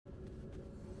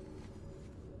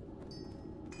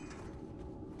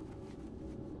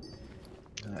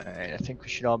Alright, I think we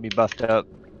should all be buffed up.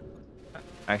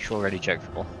 Actual ready check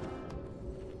full.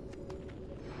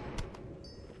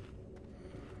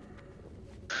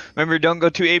 Remember, don't go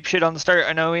too ape shit on the start.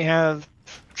 I know we have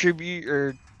tribute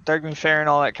or Darkmoon Fair and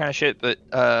all that kind of shit, but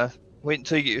wait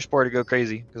until you get your spore to go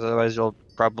crazy, because otherwise you'll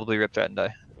probably rip that and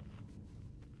die.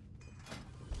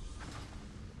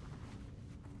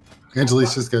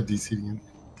 Angelise just got DC'd again.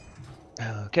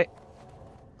 Okay.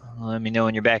 Let me know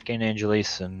when you're back in,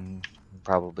 Angelise, and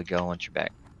probably go once you're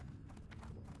back.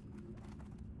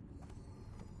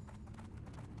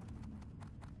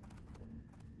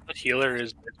 The healer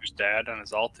is Victor's dad on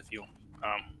his alt if you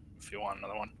want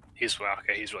another one. He's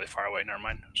okay, he's really far away, never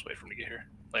mind. Just wait for him to get here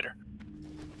later.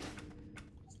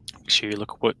 Make sure you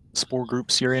look at what spore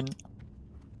groups you're in.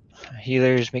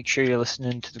 Healers, make sure you're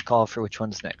listening to the call for which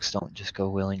one's next. Don't just go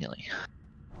willy-nilly.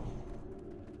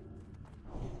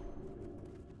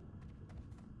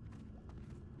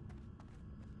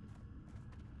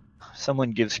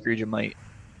 Someone give Scrooge a mite.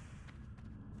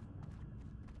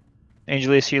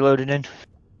 Angelise, you loaded in?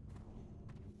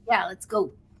 Yeah, let's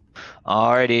go.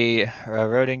 Alrighty,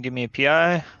 Rodin, give me a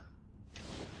PI.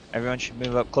 Everyone should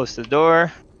move up close to the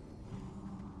door.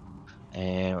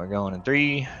 And we're going in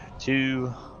 3, 2,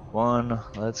 1,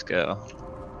 let's go.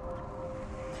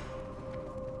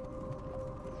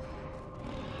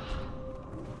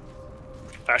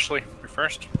 Ashley, you're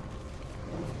first.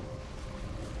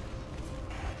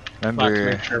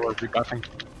 Remember, Make sure we're rebuffing.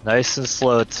 nice and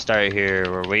slow at the start here.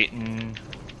 We're waiting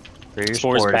for your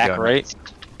Spore's spore to back go right. next.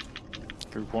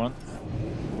 Group 1.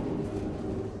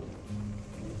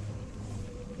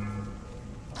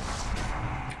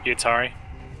 Yutari.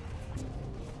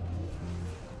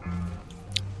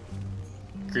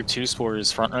 Group 2 spore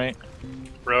is front right.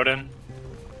 Rodin.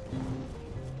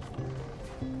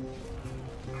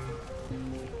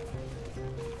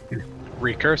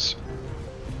 Recurse.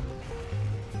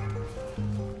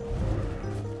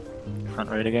 Front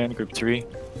right again. Group 3.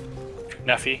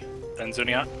 Nephi. Then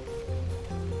Zuniat.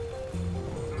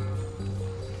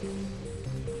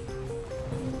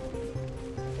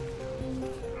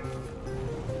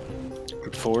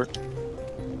 Group 4.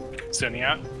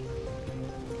 Zuniat.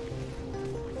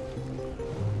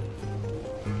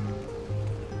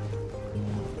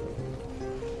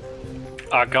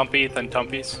 Gumpy, then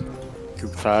Tumpies.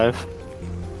 Group 5.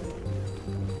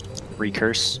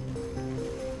 Recurse.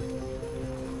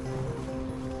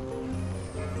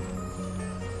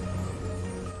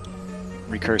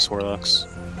 Recurse Warlocks.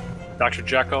 Dr.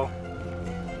 Jekyll.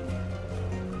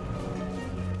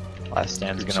 Last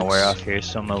stand's Group gonna 6. wear off here,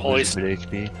 so I'm gonna Holy lose a bit of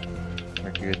HP.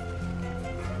 We're good.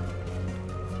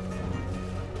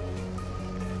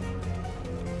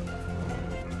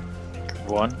 Group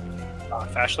 1.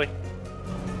 Ashley.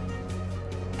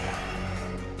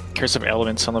 Curse of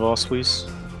Elements on the boss, please.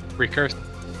 Recurse.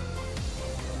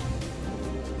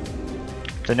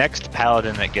 The next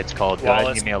paladin that gets called, go ahead and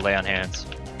Wallace. give me a lay on hands.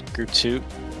 Group 2.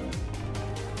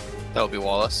 That would be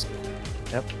Wallace.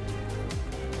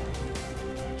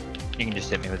 You can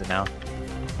just hit me with it now.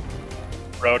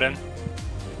 Rodin.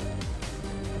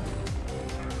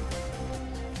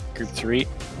 Group 3.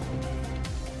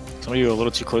 Some of you are a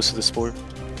little too close to the spore.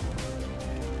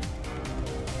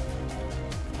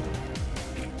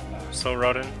 So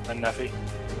Rodin, then Nephi.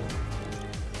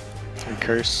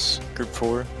 Recurse. Group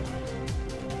 4.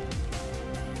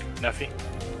 Nephi.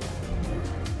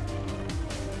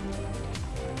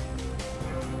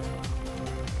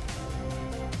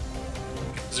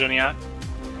 Zuniat.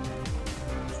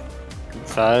 Group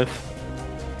 5.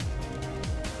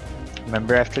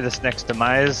 Remember, after this next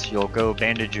demise, you'll go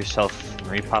bandage yourself and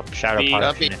repop Shadow Be-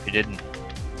 Potion if you didn't.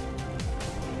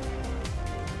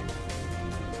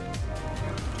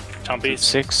 Group Tumpies.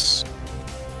 6.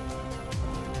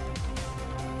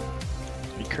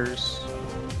 Recurse.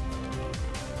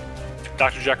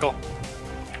 Dr. Jekyll.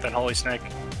 Then Holy Snake.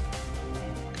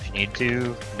 If you need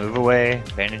to, move away,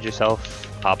 bandage yourself,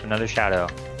 pop another Shadow.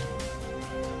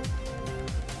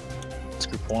 It's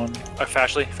group 1.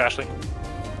 Fashley. Fashley.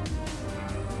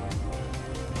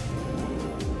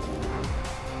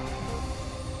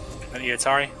 Then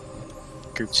Iatari.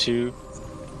 Group 2.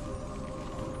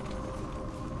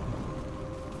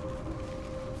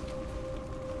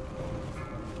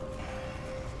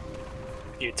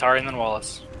 Iatari and then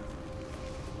Wallace.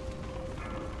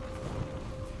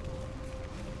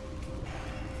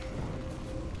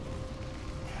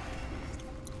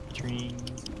 Dream.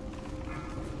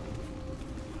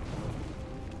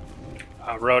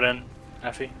 Rodin.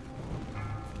 Nephi.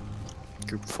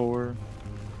 Group 4.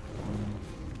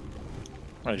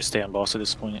 I'm gonna just stay on boss at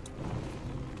this point.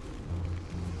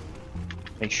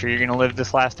 Make sure you're gonna live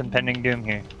this last impending doom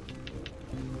here.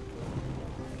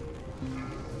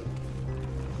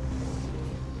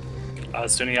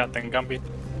 Suniyat then Gumby.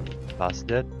 Boss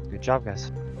did. Good job,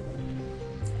 guys.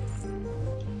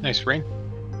 Nice rain.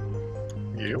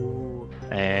 Yep.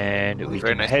 And we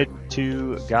Very can nice. head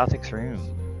to Gothic's room.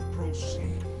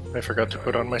 I forgot to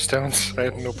put on my stones. I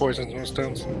had no poisons, no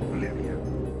stones.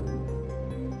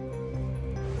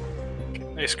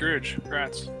 Hey Scrooge,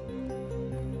 congrats.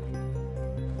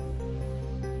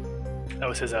 That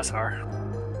was his SR.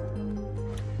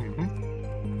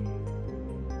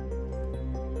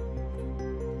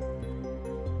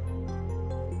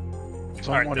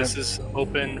 Alright, this is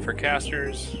open for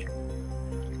casters.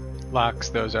 Locks,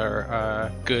 those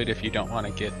are good if you don't want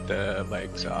to get the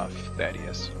legs off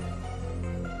Thaddeus.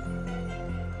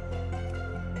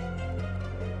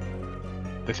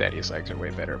 The Thaddeus legs are way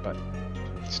better, but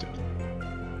still.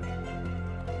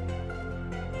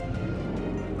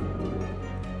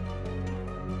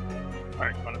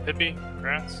 Alright, going to Pippi,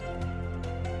 congrats.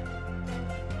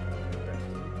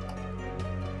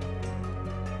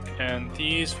 And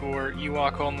these for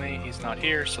Ewok only, he's not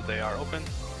here, so they are open.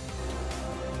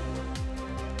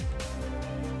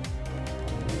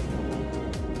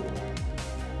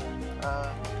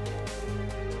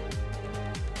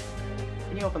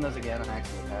 Can you open those again? I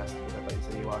actually passed because I thought you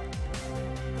said Ewok.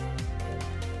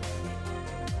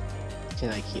 Can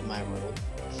I keep my roll?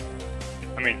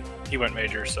 I mean, he went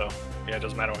major, so yeah, it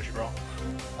doesn't matter what you roll.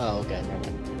 Oh, okay,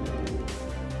 never mind.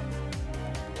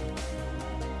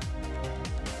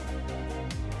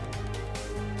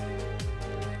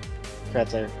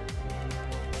 Kratzer.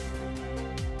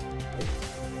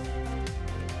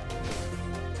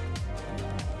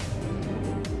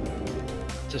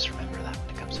 Just remember that when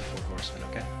it comes to Four Horsemen,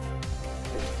 okay?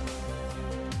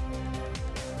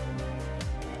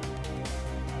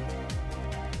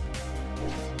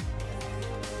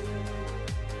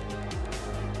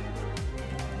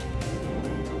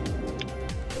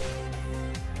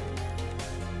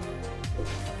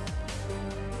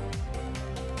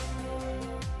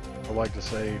 I'd like to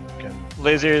say, can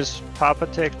Lasers, Papa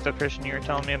Tick, the person you were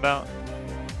telling me about.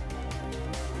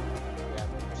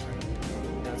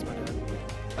 That's my dad.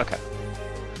 Okay.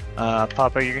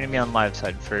 Papa, you're gonna be on live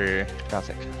side for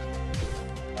Gothic.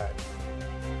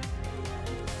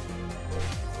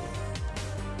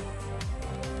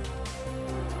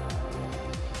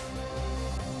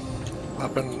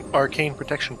 Pop an arcane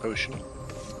protection potion.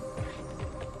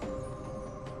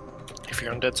 If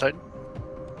you're on dead side.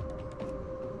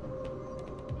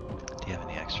 Do you have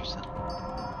any extras then?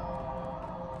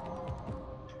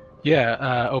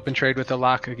 Yeah, open trade with the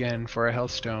lock again for a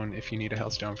health stone if you need a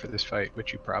health stone for this fight,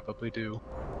 which you probably do.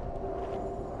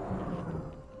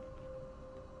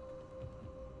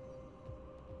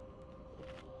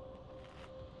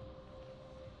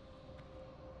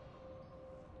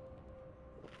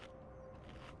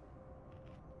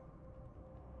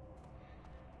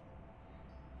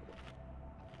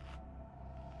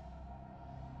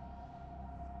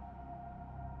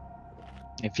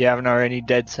 If you haven't already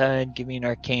dead side, give me an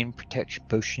arcane protection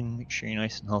potion. Make sure you're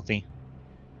nice and healthy.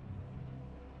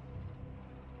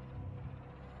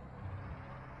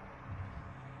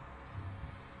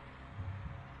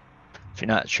 If you're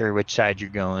not sure which side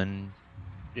you're going,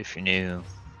 if you're new,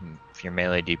 if you're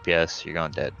melee DPS, you're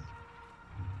going dead.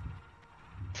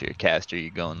 If you're a caster, you're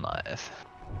going live.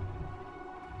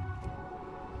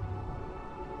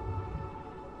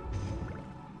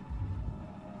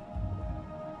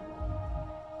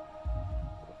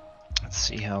 Let's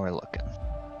see how we're looking.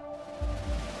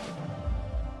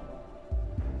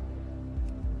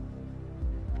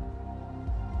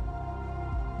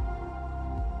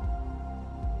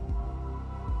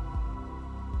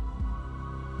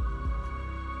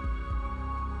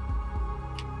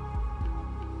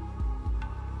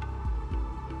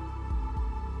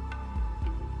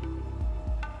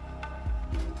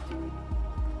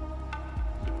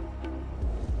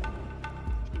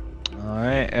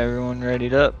 Alright, everyone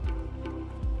readied up.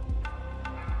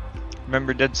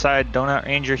 Remember, dead side, don't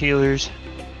outrange your healers.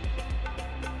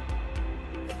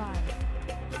 5,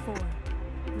 4,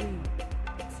 3,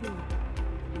 2,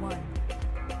 1.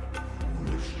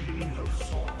 Machine of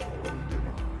sorrow and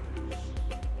demise.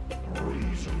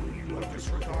 Reason you have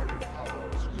disregarded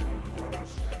powers you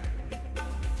understand.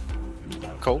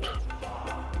 Cold.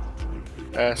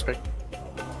 Aspect.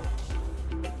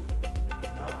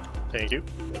 Thank you.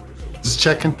 Just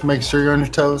checking, make sure you're on your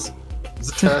toes.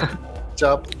 It's a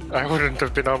job. I wouldn't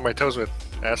have been on my toes with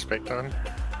aspect on.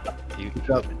 Good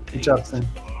job. Good job, Sam.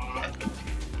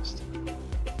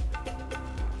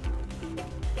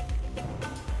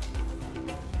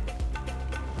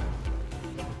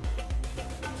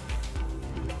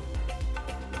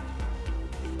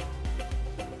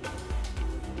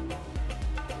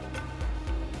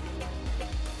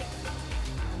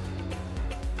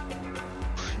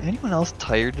 Anyone else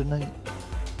tired tonight?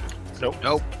 Nope.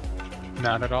 Nope.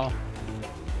 Not at all.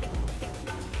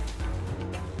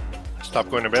 Stop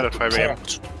going to bed at 5 a.m.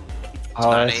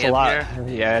 Oh, 9 it's a a.m. lot. here?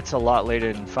 Yeah, it's a lot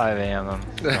later than 5 a.m. I'm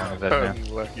going to bed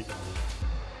now. Lucky.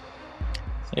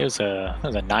 It was a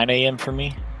 9 a.m. for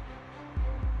me.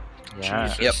 Yeah,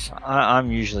 Jesus.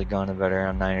 I'm usually going to bed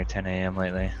around 9 or 10 a.m.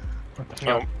 lately.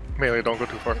 No, Melee, don't go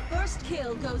too far. First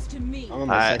kill goes to me. I'm on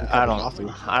my second cup of coffee.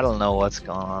 I don't know what's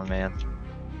going on, man.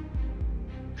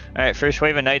 All right, first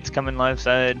wave of knights coming left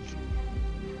side.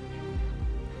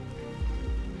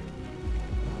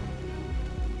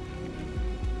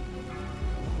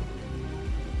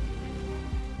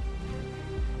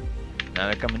 Now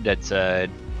they're coming dead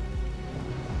side.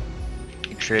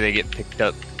 Make sure they get picked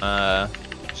up.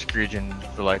 Scrooge and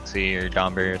Velexi or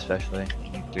Domber especially.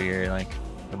 You three are like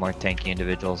the more tanky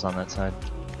individuals on that side.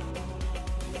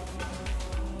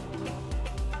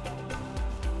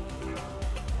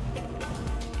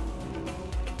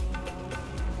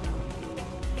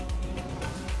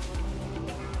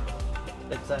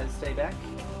 Let's stay back.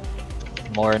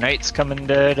 More knights coming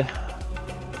dead.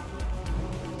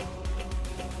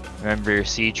 Remember,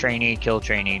 see trainee, kill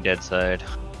trainee, dead side.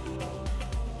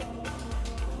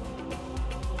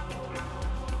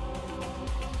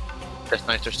 Death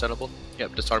Knights are settable.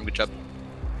 Yep, disarm, good job.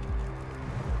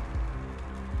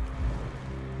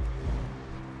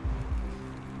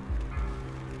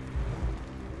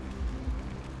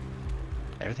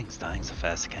 Everything's dying so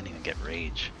fast I can't even get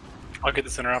rage. I'll get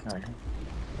this interrupt.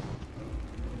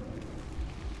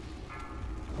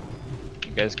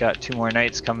 You guys got 2 more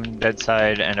knights coming dead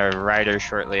side and a rider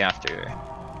shortly after.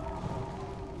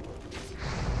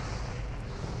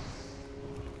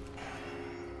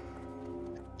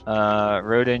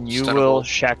 Rodin, you will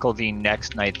shackle the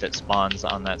next knight that spawns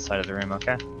on that side of the room,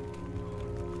 okay?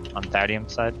 On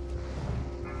Thadium's side.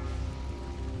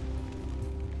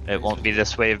 It won't be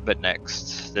this wave, but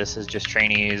next. This is just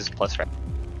trainees plus.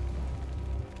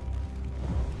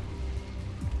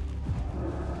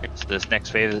 So this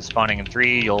next wave is spawning in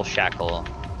 3. You'll shackle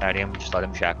Thadium. Just let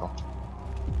him shackle.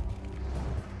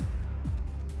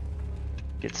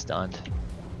 Get stunned.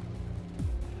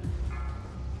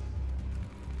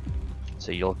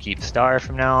 So you'll keep Star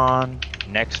from now on.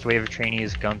 Next wave of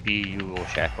trainees, Gumpy, you will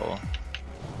shackle.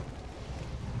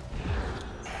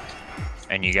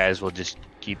 And you guys will just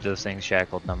keep those things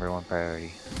shackled, #1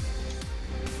 priority.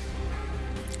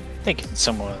 Thinking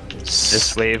someone is...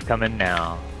 This wave coming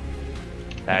now.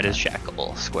 That is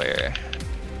shackable, square.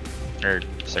 Or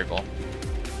circle.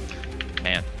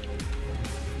 Man.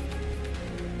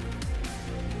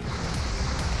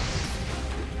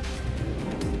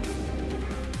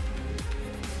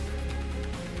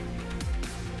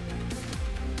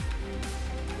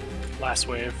 Last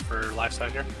wave for life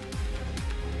side here.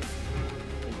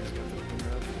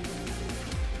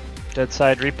 Dead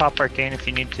side, repop arcane if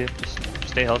you need to. Just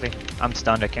stay healthy. I'm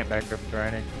stunned, I can't back up the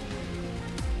riding.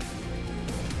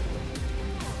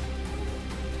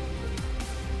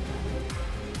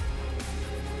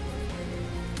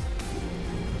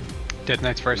 Dead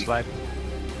Knight's first slide.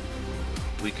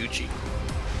 We Gucci.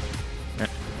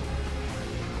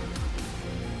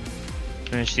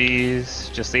 Finish these.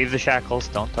 Just leave the shackles.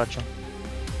 Don't touch them.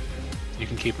 You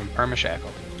can keep them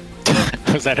perma-shackled.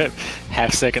 Was that a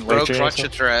half second Rogue later? crunch a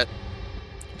threat.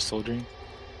 Soldiering.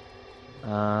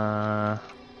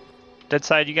 Dead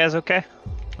side, you guys okay?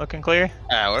 Looking clear?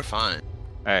 Yeah, we're fine.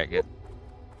 Alright, good.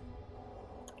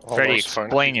 All Freddy, those fun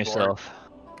explain people yourself.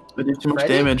 I did too much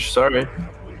damage, sorry.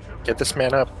 Get this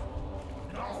man up.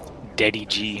 Daddy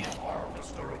G.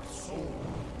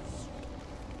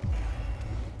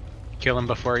 Kill him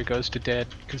before he goes to dead,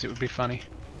 because it would be funny.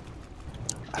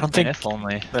 I don't think If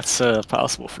only. that's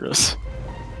possible for us.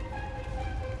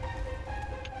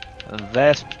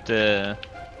 That's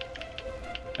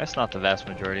not the vast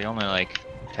majority. Only like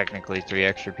technically 3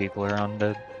 extra people are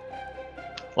undead.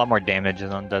 A lot more damage is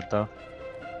undead though.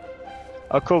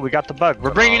 Oh cool, we got the bug.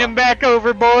 We're bringing him back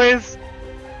over, boys!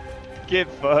 Get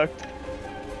fucked.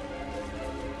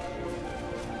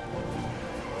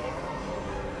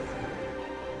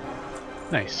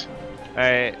 Nice.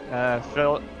 Alright,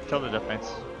 kill the Death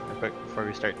Knights real quick before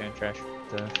we start doing trash.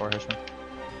 The 4 horsemen.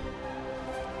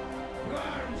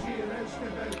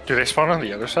 Do they spawn on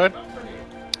the other side?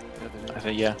 I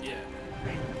think, yeah.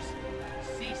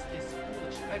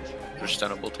 They're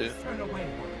stunnable too.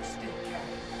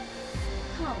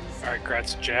 Alright,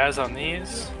 grats Jazz on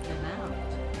these.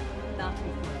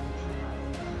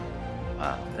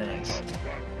 Wow, thanks.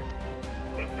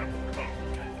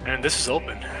 And this is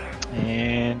open.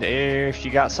 And if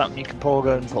you got something you can pull, go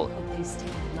ahead and pull it.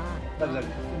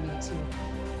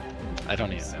 I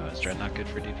don't even know. Is Dread not good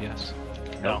for DPS?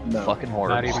 Nope. No. Fucking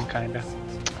horrible. Not even kinda.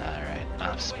 Alright,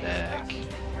 off spec.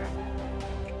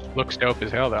 Looks dope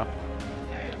as hell though.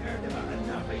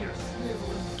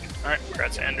 Alright,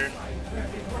 congrats, Andrew.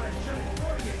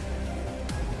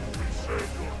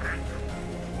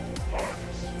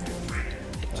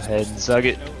 Go ahead and zug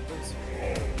it.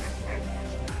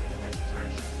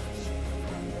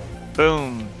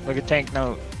 Boom! Look at tank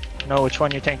note. Know which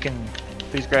one you're tanking.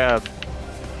 Please grab.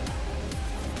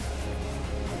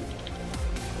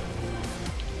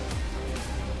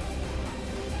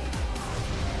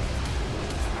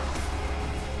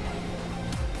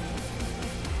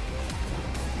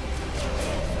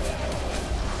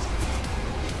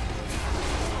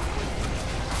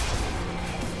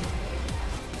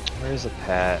 Where's the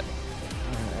pat?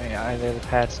 Are there the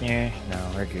pats near?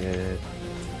 No, we're good.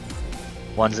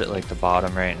 One's at like the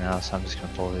bottom right now, so I'm just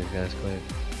gonna pull these guys quick.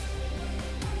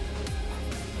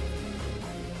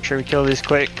 Make sure we kill these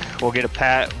quick. We'll get a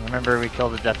pat. Remember, we kill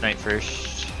the Death Knight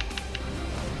first.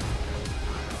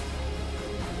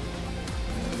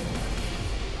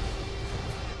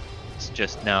 It's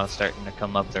just now starting to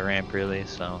come up the ramp, really,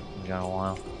 so we got a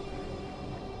while.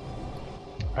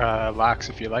 Lox,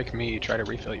 if you like me, try to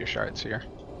refill your shards here.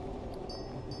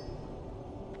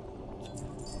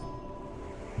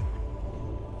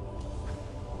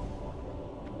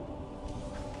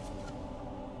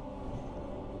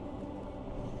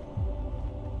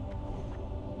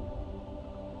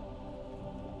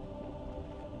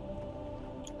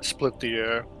 Split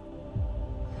the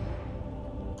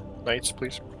knights,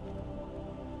 please.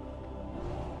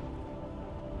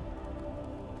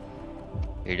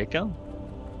 Here they come.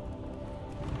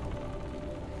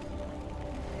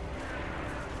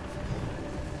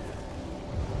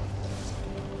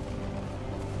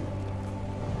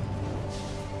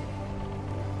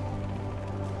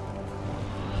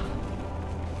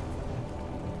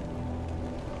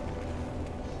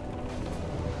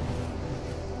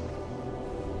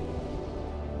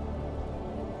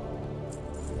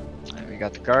 We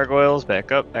got the gargoyles,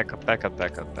 back up, back up, back up,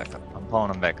 back up, back up. I'm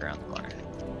pulling them back around the corner.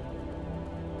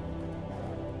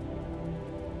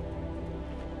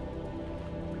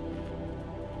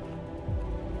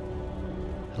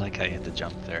 I like how you hit the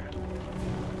jump there.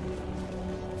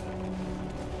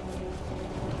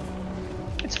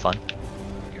 It's fun.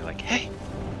 You're like, hey!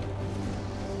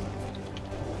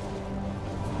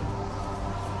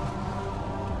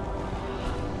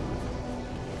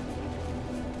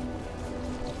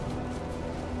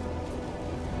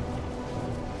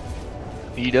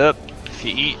 Eat up. If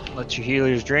you eat, let your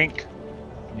healers drink.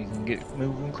 You can get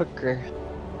moving quicker.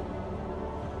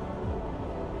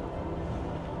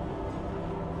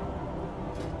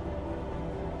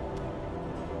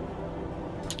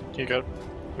 You got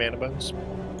mana buns?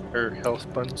 Or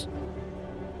health buns?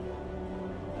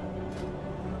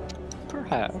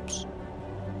 Perhaps.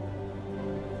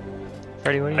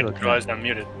 Freddy, what are I you looking realized I'm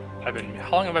muted. How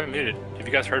long have I been muted? Have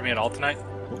you guys heard me at all tonight?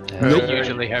 Nope.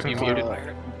 Usually have you muted.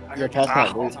 Your task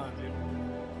not moved.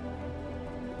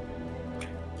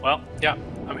 Well, yeah,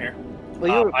 I'm here.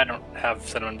 Well, I don't have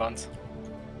cinnamon buns.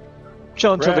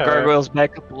 Chill until the Right. gargoyles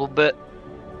back up a little bit.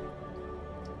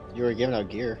 you were giving out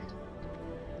gear.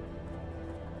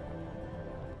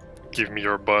 Give me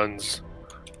your buns.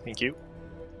 Thank you.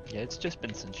 Yeah, it's just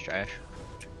been since trash.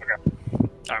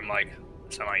 I'm like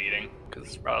semi-eating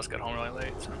because Rouse got home really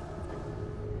late. So.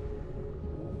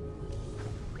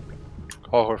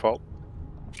 All her fault.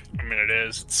 I mean, it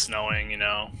is. It's snowing, you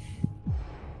know.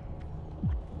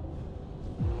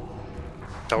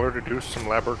 Tell her to do some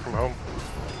lab work from home.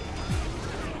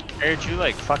 Hey, did you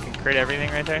like fucking crit everything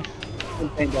right there?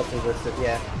 Contained up resisted,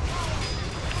 yeah.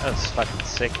 That was fucking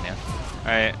sick, man.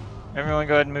 Alright, everyone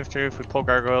go ahead and move through. If we pull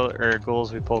gargoyle or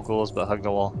ghouls, we pull ghouls, but hug the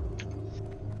wall.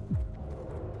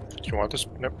 Do you want this?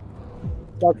 Nope.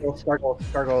 Gargoyles, gargoyles,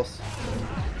 gargoles.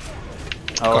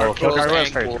 Oh, kill Gargoyles gargoyles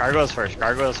and first. ghouls. Gargoyles first.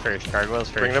 Gargoyles first. Gargoyles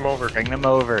first. Bring them over. Bring them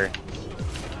over.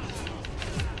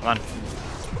 Come on.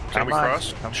 Can we on.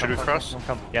 cross? Come, Should come, we come, cross? Come,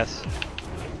 come. Yes.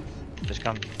 Just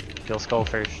come. Kill skull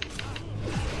first.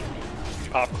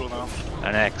 Pop cooldown.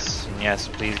 An X. And yes,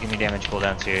 please give me damage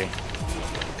cooldowns here.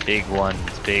 Big ones.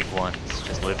 Big ones.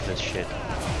 Just live this shit.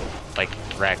 Like,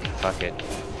 wreck. Fuck it.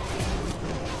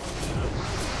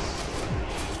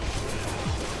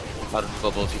 Out of the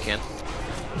bubble if you can.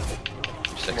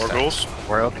 6 More seconds. goals?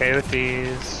 We're okay with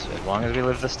these. As long as we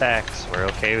live the stacks, we're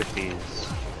okay with these.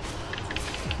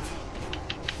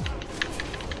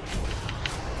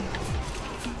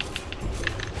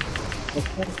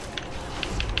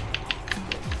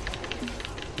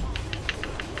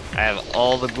 I have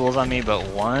all the ghouls on me but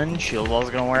 1. Shield wall's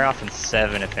gonna wear off, and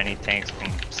 7 if any tanks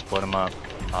can split them up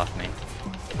off me.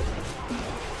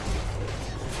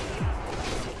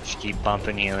 Just keep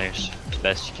bumping healers as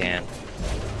best you can.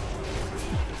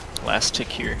 Last tick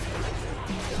here.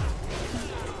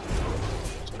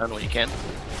 Done when you can.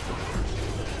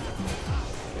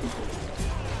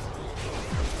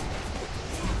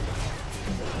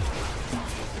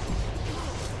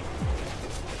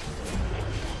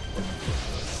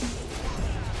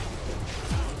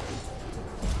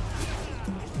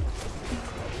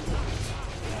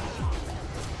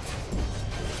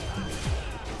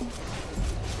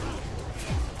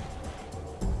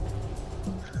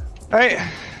 Alright,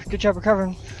 good job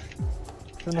recovering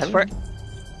from this part.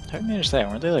 How did I manage that?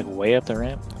 Weren't they like way up the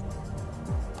ramp?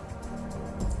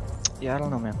 Yeah, I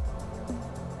don't know, man.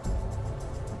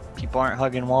 People aren't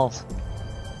hugging walls.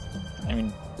 I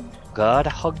mean, gotta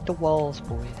hug the walls,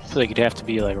 boys. I feel like you'd have to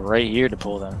be like right here to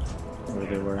pull them where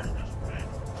they were.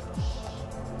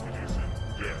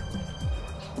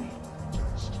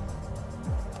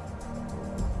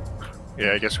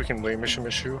 Yeah, I guess we can blame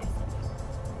Mishimishu.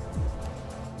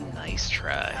 Nice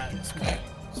try. It's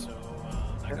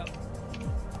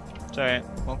alright,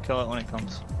 we'll kill it when it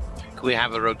comes. Can we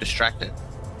have a rogue distracted?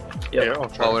 Yeah, I'll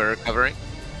try. While we're recovering?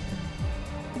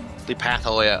 The path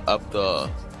all the way up the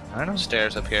I know.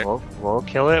 stairs up here. We'll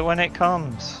kill it when it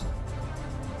comes.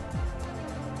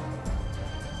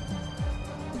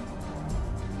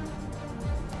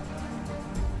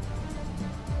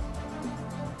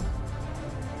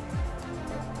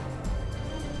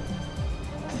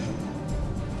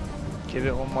 Give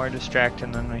it one more distract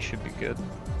and then we should be good.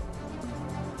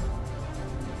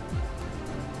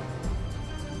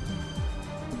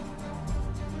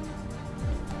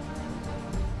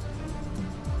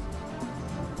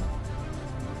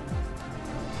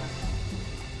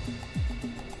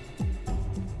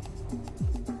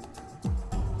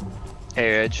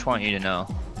 Hey, I just want you to know.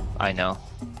 I know.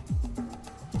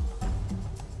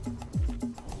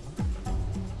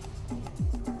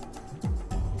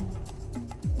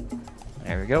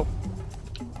 There we go.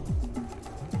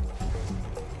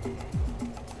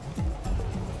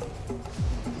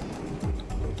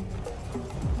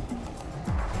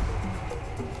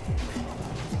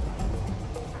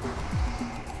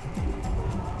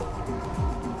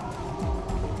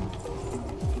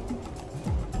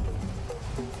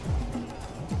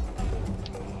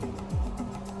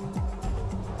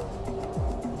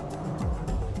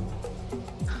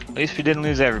 At least we didn't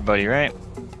lose everybody, right?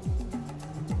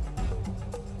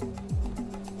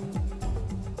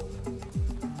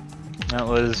 That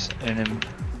was an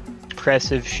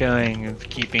impressive showing of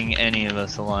keeping any of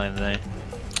us alive there.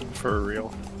 For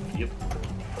real. Yep.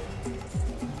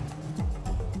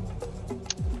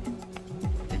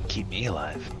 Didn't keep me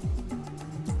alive.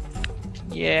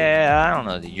 Yeah, I don't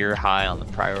know that you're high on the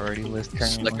priority list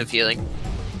currently. Selective healing.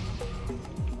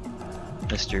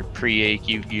 Mr.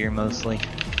 Pre-AQ gear mostly.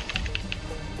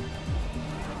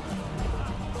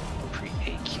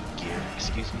 Pre-AQ gear,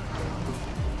 excuse me.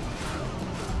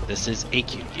 This is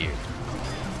AQ gear.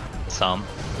 Some.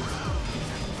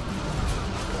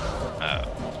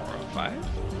 5?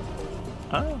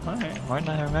 Oh, alright. More than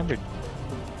I remembered.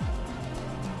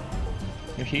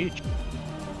 You're huge.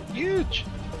 Huge!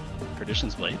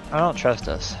 Perdition's Blade. I don't trust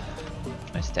us.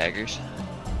 Nice daggers.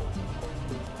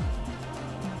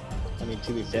 I mean,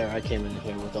 to be fair, I came in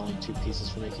here with only 2 pieces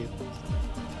from AQ.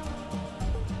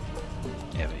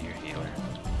 Yeah, but you're a healer.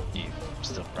 You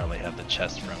still probably have the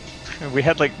chest from. We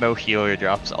had like no healer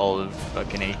drops all of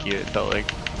fucking AQ, it felt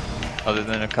like. Other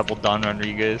than a couple Don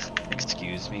Rodriguez.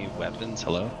 Excuse me, weapons,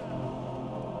 hello?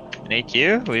 An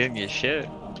AQ? We didn't get shit.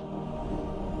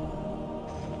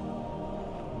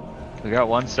 We got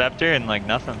 1 scepter and like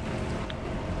nothing.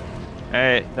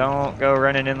 Alright, don't go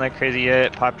running in like crazy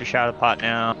yet. Pop your shadow pot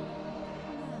now.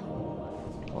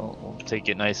 We'll take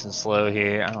it nice and slow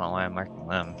here. I don't know why I'm marking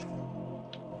them.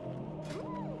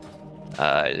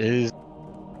 It is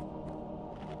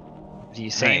the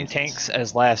same tanks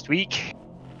as last week.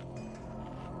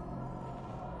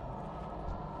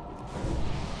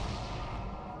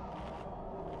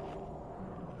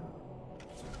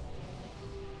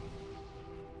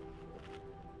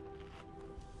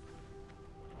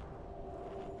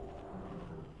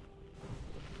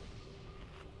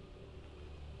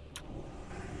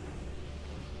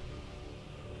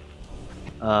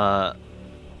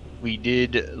 We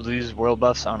did lose world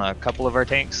buffs on a couple of our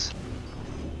tanks.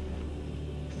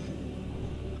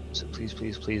 So please,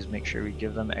 please, please make sure we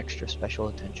give them extra special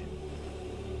attention.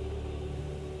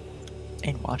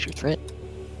 And watch your threat.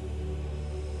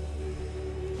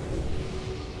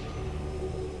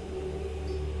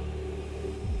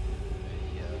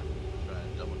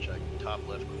 top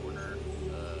left corner.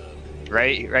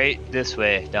 Right this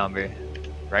way, Domber.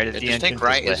 Right at the Just entrance. take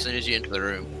right this as way. soon as you enter the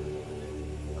room.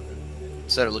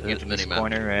 Instead of looking at the This mini-map.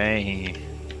 corner right here.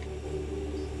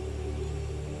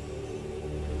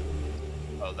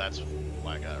 Oh, that's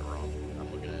why I got it wrong.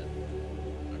 I'm looking at.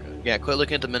 Okay. Yeah, quit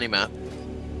looking at the mini-map.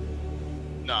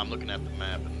 No, I'm looking at the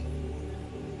map and.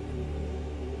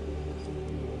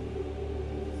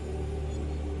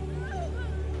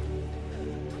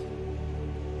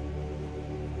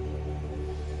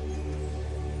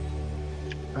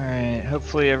 Alright,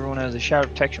 hopefully everyone has a shadow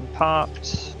protection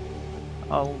popped.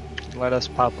 I'll let us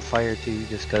pop a fire too,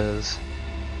 just cause.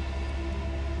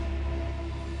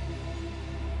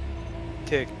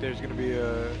 Tick, there's gonna be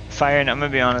a... Fire, and I'm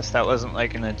gonna be honest, that wasn't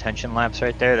like an attention lapse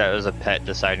right there, that was a pet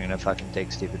deciding to fucking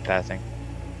take stupid pathing.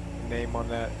 name on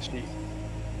that sheet.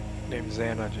 Named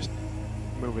Xana, just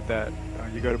move with that.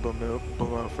 You go to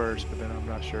below first, but then I'm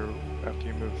not sure after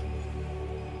you move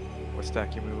what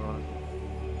stack you move on.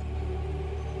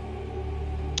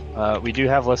 We do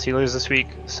have less healers this week,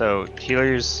 so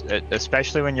healers,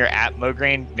 especially when you're at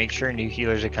Mograine, make sure new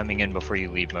healers are coming in before you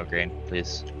leave Mograine,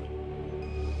 please.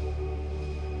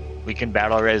 We can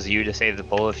battle res you to save the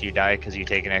pull if you die because you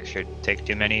take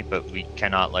too many, but we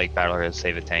cannot like battle res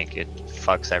save a tank. It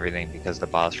fucks everything because the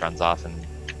boss runs off and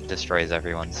destroys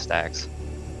everyone's stacks.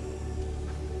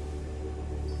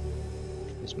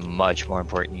 It's much more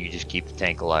important you just keep the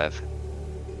tank alive.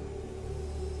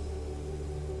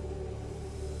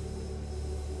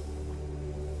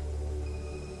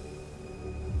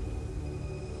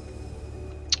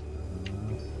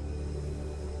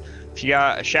 If you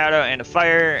got a shadow and a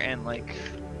fire and like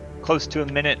close to a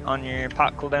minute on your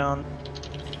pot cooldown,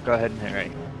 go ahead and hit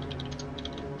ready.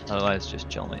 Otherwise, just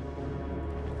chill, mate.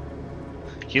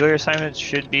 Healer assignments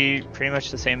should be pretty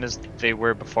much the same as they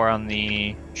were before on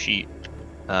the sheet.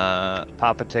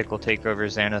 Papa Tick will take over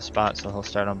Xana's spot, so he'll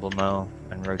start on Blamo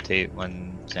and rotate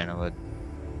when Xana would.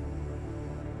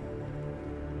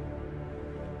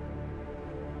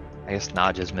 I guess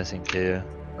Naj is missing too.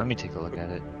 Let me take a look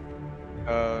at it.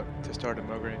 To start a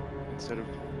Mograine instead of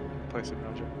in place of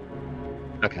Naja.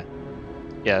 Okay.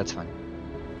 Yeah, that's fine.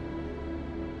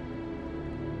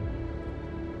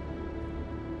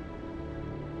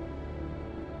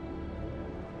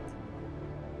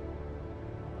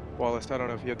 Wallace, I don't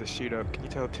know if you have the sheet up. Can you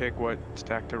tell Tick what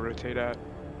stack to rotate at?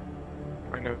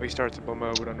 I know he starts at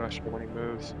Blamo, but I'm not sure when he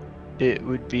moves. It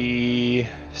would be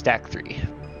stack 3.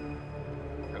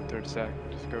 And third stack,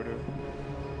 just go to.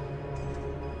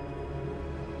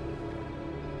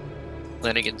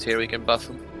 Lanigan's here, we can buff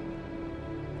him.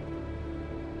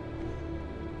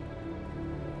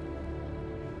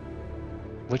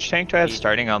 Which tank do I have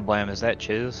starting on Blam? Is that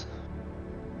Chiz?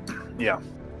 Yeah.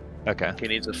 Okay. He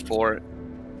needs a fort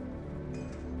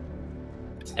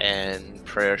and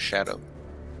prayer shadow.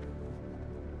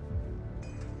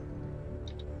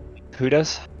 Who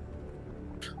does?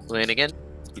 Lanigan,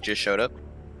 you just showed up.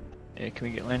 Yeah, can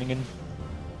we get Lanigan?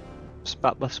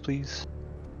 Spot buffs, please.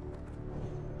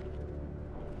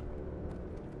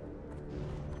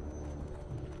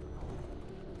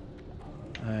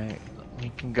 Alright, we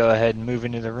can go ahead and move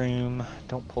into the room.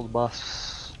 Don't pull the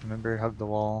buffs. Remember, hug the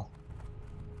wall.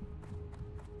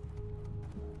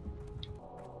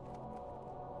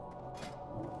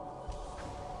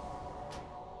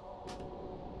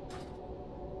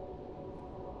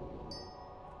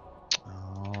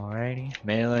 Alrighty,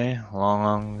 melee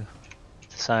along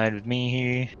the side with me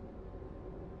here.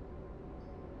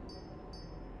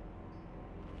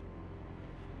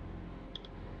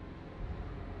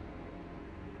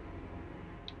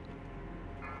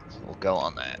 We'll go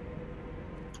on that.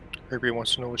 Herbie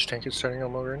wants to know which tank is starting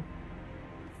on Mograine.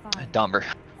 Domber.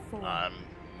 I'm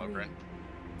Mograine.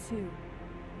 2,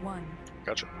 1.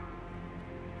 Gotcha.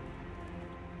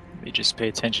 You just pay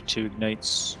attention to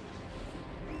ignites.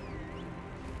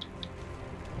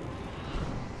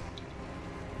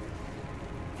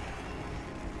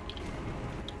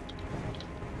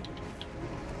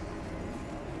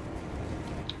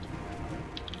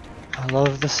 I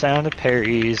love the sound of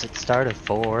parries at the start of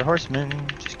 4 Horsemen.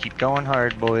 Just keep going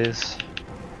hard, boys.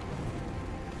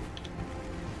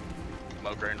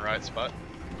 Mograine right spot.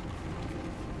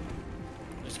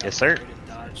 Yes, sir.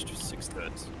 Dodged 6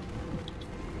 studs.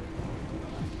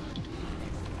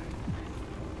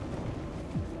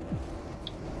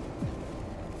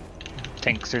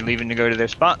 Tanks are leaving to go to their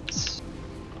spots.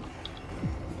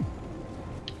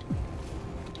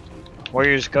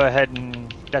 Warriors, go ahead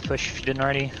and Deathwish if you didn't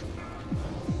already.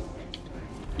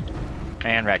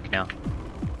 And wreck now,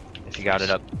 if you got it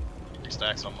up. 3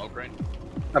 stacks on Mograine.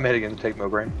 I'm heading in to take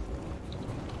Mograine.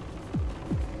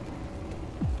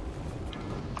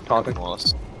 Taunting.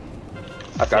 Wallace.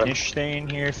 I've got him. Finish Thane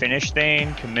here. Finish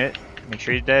Thane. Commit. Make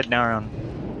sure he's dead. Now round.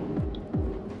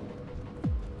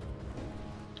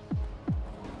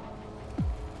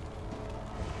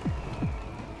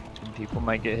 Some people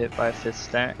might get hit by a 5th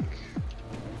stack.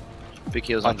 Big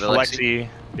heals on Watch Velexi.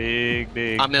 Velexi.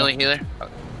 Big. I'm milling healer. Oh.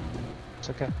 It's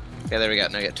okay. Yeah, there we go.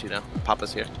 Now I get 2 now.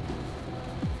 Papa's here.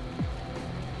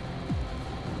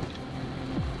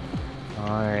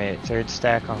 Alright, 3rd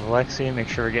stack on Velexi. Make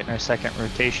sure we're getting our 2nd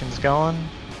rotations going.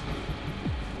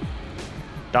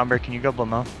 Domber, can you go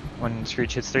Blamo when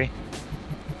Screech hits 3?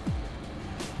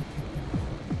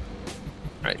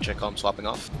 Alright, check how I'm swapping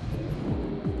off.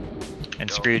 And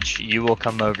Scrooge, you will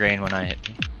come Mograine when I hit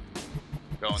you.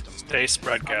 Going to stay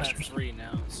spreadcasters. 3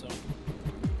 now, so.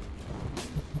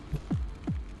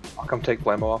 I'll come take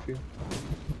Blamo off you.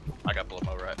 I got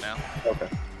Blamo right now. Okay.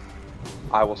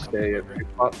 I will stay at 3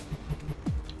 spot.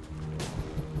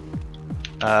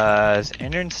 Is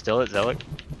Andrin still at Zealot?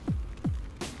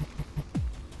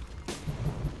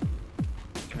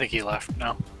 I think he left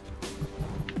now.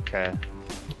 Okay.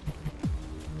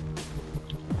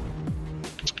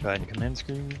 Go ahead and come in,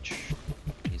 Scrooge.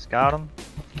 He's got him.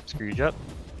 Scrooge up.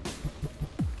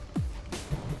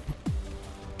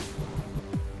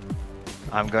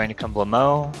 I'm going to come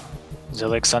Blamo.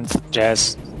 Zilix on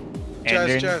Jazz.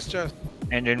 Jazz.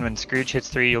 And then when Scrooge hits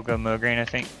 3, you'll go Mograine, I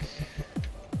think.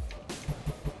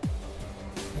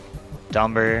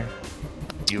 Domber,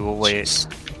 you will wait.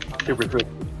 Super quick.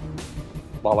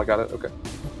 Ball, I got it. Okay.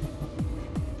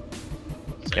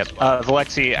 Yep.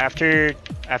 Velexi, after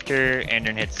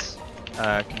Andrin hits,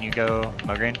 can you go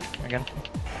Mograine again?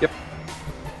 Yep.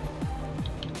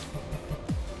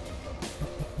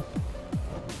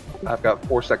 I've got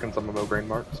 4 seconds on the Mograine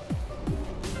marks.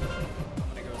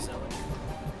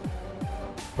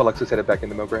 Alexis headed back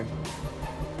into Mograine.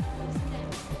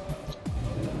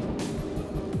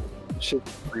 Should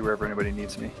be free wherever anybody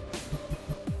needs me.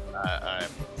 I'm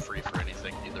free for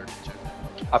anything, either too.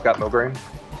 I've got Mograine.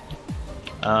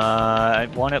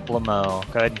 One at Blamo.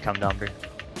 Go ahead and come Domber.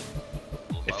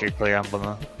 If you're clear on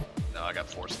Blamo. No, I got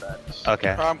 4 stacks.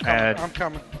 Okay. I'm coming. I'm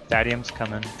coming. Stadium's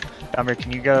coming. Domber,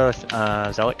 can you go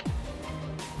Zealot?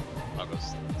 I'll go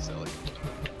Zealot.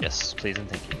 Yes, please and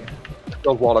thank you.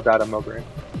 Build wall to data Mograine.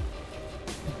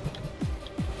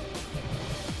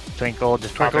 Twinkle,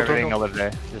 just pop everything, I'll live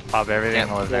there. Just pop everything,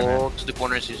 I'll live there, man. To the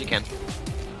corner as soon as you can.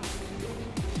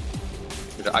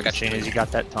 I got as soon as you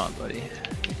got that taunt, buddy.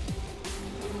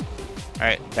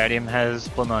 Alright, Stadium has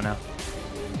Blamo now.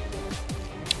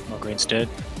 Mograine's dead.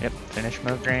 Yep, finish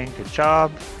Mograine, good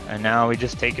job. And now we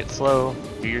just take it slow,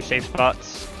 do your safe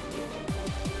spots.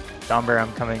 Domber,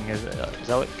 I'm coming as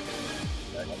Zealot.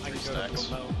 I got 3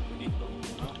 stacks.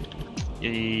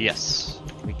 Yes,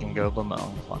 we can go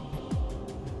Blamo. Fun.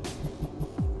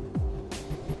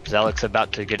 Zealot's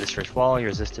about to get his first wall, he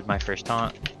resisted my first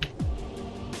taunt.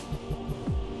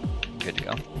 Good to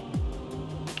go.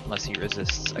 Unless he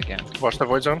resists again. Watch the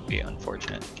void zone. Be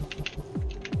unfortunate.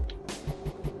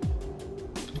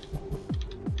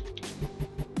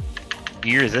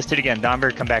 You resisted again.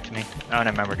 Domber, come back to me. Oh,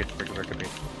 never mind. We're good. We're good.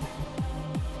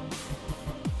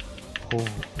 Oh.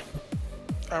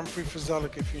 I'm free for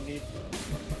Zealot if you need.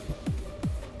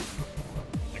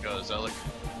 I go Zealot.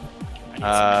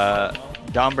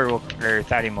 Domber will, or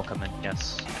Thadium will come in,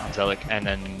 yes, on Zealot, and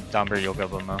then Domber, you'll go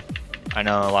Blamo. I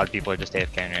know a lot of people are just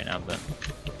AFKing right now, but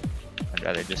I'd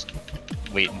rather just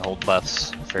wait and hold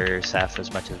buffs for Saf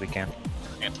as much as we can.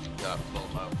 And got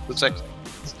Blamo. Looks like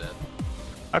it's dead.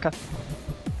 Okay.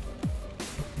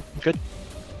 Good.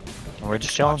 And we're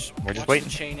just chilling. We're just waiting.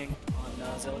 The chaining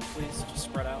on Zealot, please. Just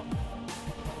spread out.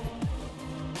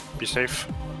 Be safe.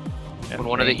 Yep, when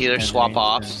one of the healers swap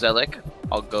off Zelik,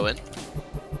 I'll go in.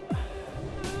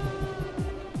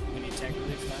 We need tank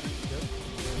relief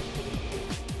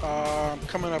then. I'm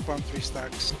coming up on 3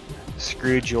 stacks.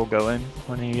 Scrooge, you'll go in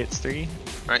when he gets 3.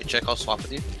 Alright, check, I'll swap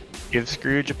with you. Give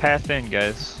Scrooge a path in,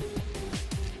 guys.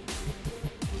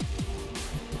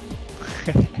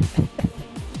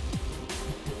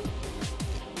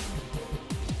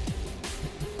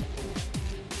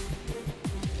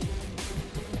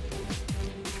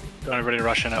 Don't everybody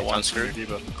rush in at once when your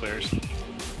debuff clears.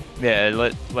 Yeah,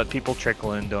 let people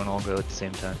trickle in, don't all go at the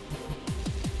same time.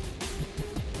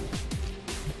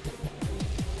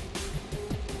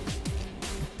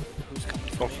 Who's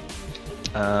coming for me?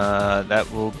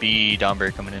 That will be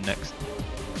Domber coming in next.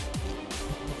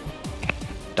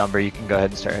 Domber, you can go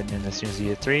ahead and start heading in as soon as you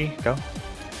hit 3. Go.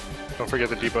 Don't forget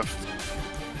the debuff.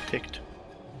 Ticked.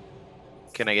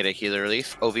 Can I get a healer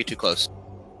relief? OV too close.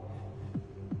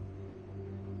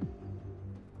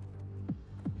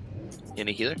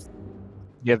 Any healer?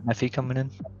 You have Neffy coming in?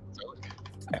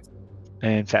 Okay.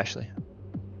 And Fashley.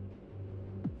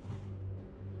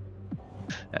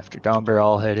 After Domber,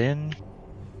 I'll head in.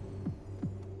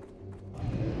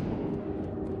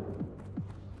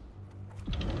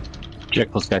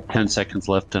 Jekyll's got 10 seconds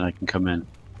left and I can come in.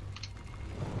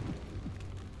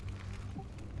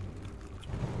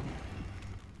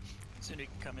 Soon you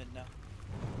can come in now.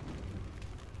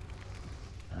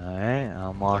 Alright,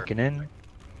 I'm walking in.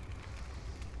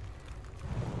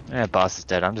 Yeah, boss is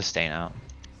dead. I'm just staying out.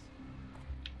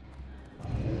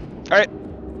 Alright.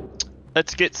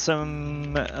 Let's get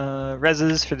some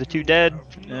reses for the 2 dead.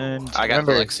 And I got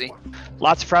remember, Alexi.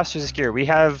 lots of Frost Resist gear. We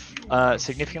have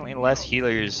significantly less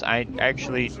healers. I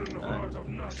actually,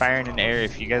 fire and air,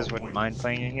 if you guys wouldn't mind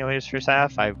playing in healers for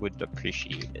Saf, I would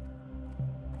appreciate it.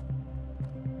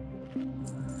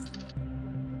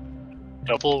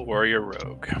 Double Warrior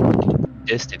Rogue.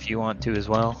 Just if you want to as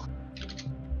well.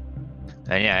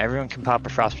 And yeah, everyone can pop a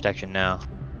Frost Protection now.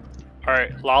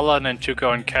 Alright, Lala and then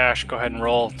Tuco and Cash, go ahead and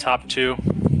roll. Top 2.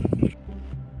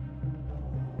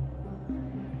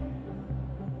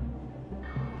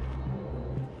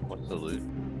 What's the loot?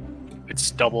 It's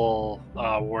double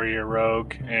Warrior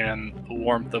Rogue and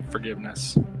Warmth of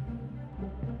Forgiveness.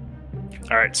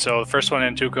 Alright, so the first one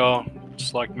in Tuco,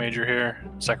 select Major here.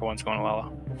 Second one's going to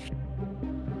Lala.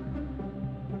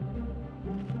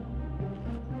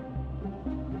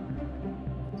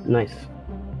 Nice.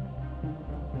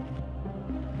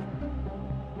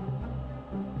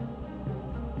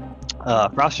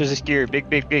 Frost Resist gear, big.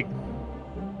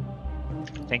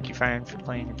 Thank you, Fire, for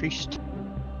playing your priest.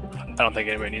 I don't think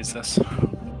anybody needs this. Or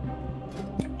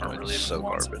really It's so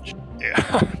wants it. garbage.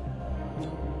 Yeah.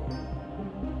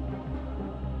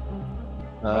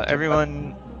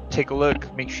 Everyone, take a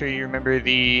look. Make sure you remember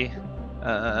the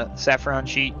Saffron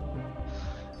sheet.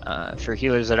 For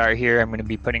healers that are here, I'm going to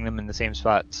be putting them in the same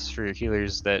spots. For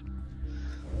healers that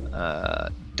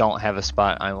don't have a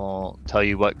spot, I will tell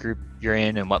you what group you're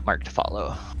in and what mark to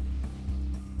follow.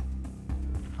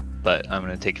 But I'm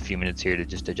going to take a few minutes here to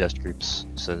just adjust groups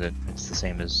so that it's the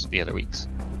same as the other weeks.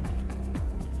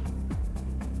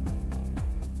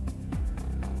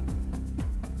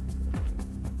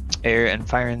 Air and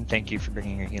Firen, thank you for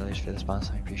bringing your healers for this boss.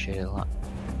 I appreciate it a lot.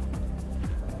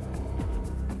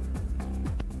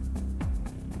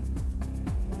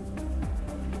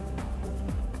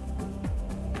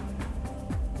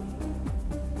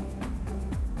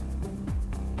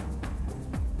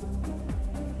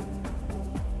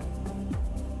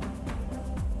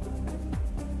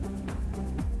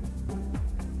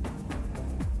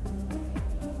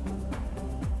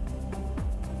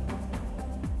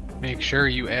 Make sure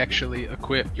you actually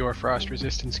equip your frost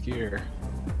resistance gear.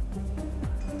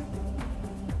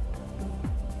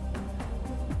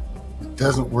 It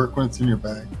doesn't work when it's in your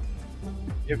bag.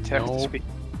 You have text to Nope. speak.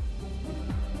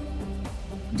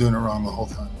 I'm doing it wrong the whole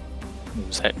time.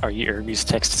 Are you Irby's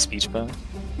text to speech bone?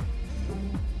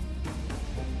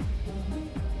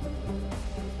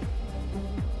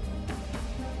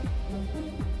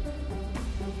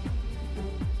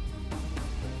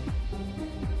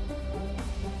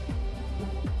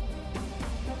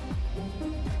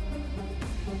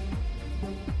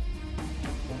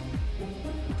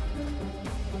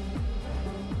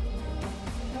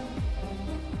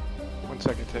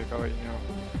 Second take, I'll let you know.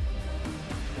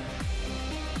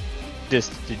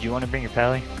 Did you want to bring your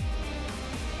pally?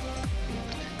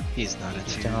 He's not Just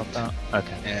attuned. to help out?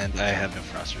 Okay. And I have no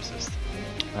frost resist.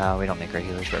 We don't make our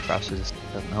healers wear frost resist.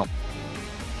 Doesn't help.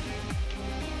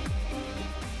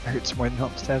 It hurts more than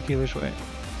helps to have healers wear it.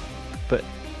 But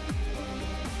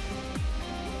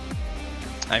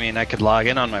I mean, I could log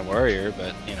in on my warrior,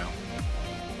 but you know.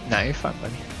 nah, you're fine,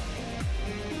 buddy.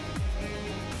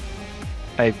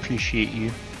 I appreciate you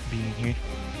being here.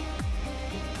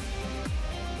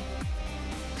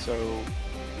 So,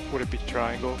 would it be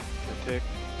triangle or tick?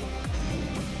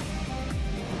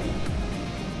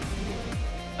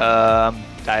 I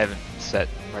haven't set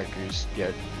markers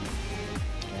yet.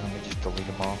 Let me just delete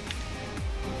them all.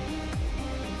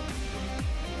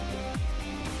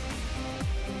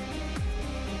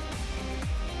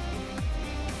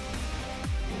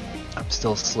 I'm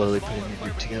still slowly putting the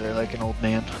group together like an old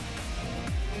man.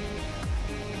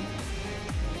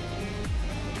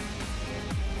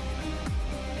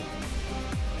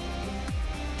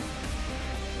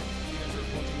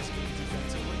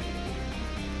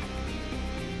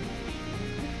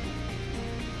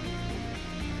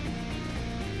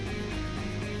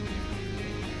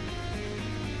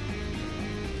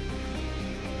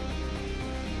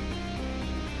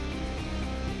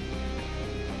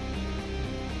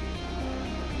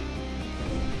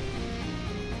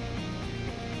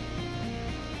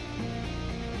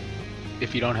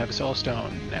 if you don't have a soul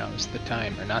stone, now's the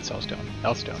time. Or not soul stone,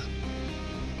 health stone.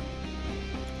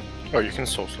 Oh, you can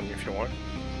soul stone if you want.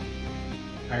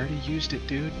 I already used it,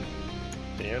 dude.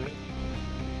 Damn it.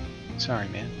 Sorry,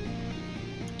 man.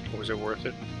 Was it worth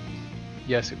it?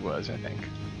 Yes, it was, I think.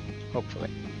 Hopefully.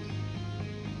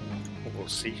 We'll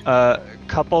see.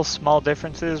 Couple small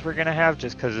differences we're gonna have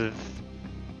just because of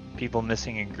people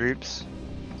missing in groups.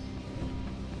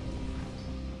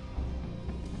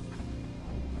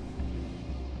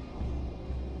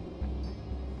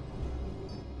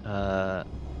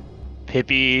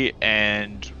 Pippi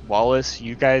and Wallace,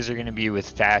 you guys are gonna be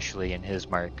with Fashley and his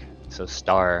mark, so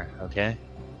star, okay?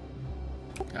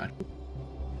 Got it.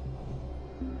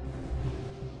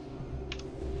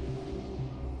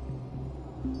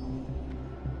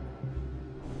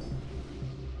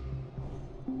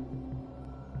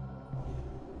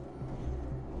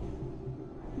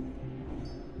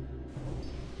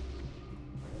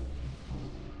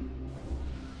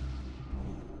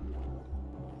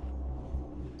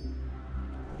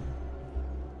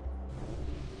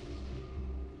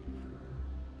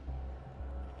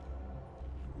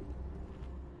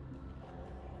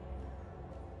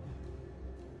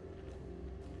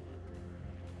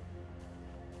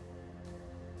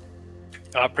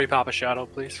 Pre-pop a shadow,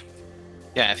 please.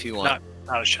 Yeah, if you want.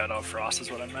 Not a shadow of frost is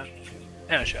what I meant.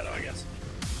 And a shadow, I guess.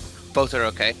 Both are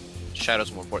okay.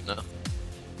 Shadow's more important though.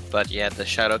 But yeah, the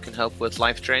shadow can help with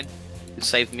life drain. It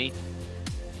saved me.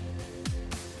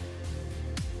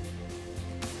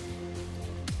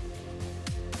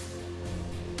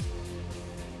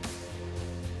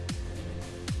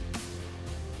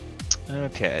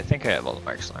 Okay, I think I have all the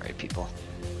marks on the right people.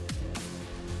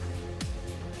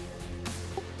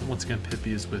 Once again,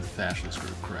 Pippi is with Ashley's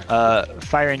group, correct?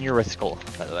 Fire and you're with Skull,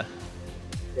 by the way.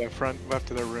 Yeah, front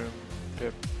left of the room,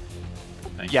 Pip.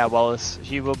 Yeah, Wallace,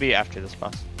 he will be after this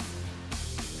boss.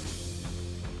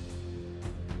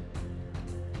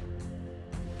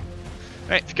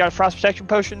 Alright, if you got a frost protection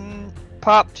potion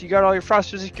popped, you got all your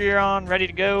frost resist gear on, ready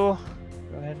to go,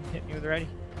 go ahead and hit me with the ready.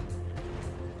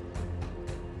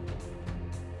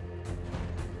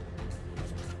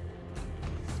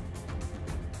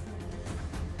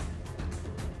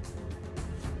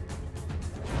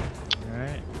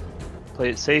 Alright. Play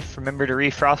it safe. Remember to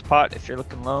refrost pot if you're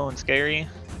looking low and scary.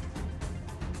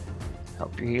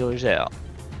 Help your healers out.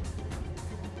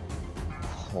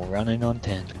 We'll run in on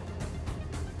 10.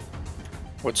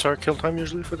 What's our kill time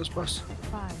usually for this boss?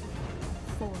 5,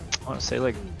 4. I want to say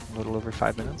like a little over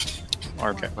 5 minutes.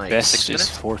 Our Like best 6 is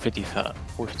minutes? 455.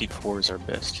 454 is our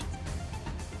best.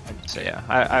 So yeah,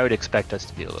 I would expect us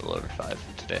to be a little over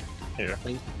 5 today. Yeah.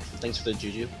 Thanks for the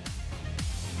juju.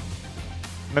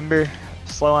 Remember,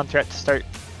 slow on threat to start.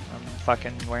 I'm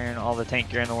fucking wearing all the tank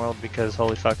gear in the world because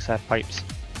holy fucks have pipes.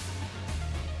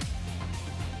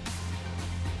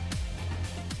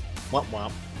 Womp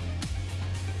womp.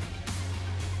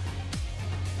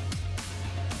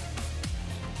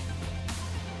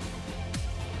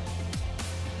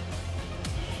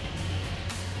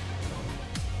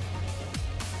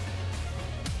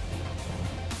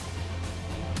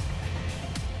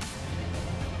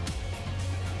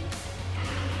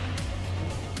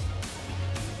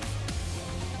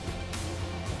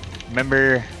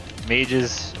 Remember,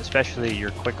 mages, especially,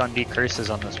 you're quick on decurses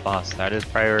on this boss. That is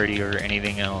priority over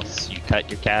anything else. You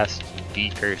cut your cast,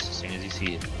 decurse as soon as you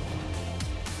see it.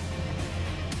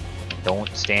 Don't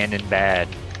stand in bad.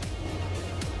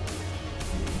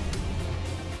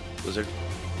 Wizard.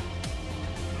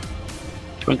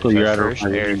 Twinkle, you're out of First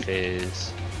air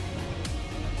phase.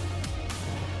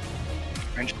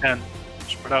 Range 10.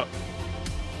 Spread out.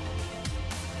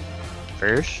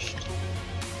 First.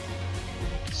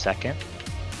 Second.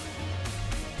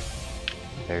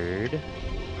 Third.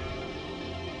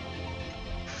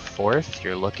 Fourth.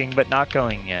 You're looking but not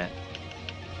going yet.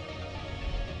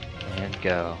 And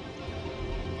go.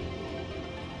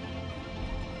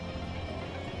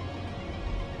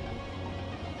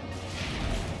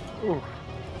 Ooh.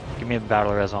 Give me a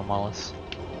battle res on Wallace.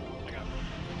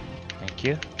 Thank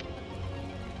you.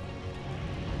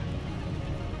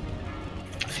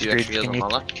 A few extra heals on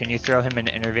Mala. Can you throw him an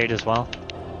innervate as well?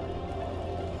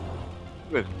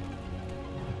 Good.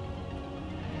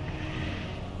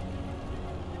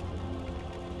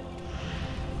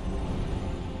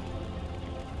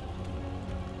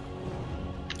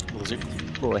 Blizzard.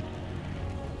 Boy.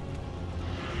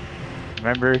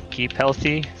 Remember, keep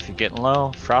healthy. If you're getting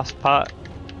low, frost pot.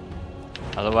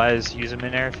 Otherwise, use them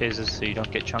in air phases so you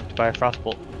don't get chunked by a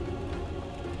frostbolt.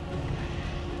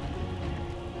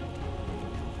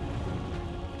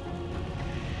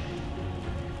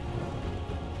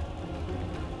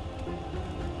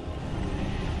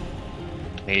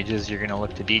 Mages, you're gonna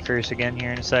look to decurse again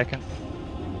here in a second.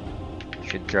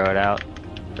 Should throw it out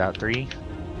about 3.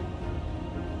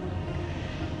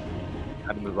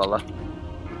 How to move Allah.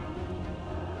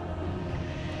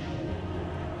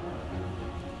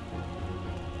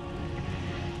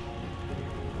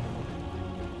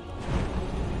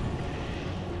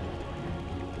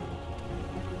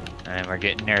 And we're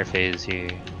getting air phase here.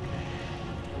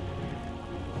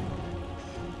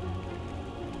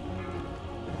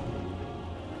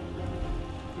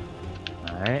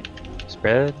 Alright,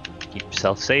 spread, keep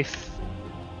yourself safe.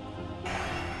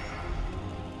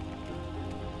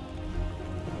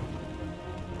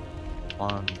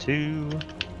 One, 2,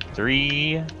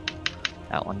 3.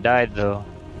 That one died though.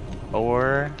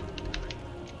 4.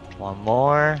 One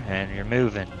more, and you're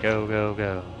moving. Go, go,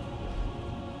 go.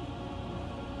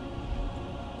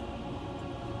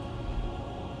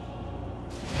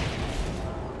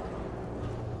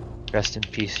 Rest in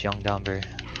peace, young Domber.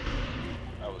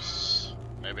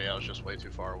 Maybe I was just way too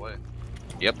far away.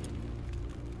 Yep.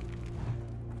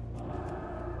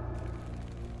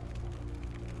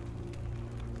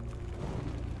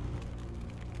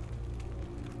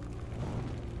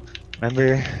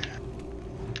 Remember,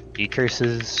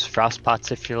 decurses, frost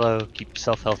pots if you're low, keep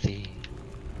yourself healthy.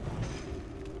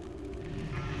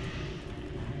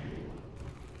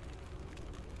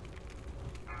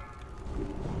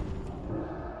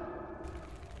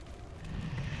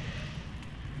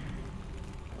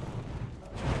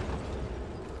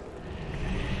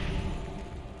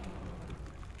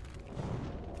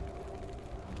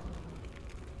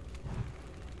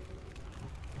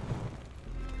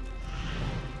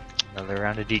 Another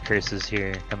round of decurses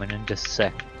here, coming in just a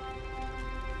sec.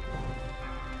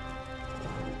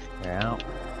 They're out.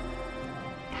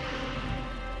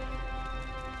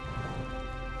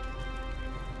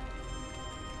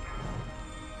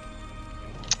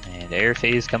 And air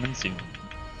phase coming soon.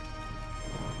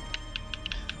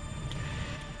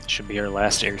 Should be our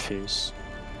last air phase.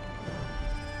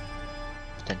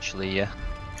 Potentially, yeah.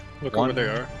 Look 1, where they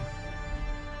are.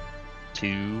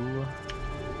 2,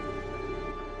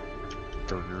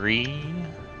 3,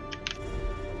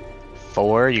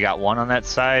 4. You got 1 on that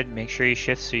side. Make sure you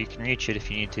shift so you can reach it if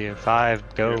you need to.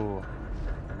 5, go. Yep.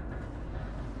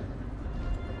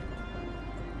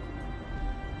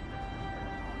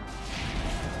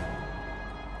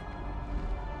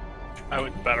 I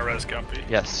would battle res Gumpy.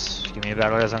 Yes, give me a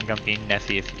battle res on Gumpy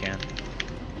Neffy if you can.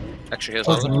 Actually, here's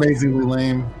That was one. amazingly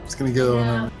lame. It's gonna go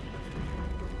on.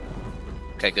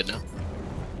 Okay, good now.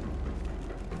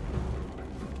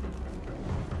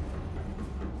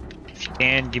 If you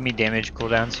can, give me damage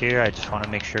cooldowns here. I just want to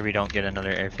make sure we don't get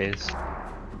another air phase.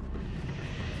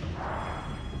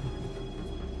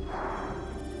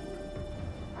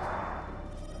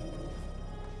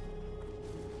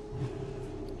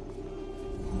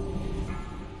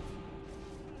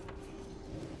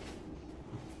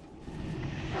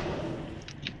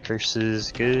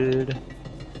 Curses, good.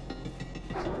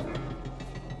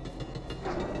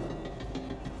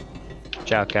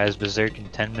 Watch out, guys. Berserk in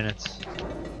 10 minutes.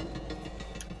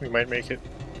 We might make it.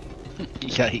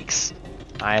 Yikes.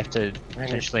 I have to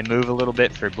potentially move a little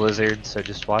bit for Blizzard, so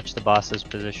just watch the boss's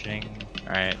positioning.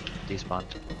 Alright, despawn.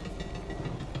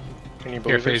 Can you Air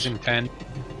believe phase this? in 10.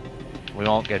 We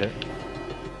won't get it.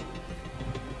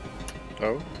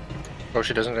 Oh? Oh,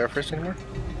 she doesn't air first anymore?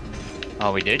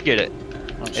 Oh, we did get it.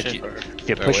 Oh, If shit. you, if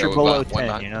you push her wait, below why 10,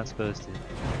 not? you're not supposed to.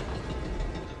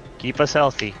 Keep us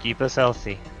healthy. Keep us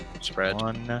healthy. Spread.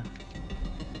 1,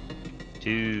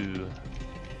 2,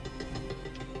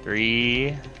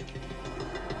 3,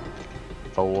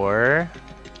 4.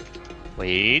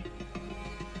 Wait.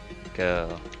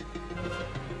 Go.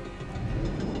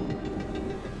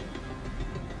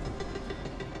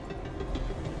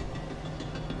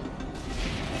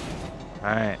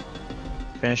 Alright.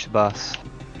 Finish the boss.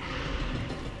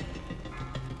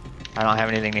 I don't have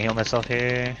anything to heal myself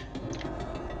here.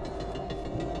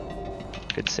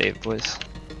 Good save, boys.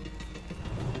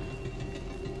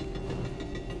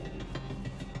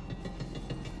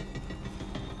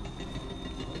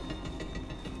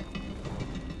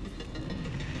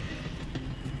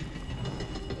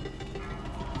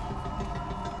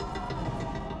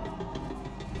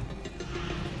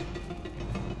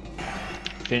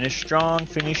 Finish strong,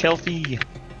 finish healthy.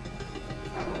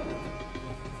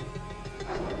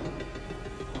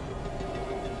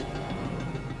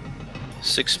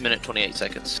 Six minute 28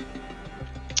 seconds.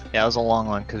 Yeah, it was a long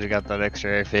one because we got that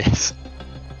extra air phase.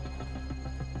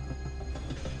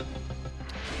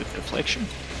 With deflection.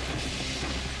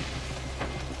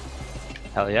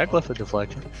 Hell yeah, Glyph with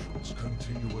deflection.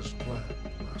 Continuous plan,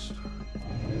 Master.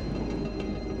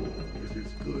 It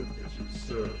is good.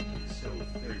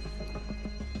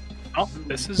 Oh,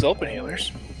 this is open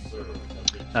healers.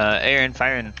 Aaron,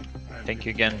 Firen, thank you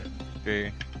again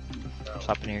for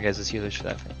swapping your guys' healers for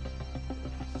that fight.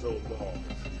 So long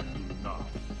as you do not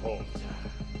falter.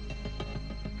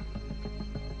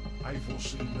 I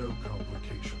foresee no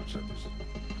complications at this.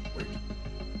 Wait,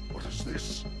 what is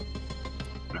this?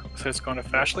 So it's going to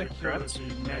Fashley. Congrats.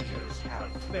 Measures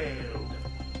have failed.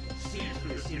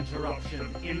 Ceaseless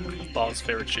interruption in Ball's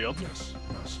favorite shield.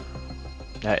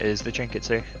 That is the trinket,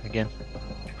 sir. Again.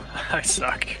 I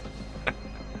suck.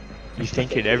 You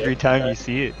think it every time you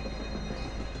see it.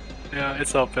 Yeah,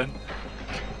 it's open.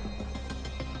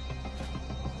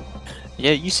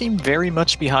 Yeah, you seem very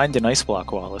much behind an ice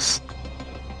block, Wallace.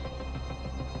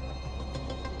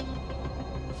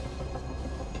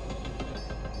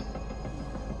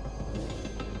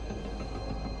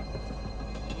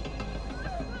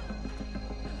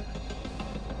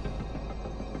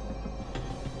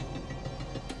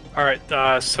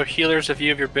 Alright, so healers, if you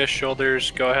have your Bish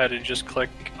shoulders, go ahead and just click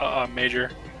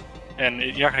Major. And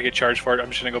you're not going to get charged for it, I'm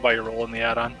just going to go by your roll in the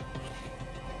add-on.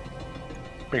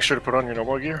 Make sure to put on your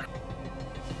normal gear.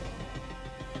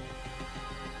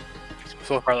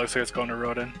 So far it looks like it's going to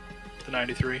Rodin, the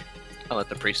 93. I'll let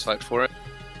the priest fight for it.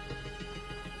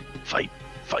 Fight,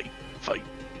 fight, fight.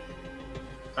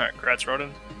 Alright, congrats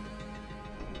Rodin.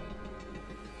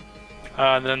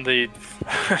 And then the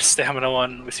stamina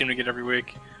one we seem to get every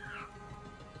week.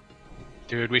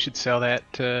 Dude, we should sell that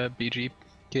to BG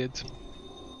kids.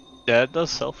 Yeah, it does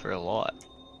sell for a lot.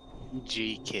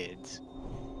 G kids.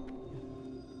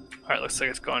 Alright, looks like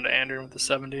it's going to Andrew with the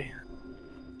 70.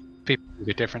 People use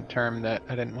a different term that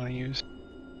I didn't want to use.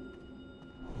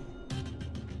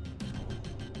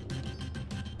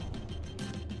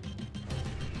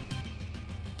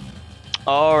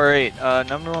 Alright,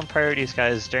 number one priorities,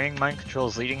 guys. During mind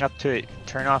controls leading up to it,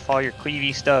 turn off all your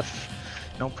cleavy stuff.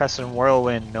 No pressing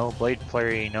whirlwind, no blade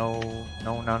flurry, no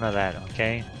none of that,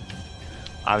 okay?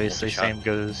 Obviously, same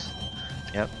goes.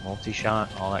 Yep, multi-shot,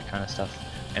 all that kind of stuff.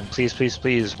 And please, please,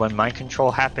 please, when mind control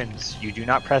happens, you do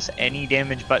not press any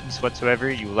damage buttons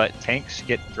whatsoever. You let tanks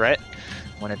get threat.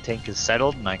 When a tank is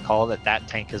settled, and I call that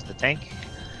tank is the tank,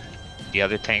 the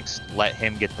other tanks let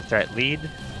him get the threat lead.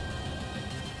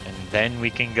 And then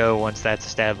we can go once that's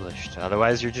established.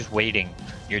 Otherwise, you're just waiting.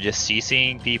 You're just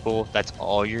CCing people. That's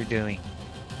all you're doing.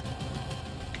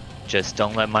 Just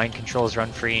don't let mind controls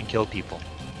run free and kill people.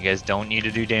 You guys don't need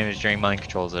to do damage during mind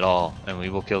controls at all, and we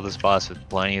will kill this boss with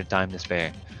plenty of time to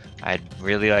spare. I'd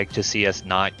really like to see us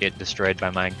not get destroyed by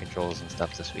mind controls and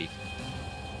stuff this week.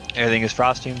 Everything is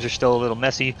frost tombs are still a little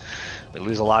messy. We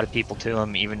lose a lot of people to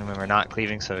them even when we're not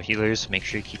cleaving, so healers, make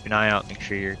sure you keep an eye out, make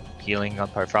sure you're healing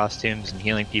up our frost tombs and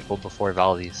healing people before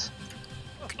volleys.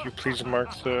 Could you please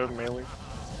mark the melee?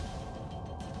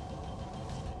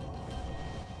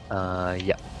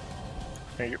 Yeah.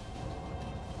 Thank you.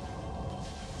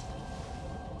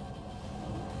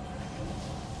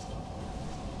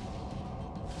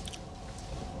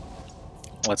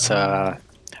 Let's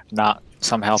not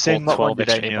somehow Same, pull what 12 did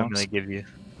I extra normally bones. give you?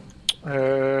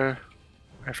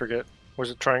 I forget.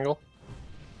 Was it triangle?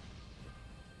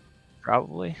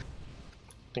 Probably.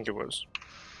 I think it was.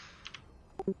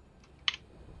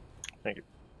 Thank you.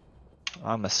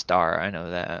 I'm a star, I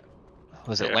know that.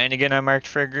 Was it Yeah. Lanigan I marked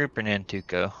for a group or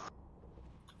Nantuko?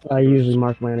 I usually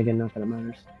mark Lanigan, not that it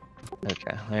matters.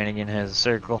 Okay, Lanigan has a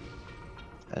circle.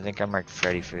 I think I marked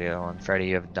Freddy for the other one. Freddy,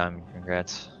 you have a diamond,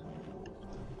 congrats.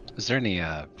 Is there any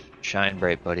Shine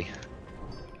bright, buddy.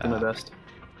 Do my best.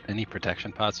 Any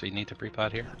protection pots we need to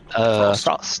pre-pot here?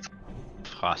 Frost.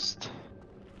 Frost.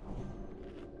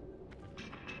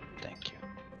 Thank you.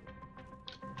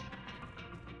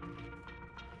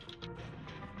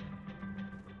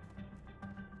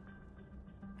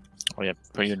 Oh yeah,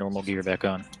 put your normal gear back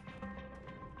on.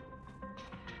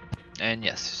 And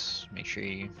yes, make sure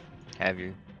you have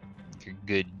your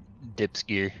good dips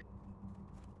gear.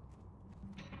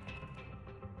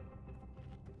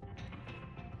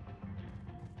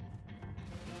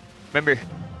 Remember,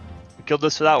 we killed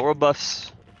this without world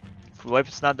buffs. If we wipe,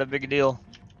 it's not that big a deal.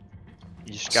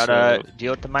 You just gotta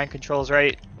deal with the mind controls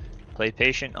right. Play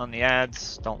patient on the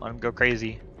ads. Don't let them go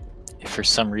crazy. If for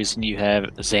some reason you have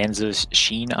Zanza's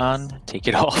sheen on, take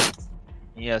it off.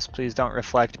 Yes, please don't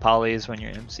reflect polys when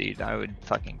you're MC'd. I would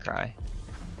fucking cry.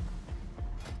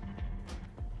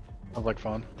 Sounds like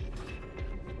fun.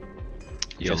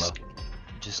 YOLO.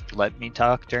 Just let me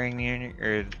talk during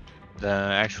the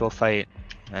actual fight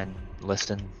and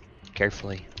listen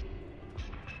carefully.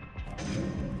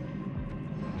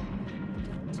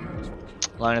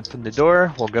 Line up in the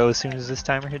door. We'll go as soon as this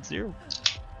timer hits 0.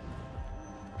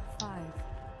 5,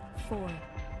 4,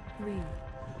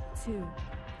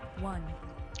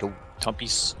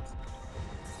 Tumpies.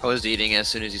 I was eating as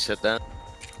soon as you said that.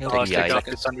 I'll take off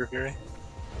the Seconds. Thunder Fury.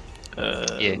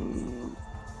 Yeah.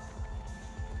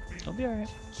 I'll be alright.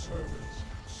 Servants,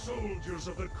 soldiers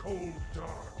of the cold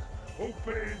dark,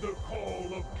 obey the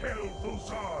call of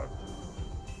Kel'Thuzad.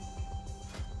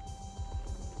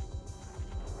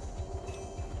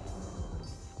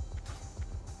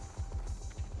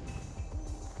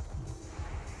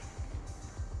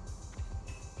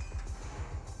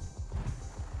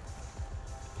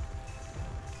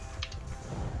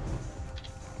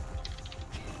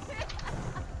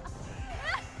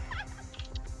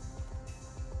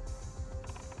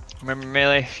 Remember,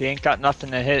 Melee, if you ain't got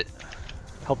nothing to hit,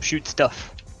 help shoot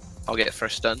stuff. I'll get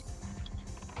first stun.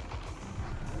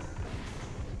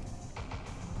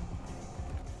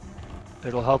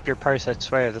 It'll help your price, I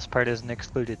swear. This part isn't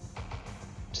excluded.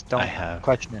 Just don't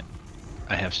question it.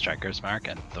 I have Striker's Mark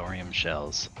and Thorium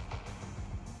Shells.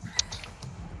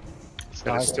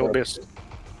 But it's still missed.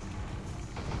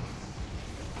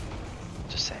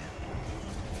 Just saying.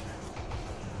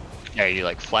 Yeah, are you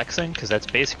like flexing? Because that's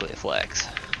basically a flex.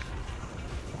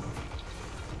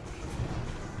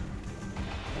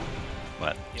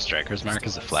 What? Striker's Mark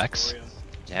is a flex?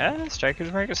 Yeah,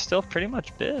 Striker's Mark is still pretty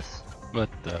much bis. What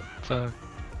the fuck?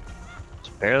 It's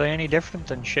barely any different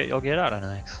than shit you'll get out of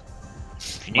Nyx.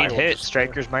 If you need hit,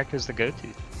 Striker's Mark is the go-to.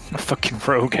 A fucking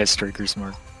rogue has Striker's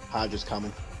Mark. Hodge is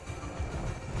coming.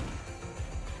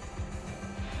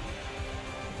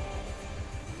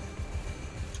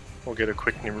 We'll get a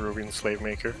quick Nerubian Slave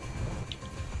Maker.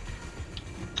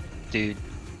 Dude,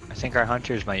 I think our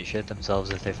hunters might shit themselves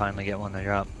if they finally get one to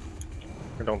drop.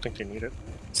 I don't think they need it.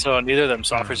 So neither of them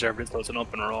soft reserved, so it's an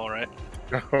open roll, right?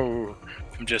 No.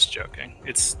 I'm just joking.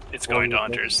 It's going to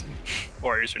hunters.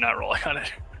 Warriors are not rolling on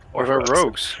it. What about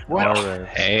rogues? What?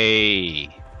 Hey.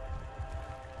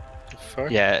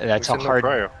 Fuck? Yeah, that's We a said no hard.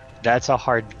 cryo. That's a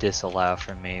hard disallow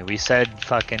for me. We said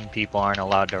fucking people aren't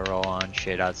allowed to roll on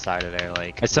shit outside of their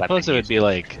like. I suppose it weapon would be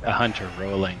like a hunter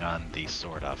rolling on the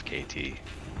sword off KT.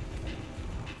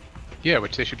 Yeah,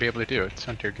 which they should be able to do. It's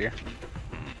hunter gear.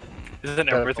 Isn't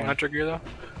everything hunter gear though?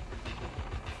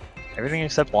 Everything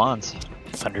except wands.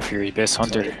 Thunder Fury, best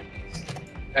hunter.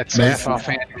 That staff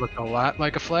offhand looked a lot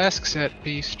like a flask set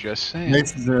piece, just saying.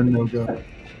 Maces are a no-go.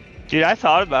 Dude, I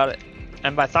thought about it.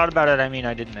 And by thought about it, I mean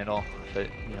I didn't at all. But,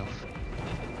 you know.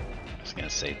 I was gonna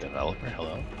say developer,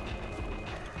 hello?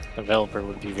 Developer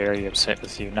would be very upset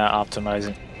with you not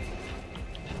optimizing.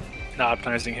 Not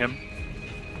optimizing him.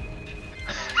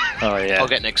 Oh yeah. I'll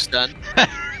get next stun.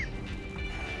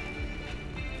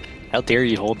 How dare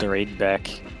you hold the raid back?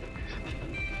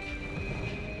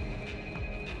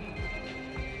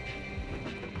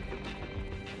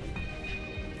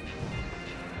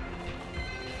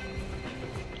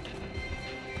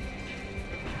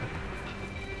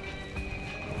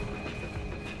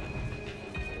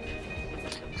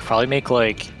 Probably make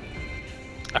like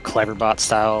a clever bot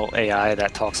style AI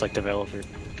that talks like developer.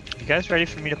 You guys ready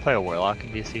for me to play a Warlock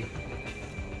in DC?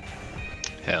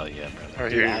 Hell yeah, brother. Are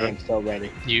you I even? am so ready.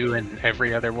 You and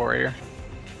every other warrior.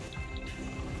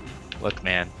 Look,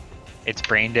 man. It's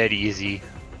brain dead easy.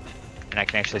 And I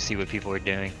can actually see what people are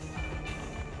doing.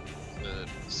 The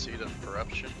Seed of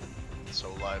Corruption,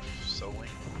 So Life, So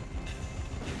Link.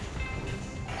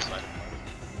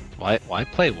 Why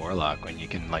play Warlock when you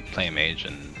can like play Mage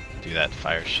and do that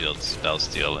Fire Shield, Spell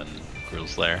Steal, and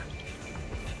Gruul's Lair?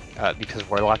 Because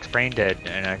Warlock's brain dead,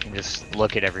 and I can just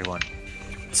look at everyone.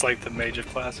 It's like the Mage of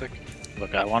Classic.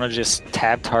 Look, I want to just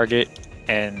tab target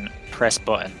and press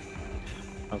button.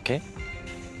 Okay.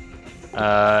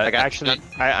 Actually,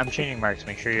 I'm changing marks.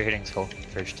 Make sure you're hitting skull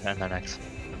first, and then X.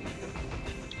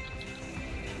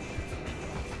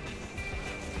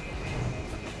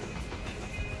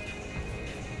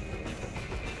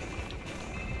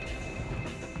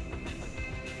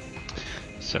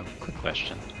 So, quick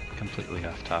question, completely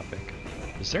off topic.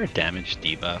 Is there a damage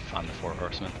debuff on the Four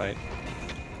Horsemen fight?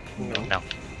 No.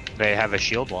 They have a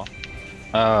shield wall.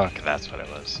 Oh, okay, that's what it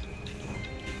was.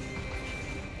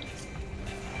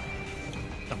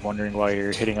 I'm wondering why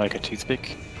you're hitting like a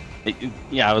toothpick.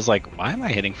 Yeah, I was like, why am I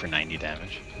hitting for 90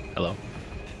 damage? Hello?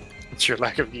 It's your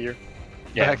lack of gear.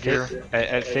 Yeah, Back gear.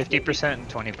 at 50% and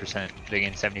 20%, they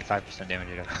gain 75% damage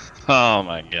reduction. Oh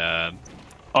my god.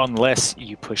 Unless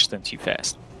you push them too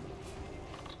fast.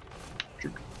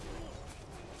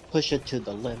 Push it to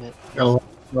the limit. Got a lot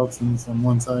of Nelsons on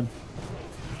one side.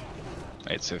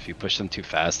 Right, so if you push them too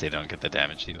fast, they don't get the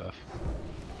damage debuff.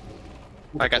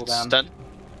 I got stun.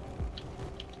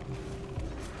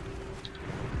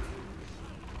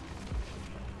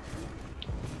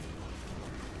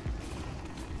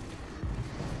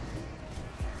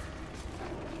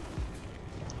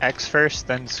 X first,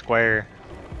 then square,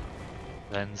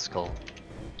 then skull.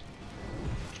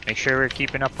 Make sure we're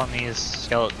keeping up on these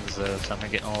skeletons though, some are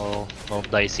getting a little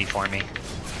dicey for me.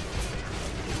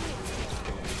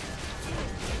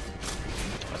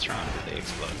 What's wrong with the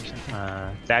explosion?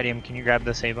 Thadium, can you grab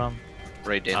this A-bomb?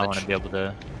 Right damage. I want to be able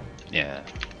to Yeah.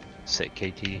 sit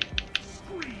KT.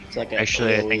 It's like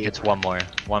Actually, I think it's one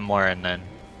more and then...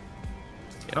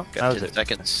 Yep, that got was 10 it.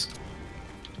 seconds.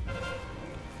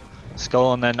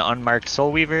 Skull and then unmarked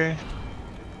Soul Weaver.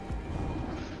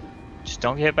 Just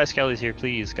don't get hit by skellies here,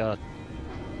 please, God.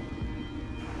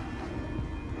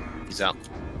 He's out.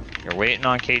 You're waiting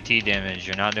on KT damage,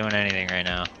 you're not doing anything right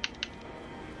now.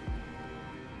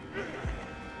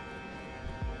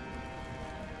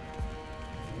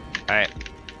 Alright,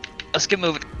 let's get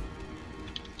moving.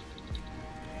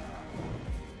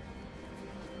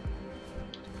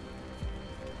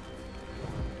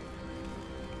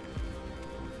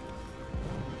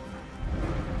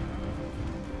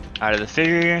 Out of the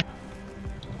figure.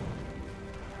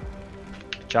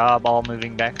 Job, all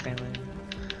moving back family.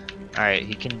 Alright,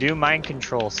 he can do mind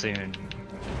control soon.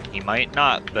 He might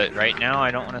not, but right now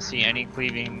I don't want to see any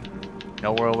cleaving,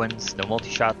 no whirlwinds, no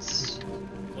multi-shots.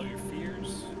 Blow your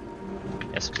fears.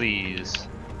 Yes, please.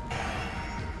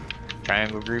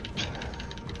 Triangle group.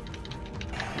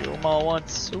 Kill them all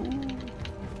once.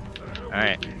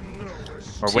 Alright.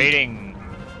 We're waiting.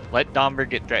 Let Domber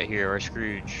get threat here, or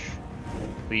Scrooge.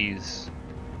 Please.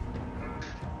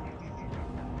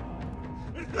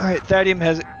 Alright, Thadium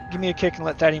has it. Give me a kick and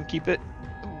let Thadium keep it.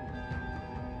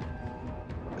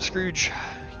 Scrooge,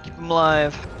 keep him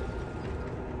alive.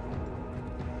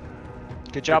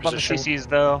 Good job on the CCs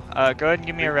though. Go ahead and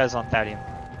give me a res on Thadium.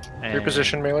 And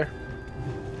Reposition melee.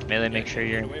 Melee, make sure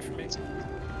you're Away from me.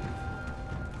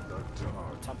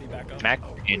 Top me back up.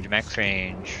 max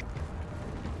range.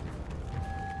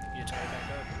 You tie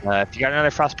it back up. If you got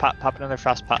another frost pot, pop another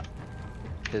frost pot.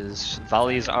 Because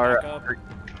volleys are hurt.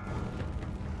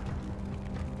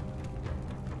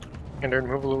 And then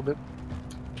move a little bit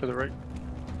to the right.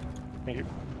 Thank you.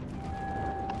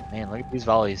 Man, look at these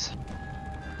volleys.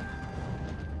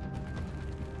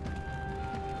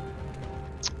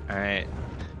 Alright.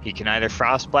 He can either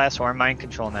Frost Blast or Mind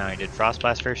Control now. He did Frost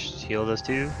Blast first, heal those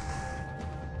two.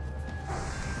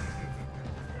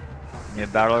 New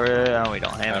battle oh, we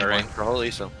don't have Battle one. rank for Holy,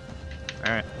 so.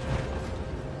 Alright.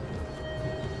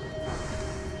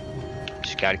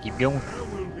 Just gotta keep going.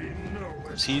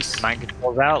 He's Mind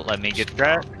Control's out, let me get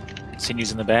threat.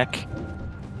 Continues in the back.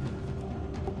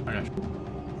 I'm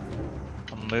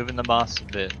moving the boss a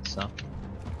bit, so.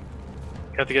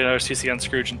 You have to get another CC on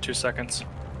Scrooge in 2 seconds.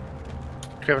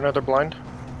 Do you have another blind?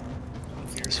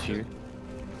 He's feared.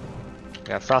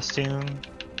 Got Frost Tomb.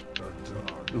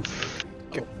 Oof.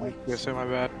 Yes, my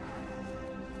bad.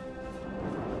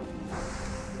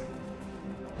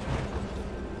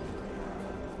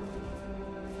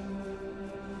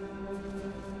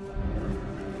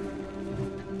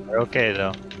 We're okay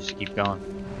though. Just keep going.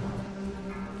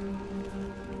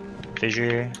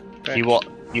 Fissure. He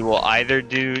will either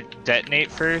do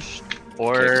detonate first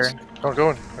or don't go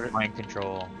in. Mind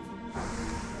control.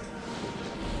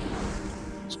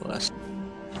 Celeste.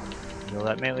 Heal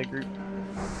that melee group.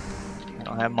 I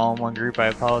don't have them all in one group, I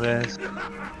apologize.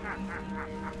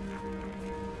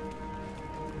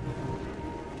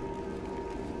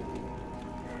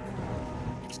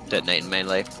 Detonate in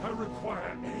melee. I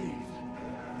require aid.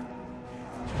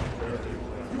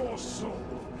 Your soul.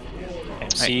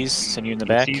 MCs, send you in the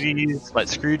back. MCs, let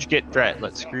Scrooge get threat.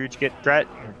 Let Scrooge get threat.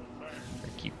 We're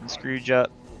keeping Scrooge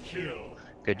up.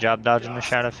 Good job dodging the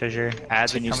Shadow Fissure.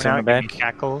 Ads are Continue coming staying out. in the Give me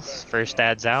Shackles. First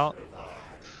ad's out.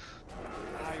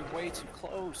 Ah, you're way too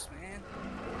close, man.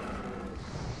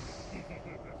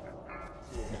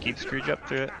 Keep Scrooge up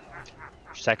through it.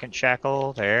 Second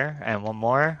shackle there, and one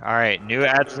more. Alright, new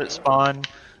ads that spawn.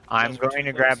 I'm going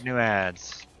to grab new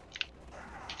ads.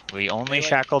 We only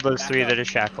shackle those three that are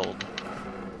shackled.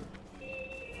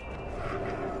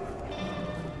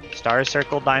 Star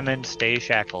Circle Diamond, stay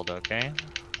shackled, okay?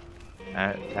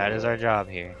 That is our job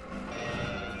here.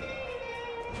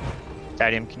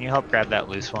 Thadium, can you help grab that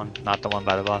loose one? Not the one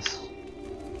by the boss.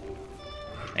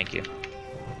 Thank you.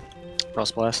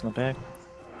 Frost Blast in the back.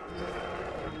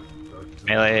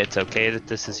 Melee, it's okay that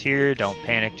this is here. Don't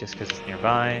panic just because it's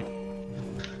nearby.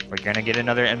 We're gonna get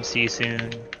another MC soon.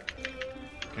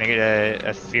 Can I get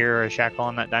a fear or a shackle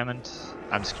on that diamond?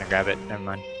 I'm just gonna grab it. Never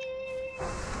mind.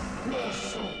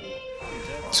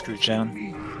 Scrooge down.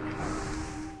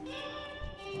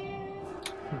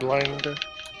 Blind.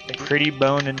 Pretty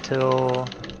bone until.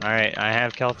 Alright, I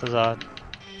have Kel'Thuzad.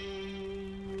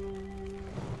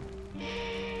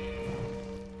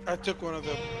 I took one of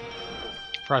them.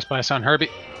 Frostblast on Herbie.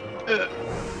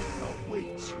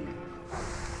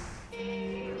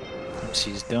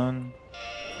 MC's done.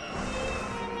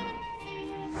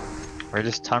 We're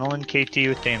just tunneling KT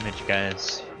with damage,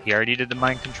 guys. He already did the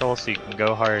mind control, so you can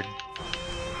go hard.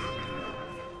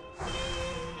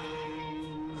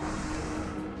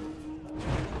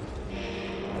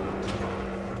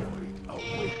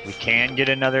 We can get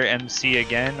another MC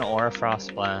again or a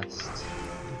Frost Blast.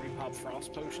 Repop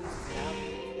frost potions if you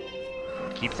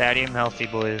have. Keep Thadium healthy,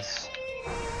 boys.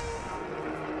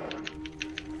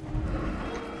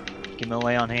 Give him a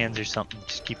lay on hands or something.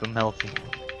 Just keep him healthy.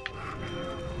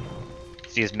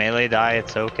 See his melee die,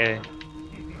 it's okay.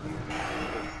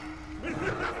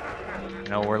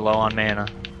 No, we're low on mana.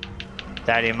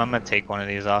 Thadium, I'm gonna take one of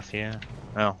these off you.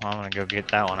 Oh, I'm gonna go get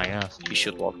that one, I guess. You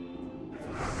should walk.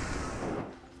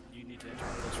 You need to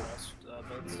interact those frost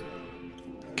buds.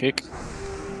 Kick.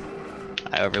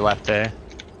 I overlapped there.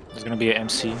 There's gonna be an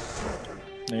MC.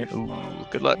 There. Ooh,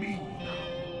 good luck.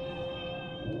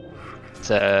 It's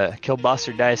a kill boss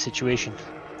or die situation.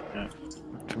 Yeah.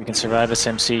 If we can survive this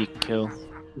MC, kill.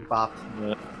 Bop.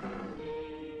 But...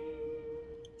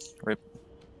 Rip.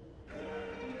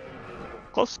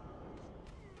 Close.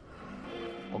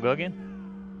 We'll go again.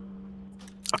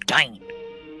 Oh, dang.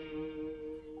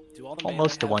 Do all the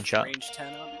Almost a melee one have shot. range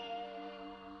 10 up?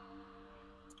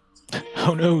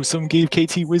 Oh no, some gave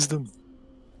KT wisdom.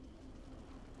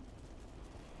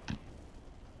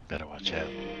 Better watch out.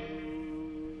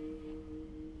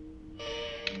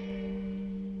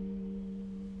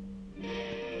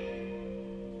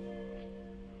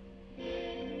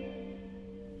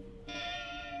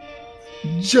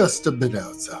 Just a bit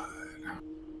outside.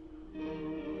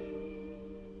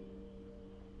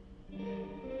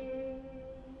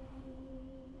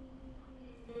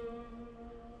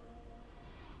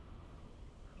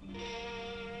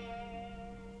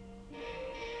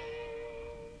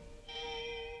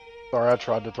 Sorry, I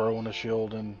tried to throw on a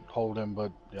shield and hold him,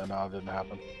 but yeah, no, it didn't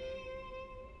happen.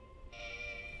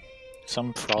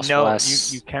 Some frost No,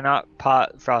 blasts. you cannot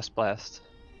pot Frost Blast.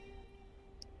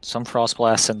 Some frost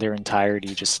blasts in their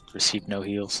entirety just receive no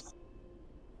heals.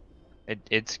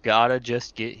 It's gotta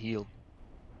just get healed.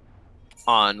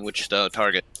 On which the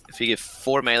target? If you get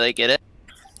 4 melee, get it?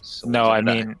 So No, one's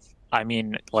gonna die. I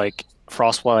mean, like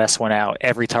frost blast went out.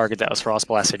 Every target that was frost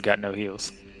blasted got no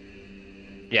heals.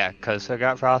 Yeah, Kosa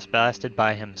got Frost Blasted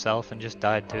by himself and just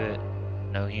died to it.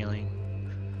 No healing.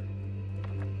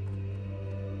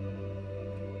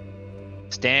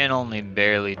 Stan only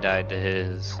barely died to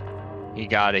his. He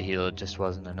got a heal, it just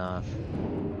wasn't enough.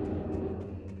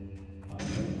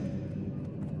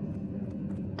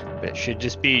 But it should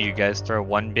just be you guys throw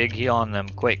one big heal on them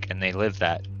quick and they live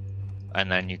that.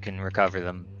 And then you can recover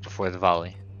them before the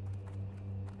volley.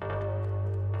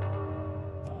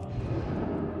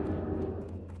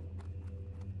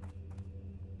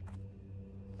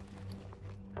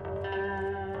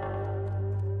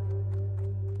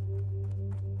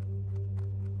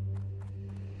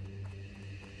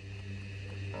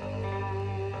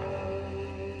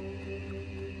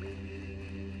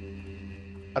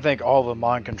 I think all the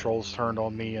mind controls turned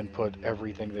on me and put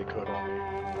everything they could on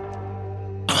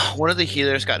me. One of the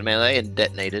healers got melee and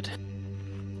detonated.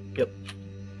 Yep.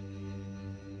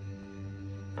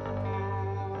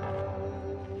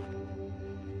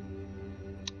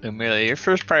 Amelia, your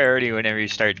first priority whenever you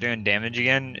start doing damage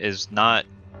again is not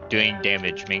doing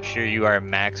damage. Make sure you are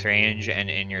max range and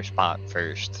in your spot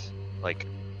first. Like,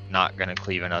 not gonna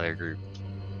cleave another group.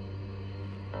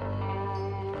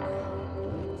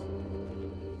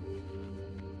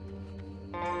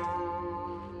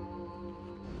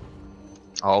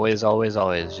 Always, always,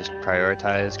 always just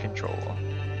prioritize control.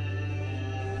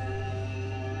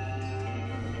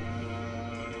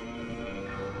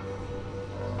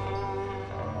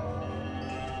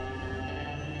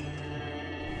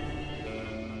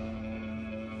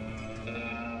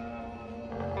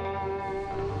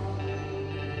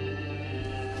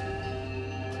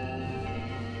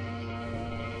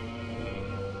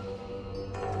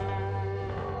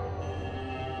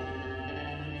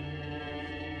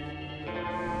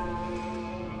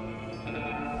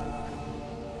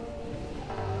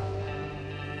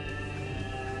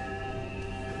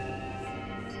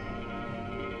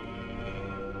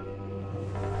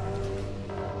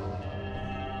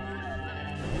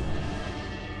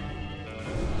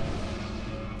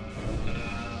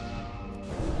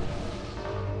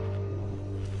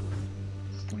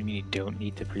 What do you mean you don't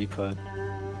need to pre-put?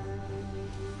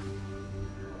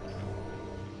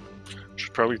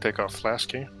 Should probably take off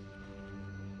Flasky.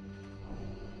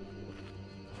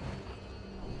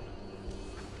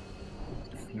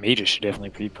 Mages should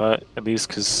definitely pre-pot, at least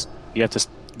because you have to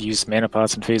use mana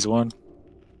pots in phase 1.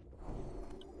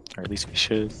 Or at least we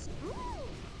should.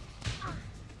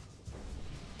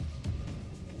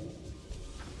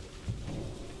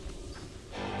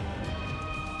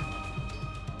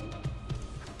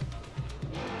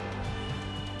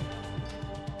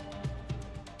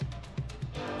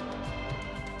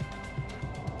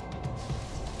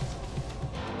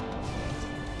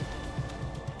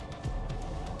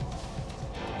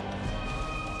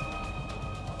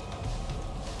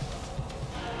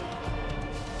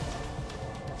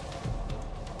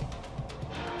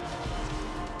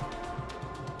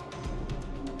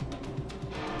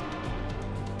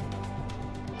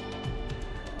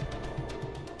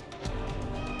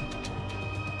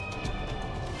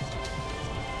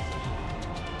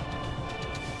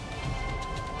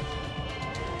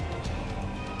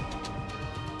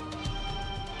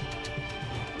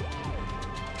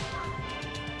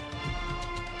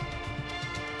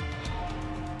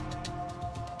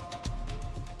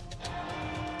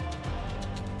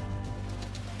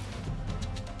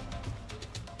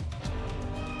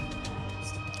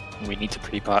 We need to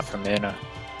pre-pot for mana,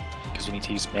 because we need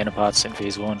to use mana pots in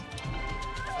phase 1.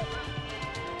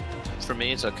 For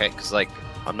me, it's okay, because like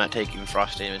I'm not taking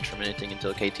frost damage from anything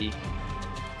until KT.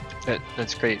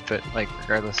 That's great, but like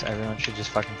regardless, everyone should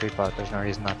just fucking pre-pot. There's no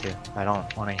reason not to. I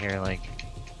don't want to hear like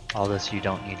all this you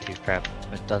don't need to crap.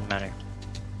 It doesn't matter.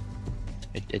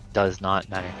 It does not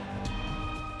matter.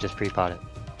 Just pre-pot it.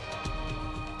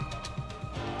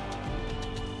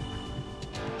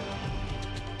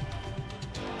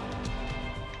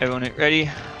 Everyone ready?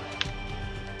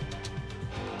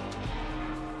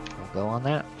 We'll go on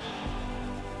that.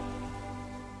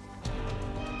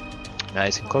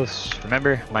 Nice and close.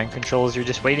 Remember, mind controls, you're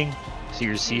just waiting. So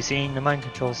you're CCing the mind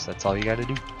controls. That's all you gotta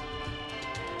do.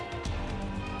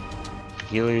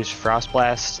 Healers, Frost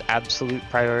Blast, absolute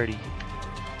priority.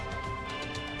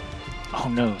 Oh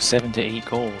no, 7 to 8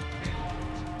 gold.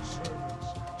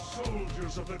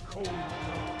 Soldiers of the Cold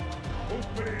Dark,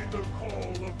 obey the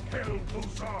call of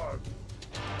Kel'Thuzad.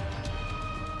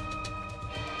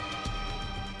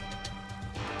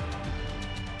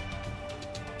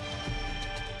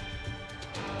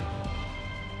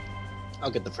 I'll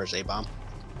get the first A-bomb.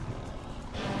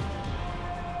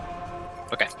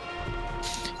 Okay.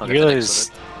 You realize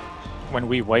when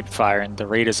we wipe fire and the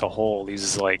raid as a whole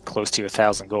uses like close to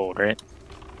 1,000 gold, right?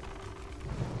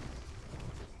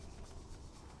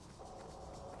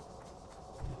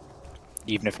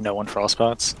 Even if no one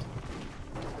frostbots?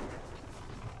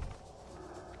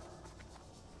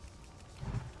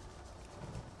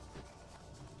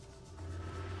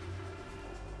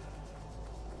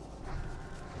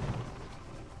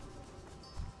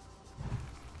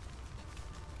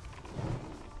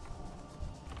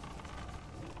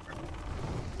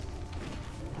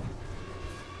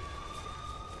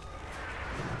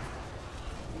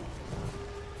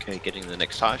 Okay, getting the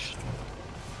next Tosh.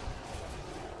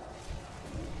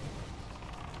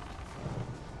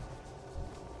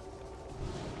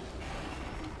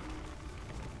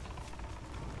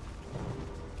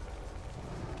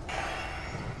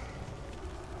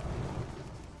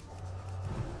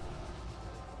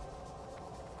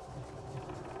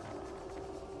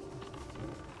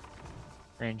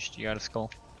 Ranged, you got a skull.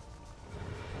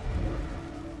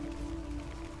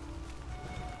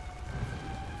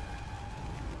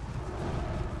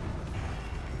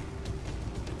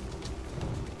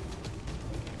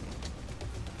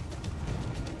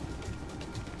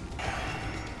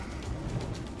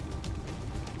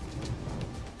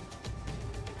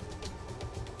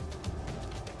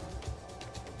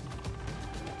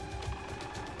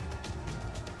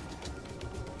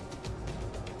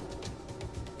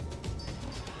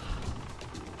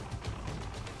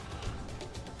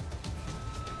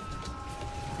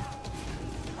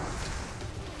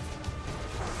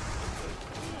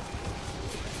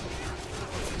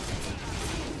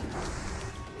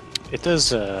 It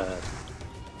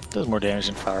does more damage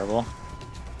than Fireball.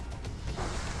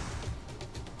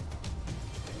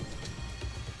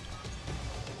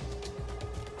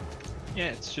 Yeah,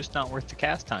 it's just not worth the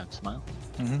cast time, Smile.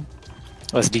 Mm-hmm.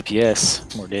 Less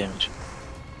DPS, more damage.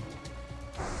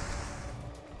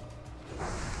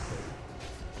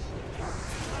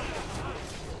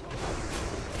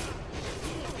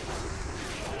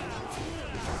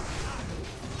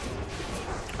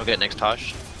 I'll get next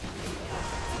Tosh.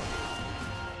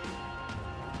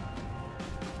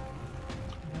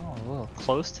 Oh, a little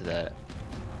close to that.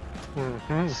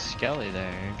 Skelly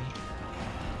there.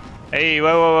 Hey,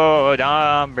 whoa,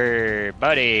 Domber,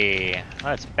 buddy.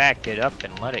 Let's back it up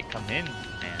and let it come in,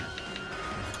 man.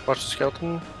 Watch the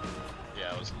skeleton.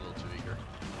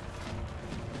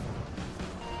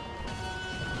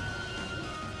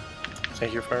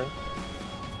 Thank you, Fire.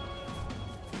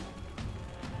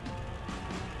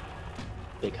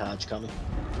 Big Hodge coming.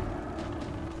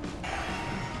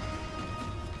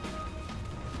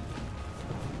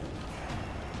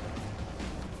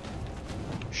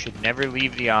 Should never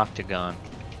leave the octagon.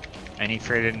 Any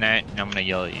further than that, and I'm gonna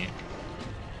yell at you.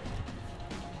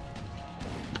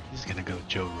 He's gonna go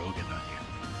Joe Rogan on you.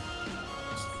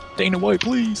 Dana White,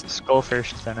 please. Skull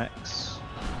first, then X.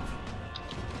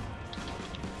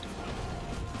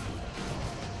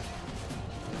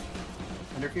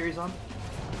 Under Fury's on?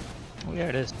 Oh yeah,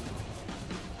 it is.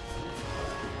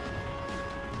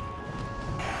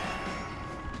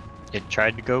 It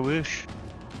tried to go whoosh.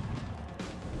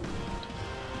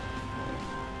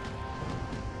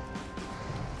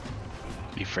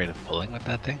 You afraid of pulling with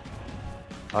that thing?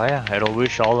 Oh yeah, it'll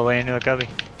whoosh all the way into a cubby.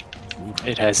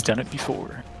 It has done it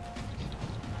before.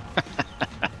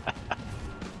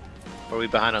 Are we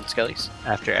behind on skellies?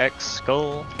 After X,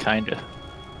 skull. Kinda.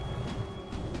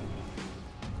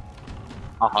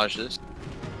 I'll hodge this.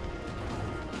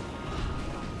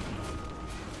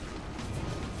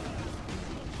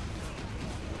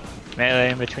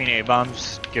 Melee in between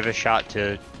A-bombs, give a shot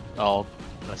to all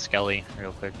the skelly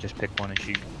real quick. Just pick one and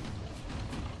shoot.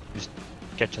 Just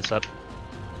catch us up.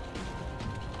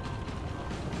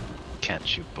 Can't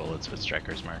shoot bullets with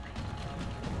Striker's Mark.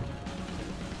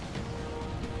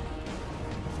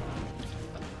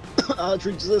 Odds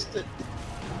resistant.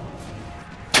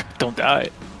 Don't die.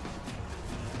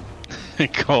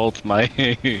 Cold, my...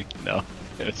 No,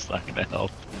 it's not gonna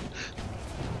help.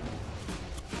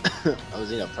 I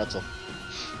was eating a pretzel.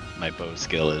 My bow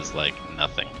skill is like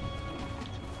nothing.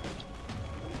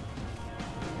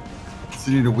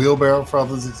 So you need a wheelbarrow for all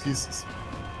those excuses?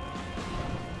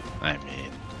 I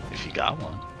mean, if you got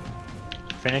one.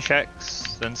 Finish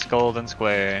X, then skull, then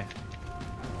square.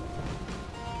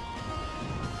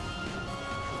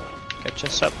 Catch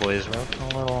us up, boys. We're looking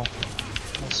a little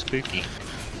spooky.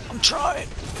 I'm trying.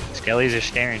 Skellies are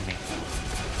scaring me.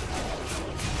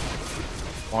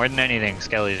 More than anything,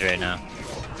 skellies right now.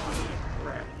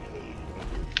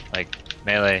 Like,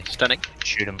 melee. Stunning.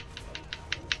 Shoot him.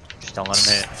 Just don't let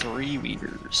him hit. 3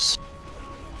 weavers.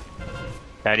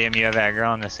 Tadium, you have aggro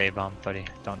on this A-bomb, buddy.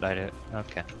 Don't die to it.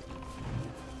 Okay.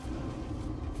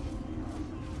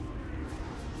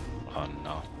 Oh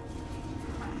no.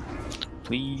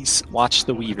 Please watch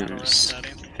the weavers.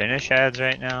 Finish ads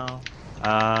right now.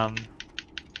 I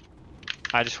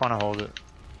just want to hold it.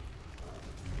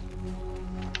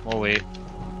 We'll wait.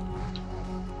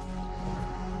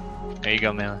 There you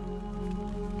go, melee.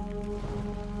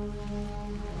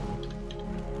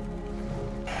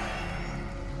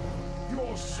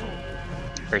 Your soul.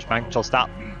 First mind control, stop.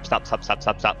 Stop, stop, stop,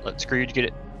 stop, stop. Let Scrooge get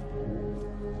it.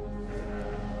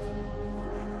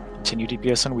 Continue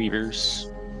DPS on weavers.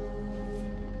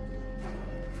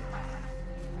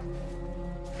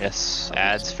 Yes,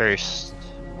 ads first.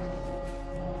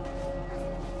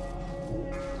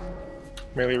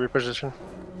 Melee reposition.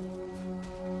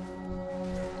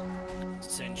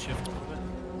 Send shift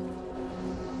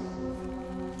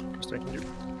Best I can do.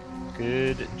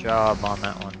 Good job on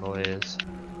that one, boys.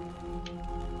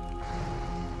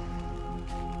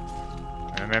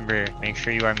 Remember, make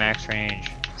sure you are max range.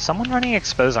 Someone running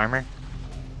expose armor?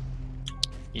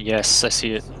 Yes, I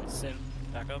see it. Sim,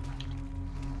 back up.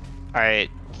 Alright,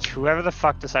 whoever the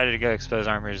fuck decided to go expose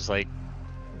armor is like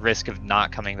risk of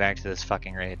not coming back to this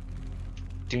fucking raid.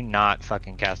 Do not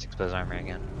fucking cast expose armor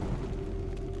again.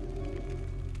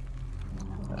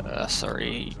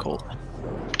 Sorry, Cole.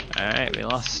 Alright, we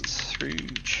lost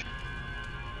Scrooge.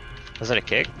 Was that a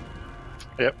kick?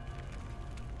 Yep.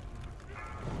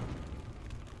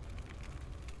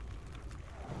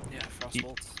 Yeah, frost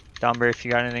bolts. Domber, if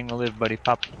you got anything to live, buddy,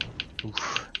 pop.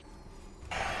 Oof.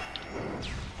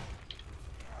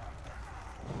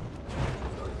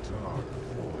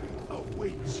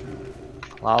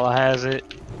 Lala has it.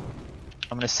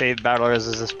 I'm gonna save battle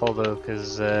resist this pull though,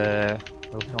 because we're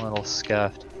looking a little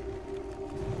scuffed.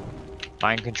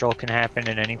 Mind control can happen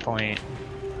at any point.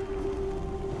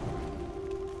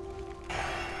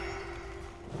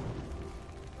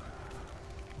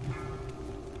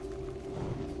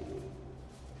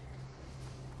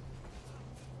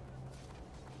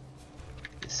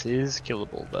 This is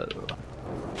killable though.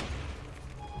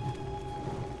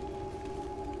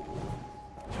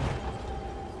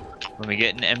 When we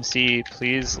get an MC,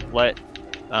 please let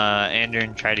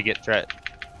Andern try to get threat.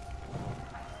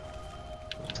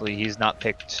 Hopefully he's not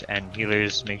picked, and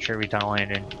healers, make sure we tunnel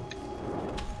Andern.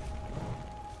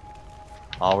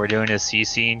 All we're doing is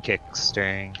CC and kick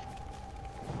stirring.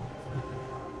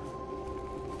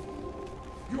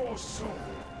 Your soul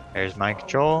There's mind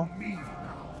control.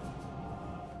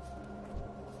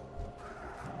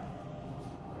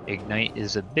 Ignite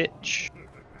is a bitch.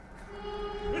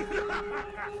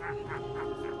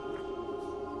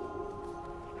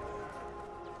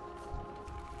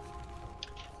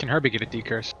 Can Herbie get a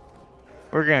decurse?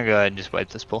 We're gonna go ahead and just wipe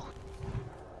this pool.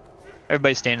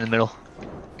 Everybody stand in the middle.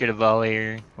 Get a volley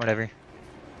or whatever.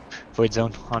 Void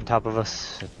zone on top of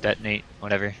us. Detonate,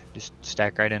 whatever. Just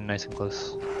stack right in nice and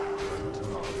close.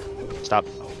 Stop.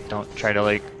 Don't try to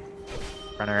like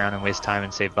run around and waste time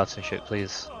and save buffs and shit,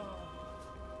 please.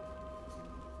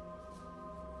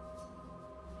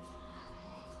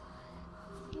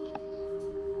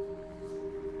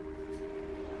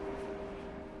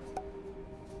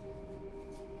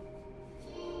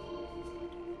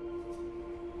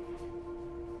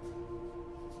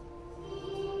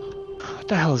 What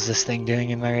the hell is this thing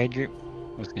doing in my raid group?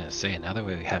 I was gonna say, now that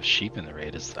we have sheep in the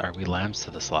raid, are we lambs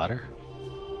to the slaughter?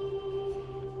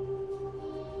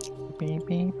 Beep,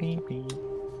 beep, beep, beep.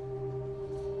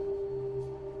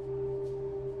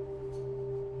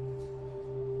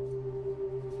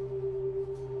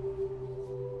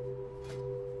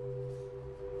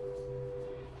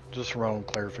 Just for my own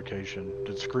clarification,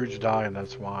 did Scrooge die and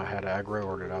that's why I had aggro,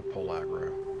 or did I pull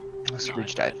aggro?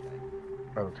 Scrooge died.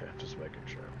 Okay, just making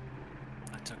sure.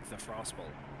 I took the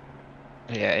frostbolt.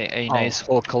 Yeah, a nice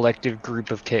full collective group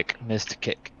of kick missed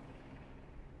kick.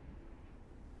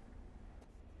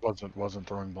 Wasn't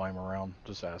throwing blame around,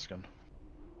 just asking.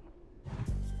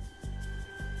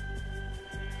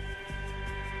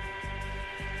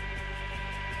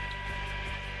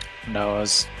 No, I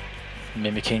was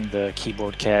mimicking the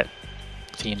keyboard cat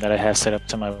theme that I have set up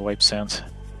to my wipe sounds.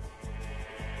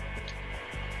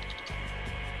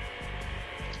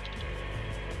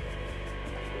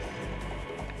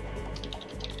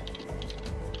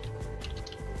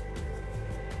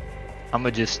 I'm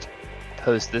gonna just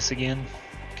post this again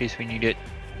in case we need it.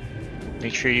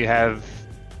 Make sure you have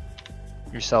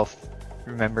yourself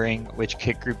remembering which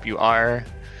kick group you are.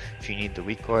 If you need the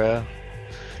weak aura,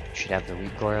 you should have the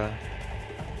weak aura.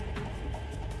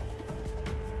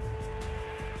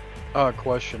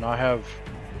 Question. I have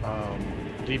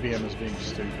DBM is being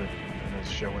stupid and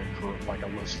is showing like a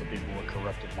list of people with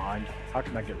corrupted mind. How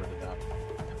can I get rid of that?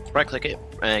 Right click it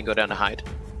and go down to hide.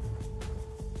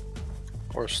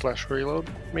 Or slash reload,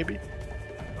 maybe?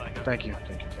 Thank you.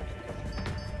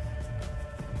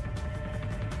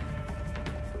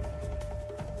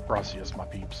 Gracias, my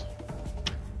peeps.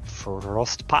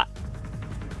 Frostpot.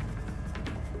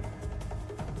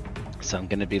 So I'm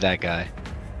gonna be that guy.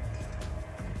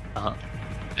 Uh-huh.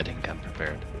 I didn't come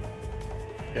prepared.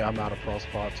 Yeah, I'm out of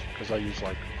frostpots because I use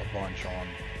like a bunch on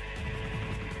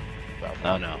that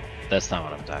one. Oh no, that's not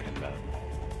what I'm talking about.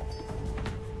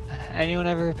 Anyone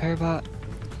ever repair bot?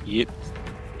 Yep.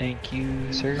 Thank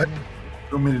you, sir. You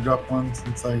want me to drop one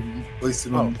since I placed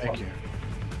it on? Thank you.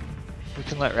 We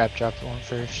can let Rap drop the one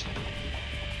first.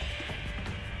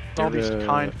 All these They're,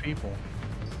 kind people.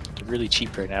 They're really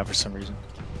cheap right now for some reason.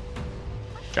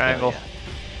 Triangle. Oh, yeah.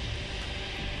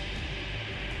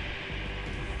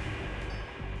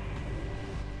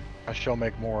 I shall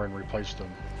make more and replace them.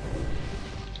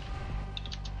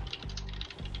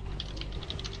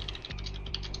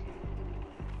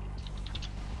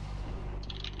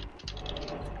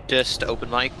 Just open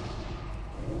mic.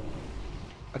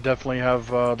 I definitely have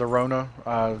the Rona.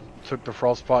 I took the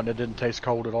frostpot and it didn't taste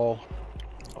cold at all.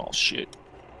 Oh shit.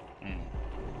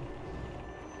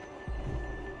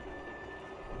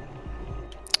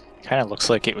 Kind of looks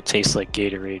like it would taste like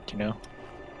Gatorade, you know?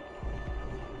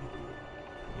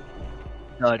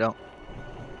 No, I don't.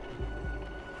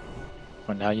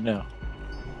 Well, now you know.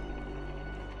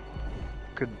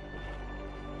 Could.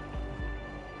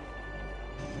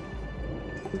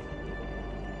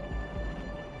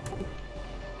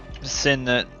 Sin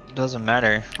that doesn't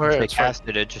matter. Oh, yeah, If they it's fine.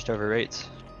 casted it, just overrates.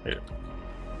 Yeah.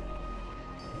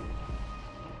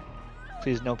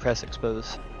 Please no press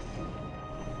expose.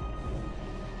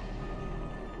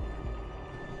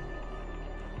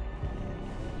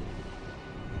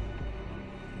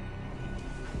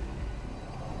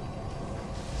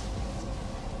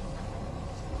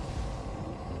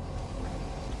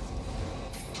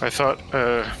 I thought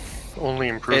only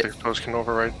improved expose can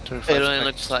override to It 5 only seconds.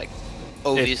 looks like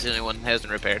Ovi is the only one that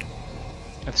hasn't repaired.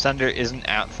 If Sunder isn't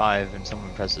at 5 and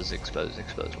someone presses expose,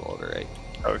 expose will overwrite.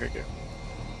 Okay, good.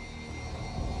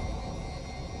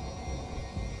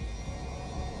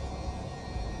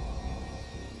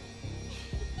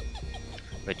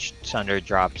 Which Sunder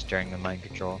drops during the mind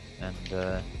control, and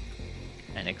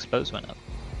expose went up.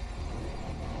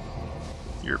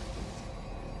 You're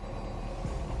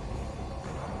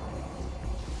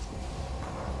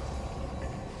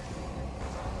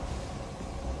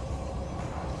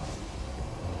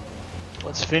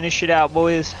Let's finish it out,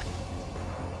 boys.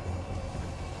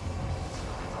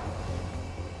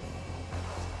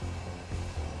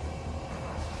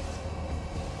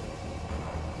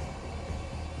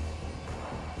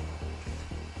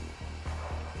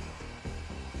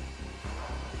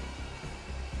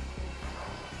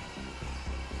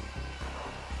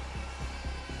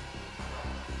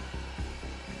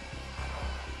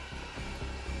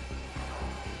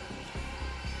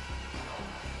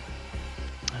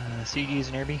 CDs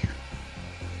and Irby.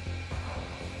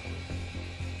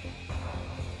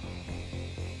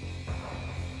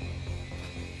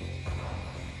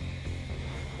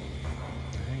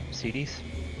 Alright, CDs.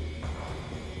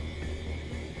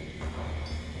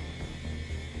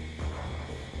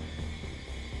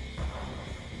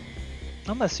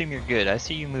 I'm gonna assume you're good. I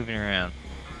see you moving around.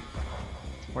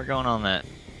 We're going on that.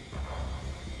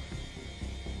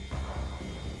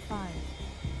 5,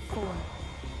 4,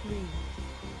 3,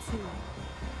 2,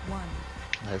 1.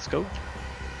 Let's go.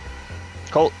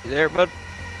 Colt, you there, bud?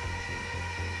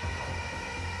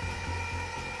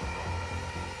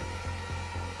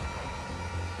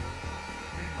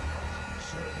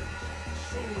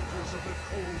 Soldiers of the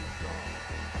Cold Dark,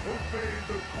 obey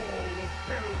the call of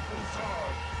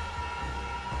Kel'Thuzad!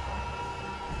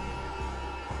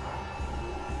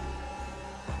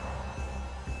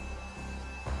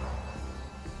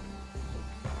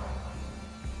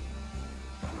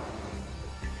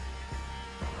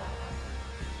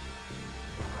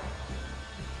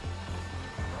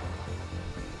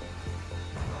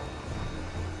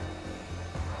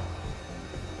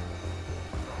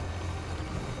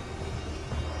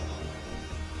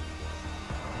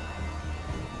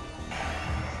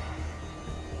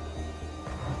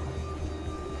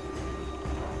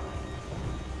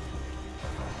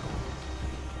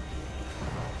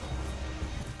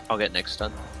 I'll get next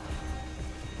done.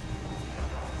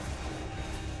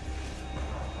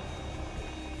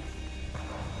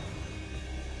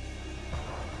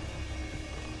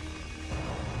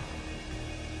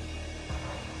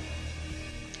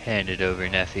 Hand it over,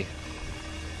 Neffy.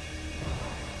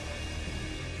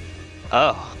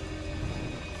 Oh.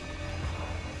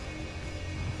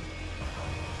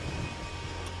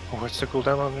 What's the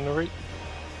cooldown on the rate?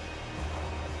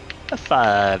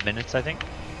 5 minutes, I think.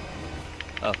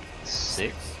 Oh,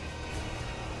 6.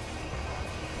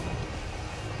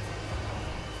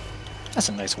 That's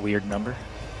a nice weird number.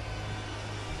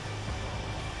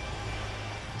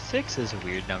 6 is a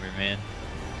weird number, man.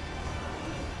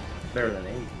 Better than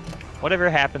 8. Whatever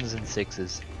happens in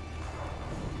 6s.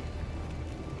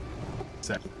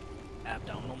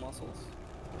 Abdominal muscles.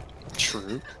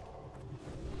 True.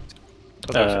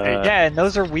 Yeah, and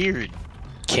those are weird.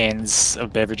 Cans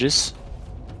of beverages.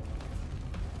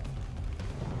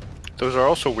 Those are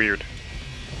also weird.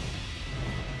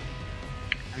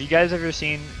 Have you guys ever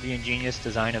seen the ingenious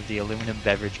design of the aluminum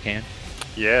beverage can?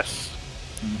 Yes.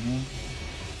 Mm-hmm.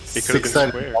 It could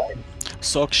have been square.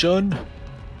 Suction.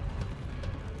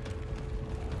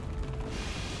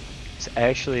 It's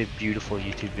actually a beautiful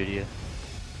YouTube video.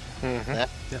 Mm-hmm.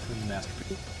 Definitely the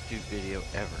masterpiece. YouTube video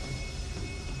ever.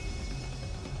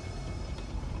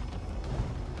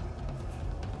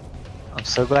 I'm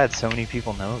so glad so many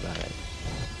people know about it.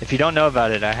 If you don't know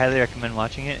about it, I highly recommend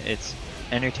watching it. It's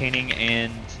entertaining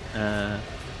and a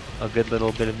good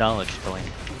little bit of knowledge filling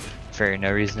for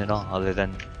no reason at all other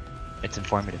than it's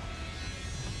informative.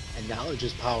 And knowledge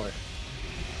is power.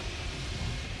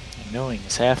 And knowing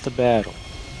is half the battle.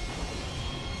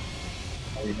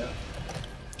 Oh, you know.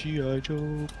 G.I.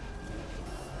 Joe.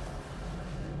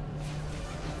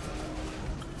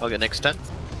 I'll get next 10.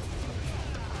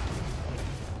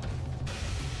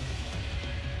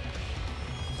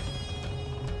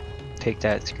 Take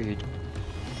that, screwed.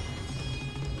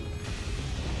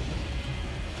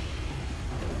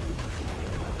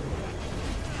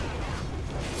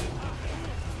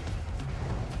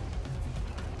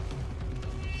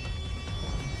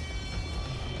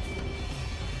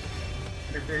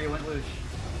 Went loose.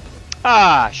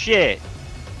 Ah, shit!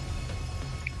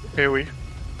 Here we.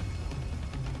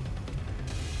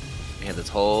 We had this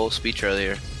whole speech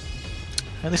earlier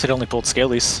At least it only pulled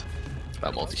Scalies.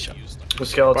 about multi-shot.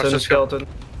 Skeleton, Watch skeleton.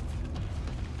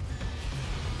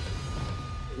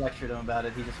 Lectured him about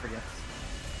it, he just forgets.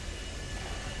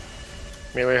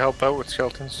 Melee help out with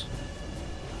skeletons.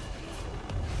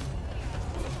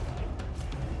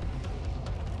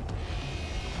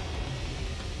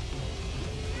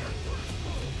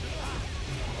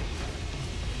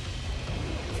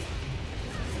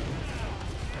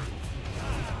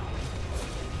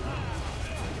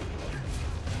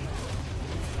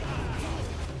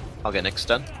 I'll get next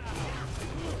done.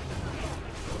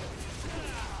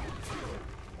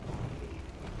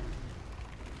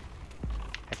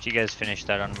 you guys finish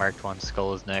that unmarked one,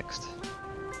 Skull is next.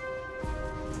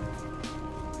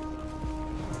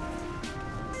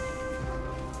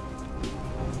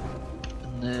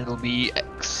 And then it'll be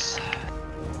X.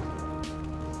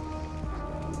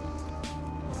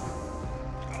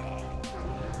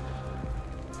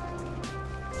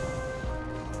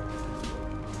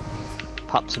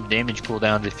 Pop some damage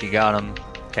cooldowns if you got them,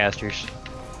 casters.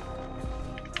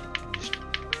 Just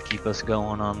keep us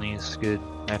going on these. Good.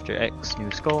 After X,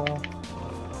 new skull.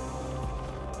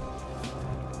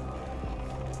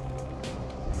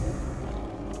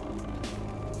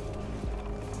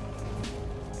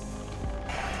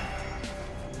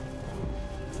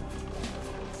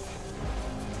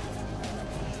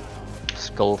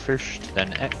 Skull first,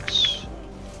 then X.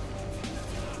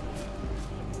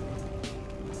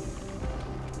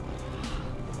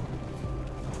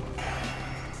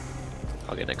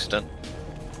 I'll get X done.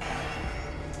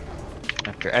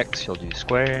 After X, you'll do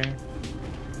square.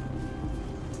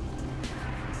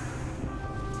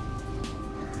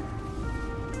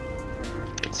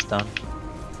 It's done.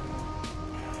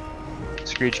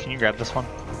 Scrooge, can you grab this one?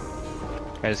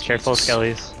 Guys, careful,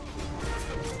 skellies.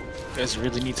 You guys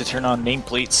really need to turn on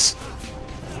nameplates.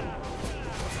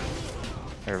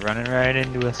 They're running right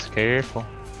into us, careful.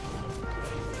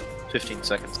 15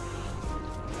 seconds.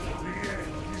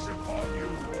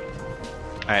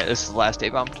 Alright, this is the last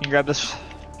A-bomb. Can you grab this?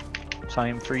 So I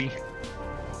am free.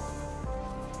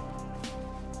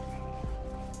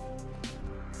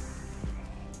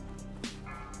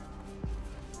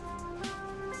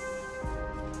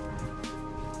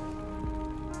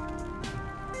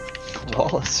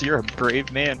 Wallace, you're a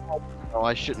brave man. Oh,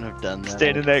 I shouldn't have done that.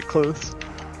 Standing that close.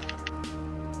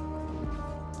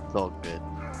 It's all good.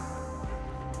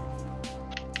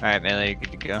 Alright, Melee, you're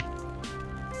good to go.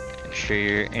 Make sure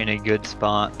you're in a good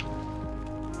spot.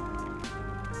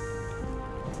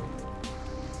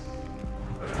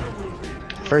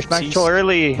 First mind control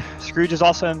early. Scrooge is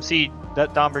also MC.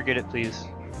 Let Domber get it, please.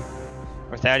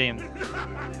 Or Thaddeum.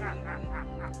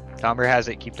 Domber has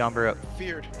it. Keep Domber up.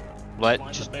 Feared.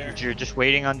 You're just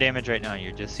waiting on damage right now.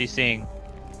 You're just CCing.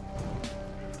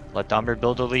 Let Domber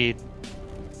build a lead.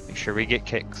 Make sure we get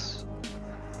kicks.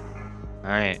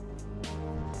 Alright.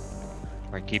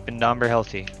 We're keeping Domber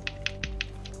healthy.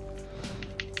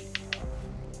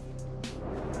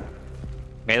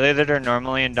 Melee that are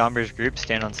normally in Domber's group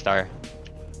stand on star.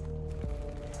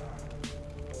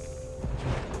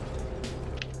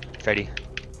 Freddy.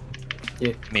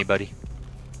 Yeah. Me, buddy.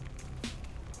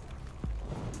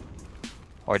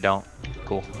 Or don't.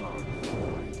 Cool.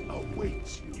 You want me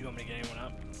to get anyone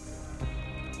up?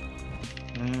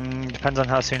 Depends on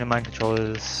how soon a mind control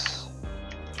is.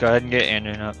 Go ahead and get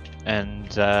Andrew up. And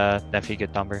Neffy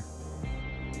get Domber.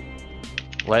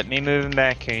 Let me move him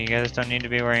back here. You guys don't need to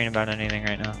be worrying about anything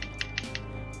right now.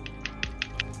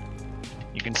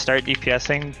 You can start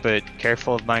DPSing, but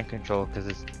careful of mind control because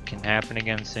it can happen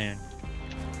again soon.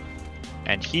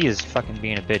 And he is fucking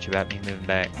being a bitch about me moving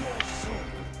back.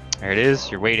 There it is.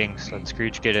 You're waiting, so let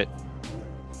Scrooge get it.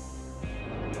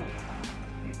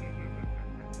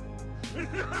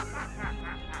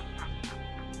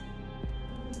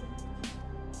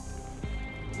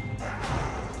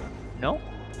 No?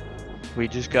 We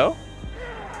just go?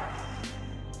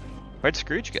 Where'd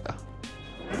Scrooge go?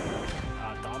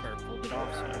 Domber pulled it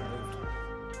off, so I moved.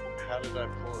 How did I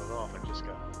pull it off? I just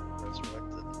got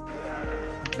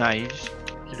resurrected. Nah, you just...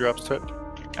 He drops it.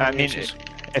 I mean,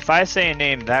 if I say a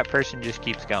name, that person just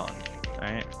keeps going.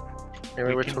 Alright?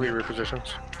 Maybe wait till he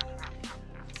repositions.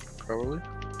 Probably.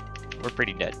 We're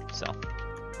pretty dead, so.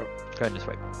 Go ahead and just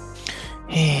wait.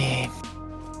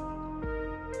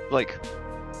 Like,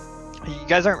 you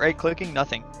guys aren't right clicking,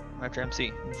 nothing after MC.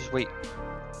 You just wait.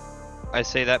 I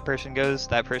say that person goes,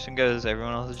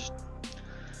 everyone else is just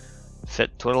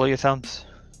sit, twiddle your thumbs,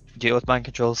 deal with mind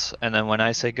controls, and then when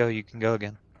I say go, you can go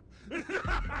again.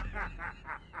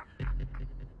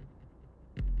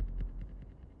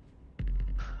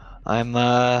 I'm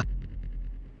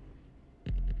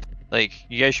like,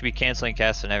 you guys should be canceling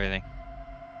casts and everything.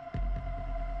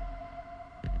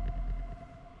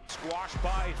 Squash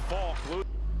by Falk.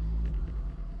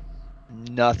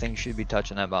 Nothing should be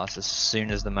touching that boss as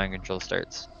soon as the mind control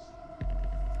starts.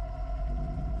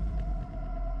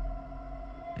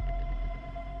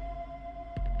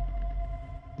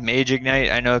 Mage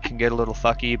Ignite, I know it can get a little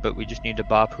fucky, but we just need to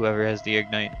bop whoever has the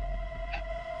Ignite.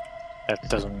 That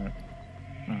doesn't...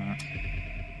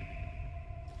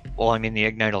 Well, I mean, the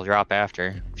Ignite will drop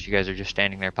after, if you guys are just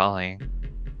standing there polying.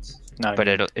 But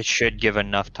it should give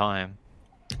enough time.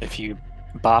 If you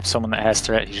bop someone that has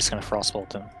threat, he's just gonna frostbolt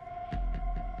them.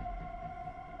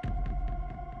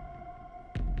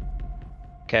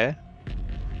 okay.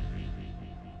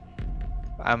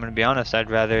 I'm gonna be honest, I'd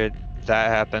rather that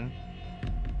happen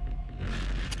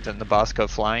than the boss go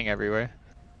flying everywhere.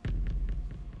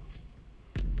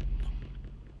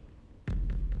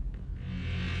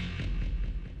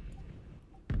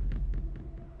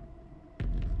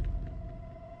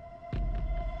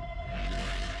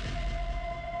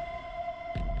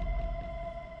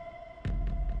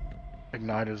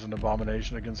 Ignite is an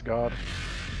abomination against God.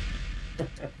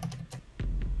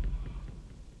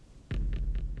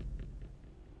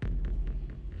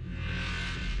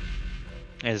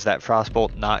 Is that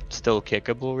Frostbolt not still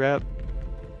kickable, Rep?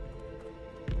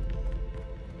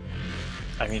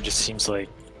 I mean, it just seems like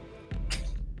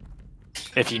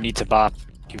if you need to bop,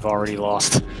 you've already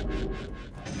lost.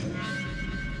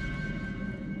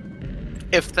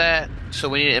 If that, so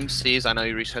when you MCs, I know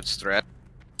you reset threat.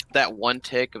 That one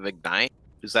tick of ignite,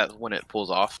 is that when it pulls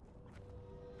off?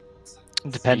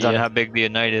 Depends on how big the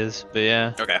ignite is, but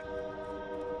yeah. Okay.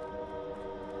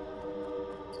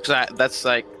 So that's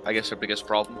like, I guess our biggest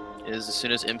problem is as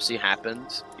soon as MC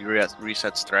happens, you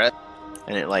resets threat,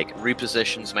 and it like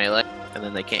repositions melee, and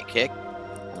then they can't kick,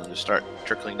 and just start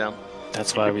trickling down.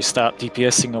 That's why we stopped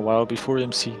DPSing a while before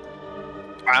MC.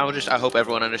 I hope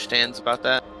everyone understands about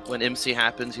that. When MC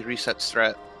happens, he resets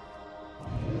threat.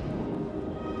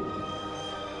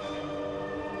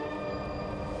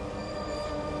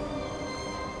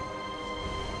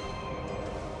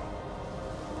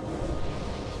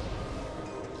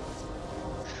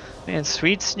 Man,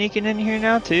 Sweet's sneaking in here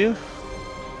now too.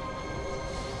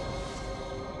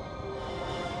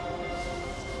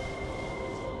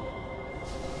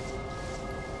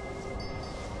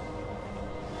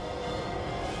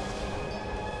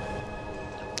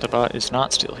 The bot is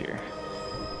not still here.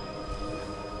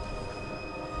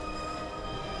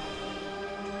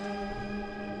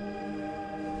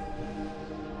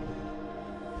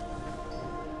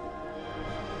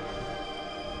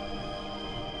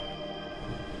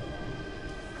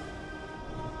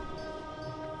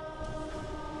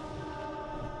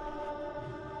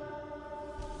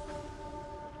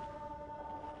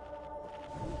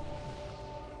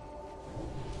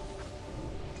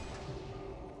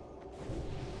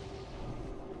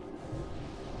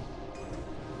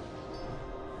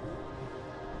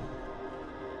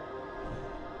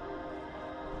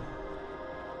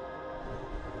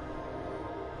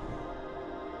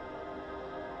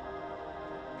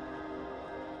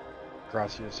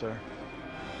 Gracias, sir.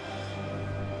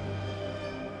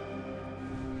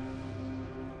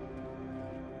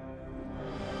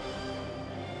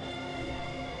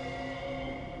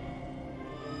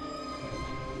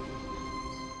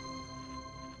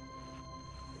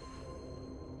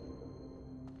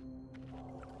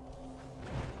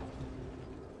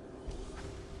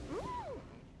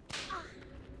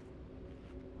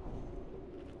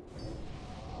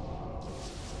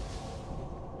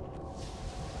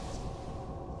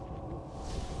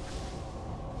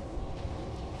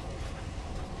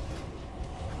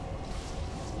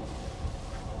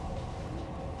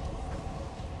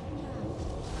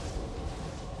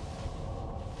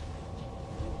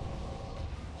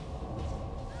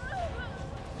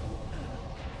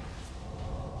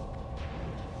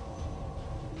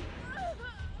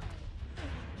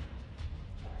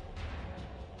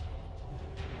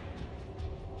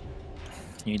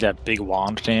 You need that big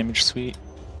wand damage, Sweet.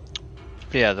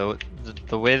 Yeah,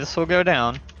 the way this will go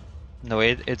down, the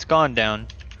way it's gone down,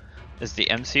 is the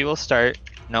MC will start.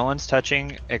 No one's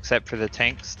touching except for the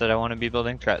tanks that I want to be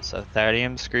building threat. So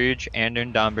Thadium, Scrooge, and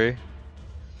Undamber.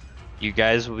 You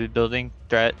guys will be building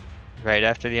threat right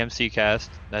after the MC cast.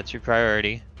 That's your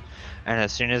priority. And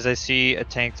as soon as I see a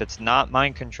tank that's not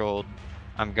mind controlled,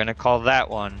 I'm gonna call that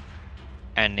one.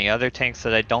 And the other tanks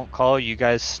that I don't call, you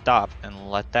guys stop and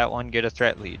let that one get a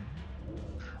threat lead.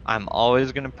 I'm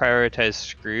always gonna prioritize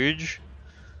Scrooge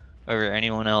over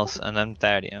anyone else, and then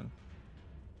Thadium.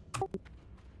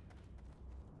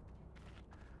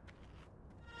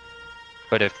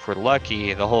 But if we're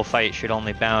lucky, the whole fight should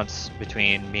only bounce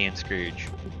between me and Scrooge,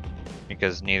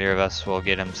 because neither of us will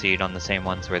get MC'd on the same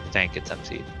ones where the tank gets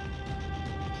MC'd.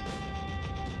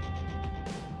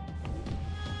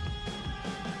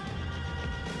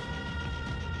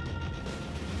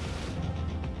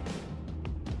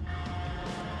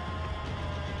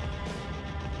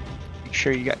 Make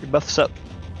sure you got your buffs up.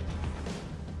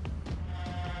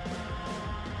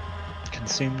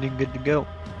 Consumed and good to go.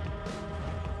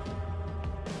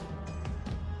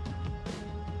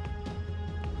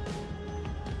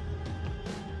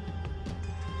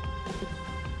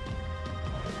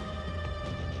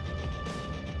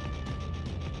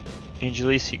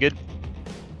 Angelise, you good?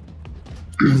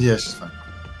 Yeah, she's fine.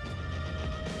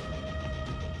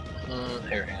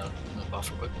 Here, hang on. I'm gonna buff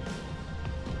real quick.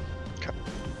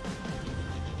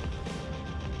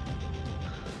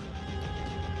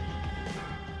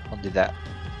 I'll do that.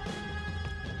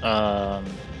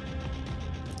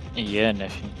 Yeah,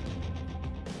 nephew.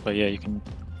 But yeah, you can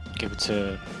give it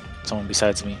to someone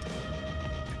besides me.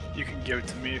 You can give it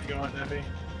to me if you want, Neffy.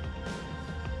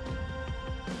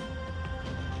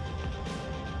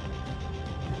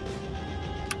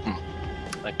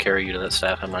 I carry you to that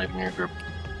staff. I'm not even in your group.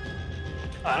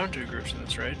 I don't do groups in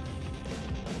this raid.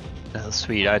 Oh,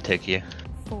 sweet, I take you.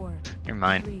 4, You're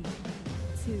mine. 3,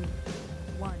 2,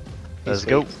 1. Let's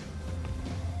go.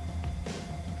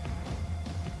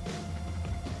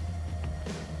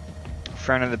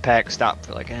 Front of the pack, stop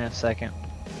for like a half second.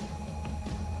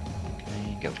 There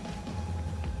you go.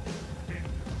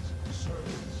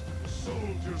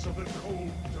 Soldiers of the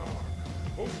cold dark,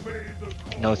 obey the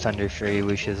call. No Thunder Fury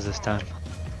wishes this time.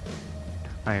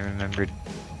 I remembered.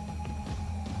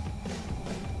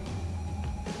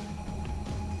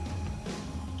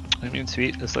 I mean,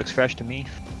 sweet, this looks fresh to me.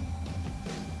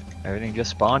 Everything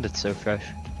just spawned, it's so fresh.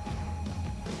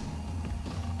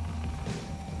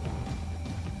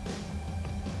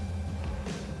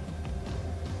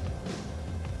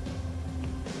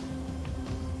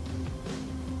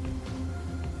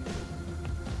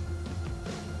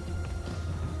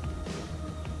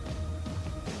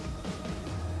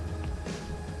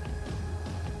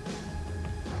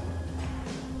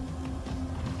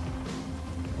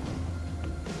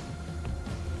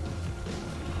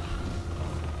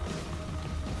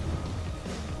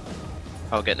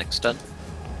 I'll get next done.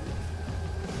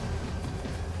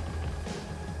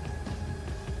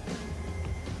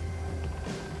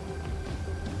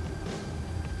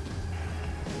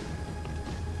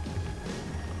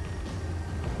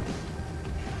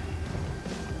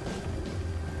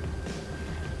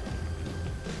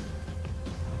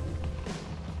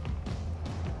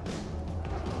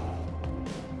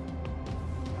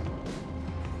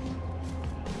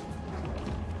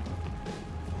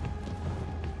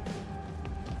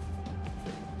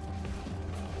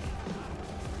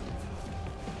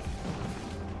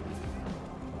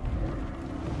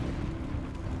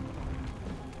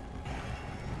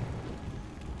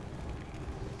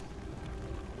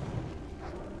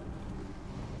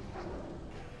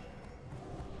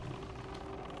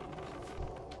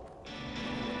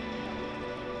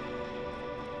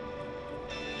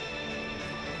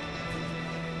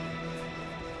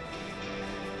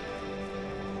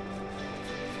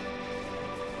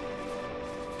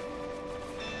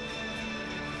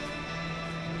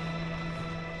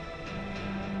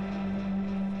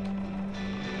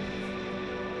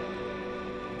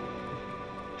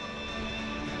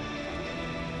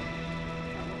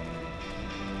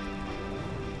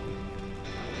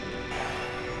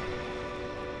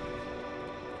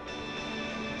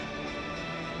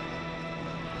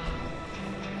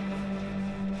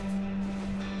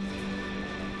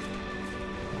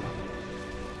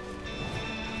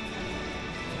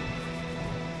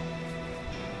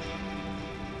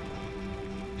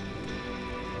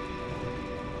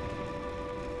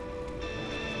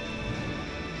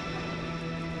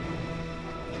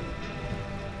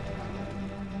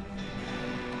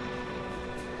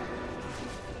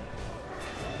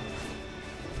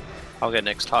 I'll get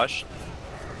next, Tosh.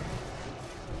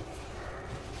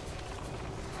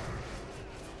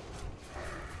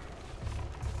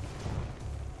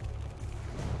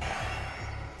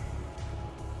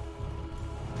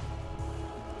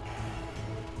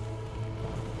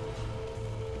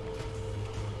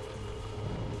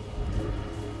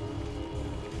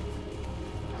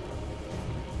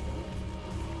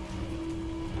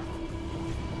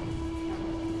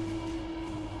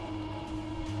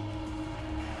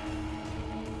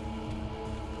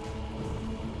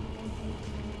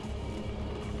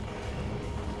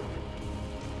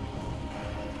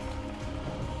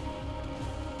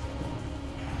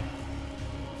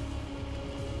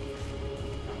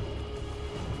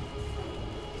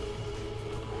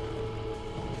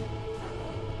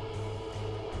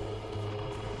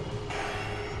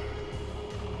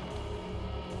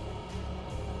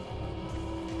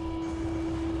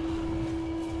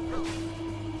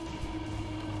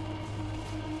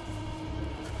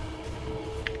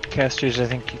 Casters, I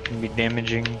think you can be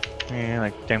damaging,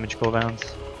 like damage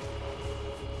cooldowns.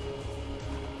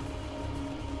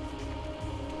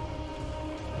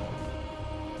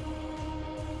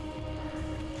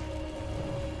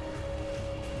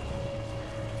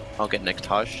 I'll get next,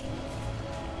 Tosh.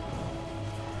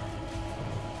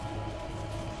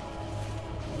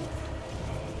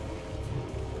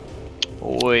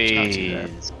 Oi.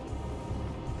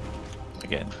 I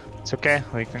again. It's okay.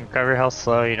 We can cover health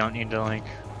slow. You don't need to like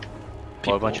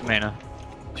blow a bunch of mana.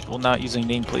 People not using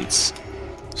nameplates,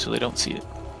 so they don't see it.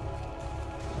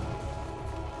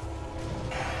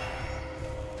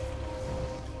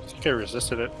 I think I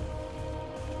resisted it.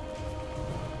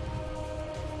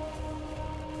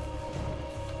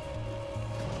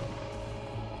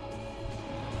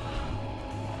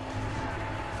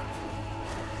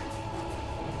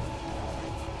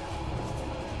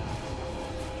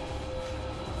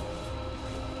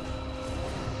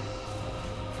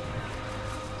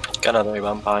 Got another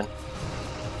rebound pine.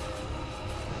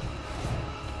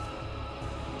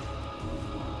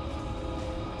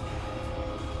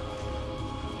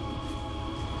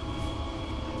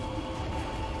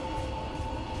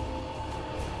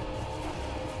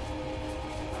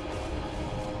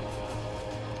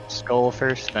 Skull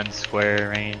first, then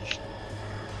square ranged.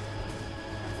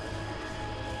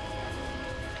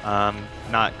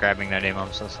 Not grabbing that aim,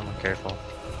 so someone careful.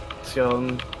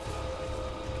 So,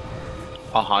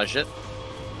 I'll Hajj it.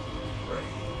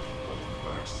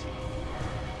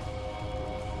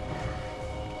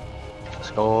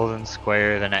 Skull, then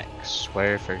square, then X.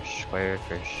 Square first, square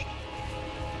first.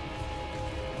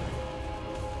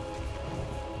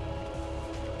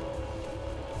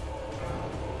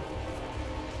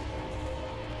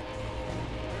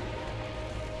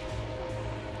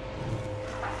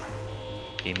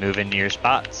 Be moving to your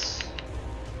spots.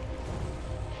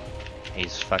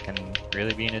 He's fucking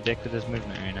really being a dick with his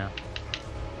movement right now.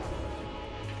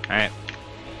 Alright.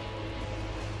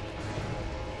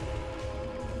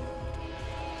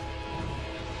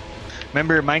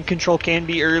 Remember, mind control can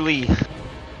be early.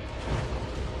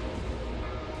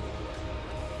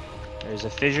 There's a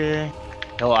fissure.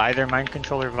 He'll either mind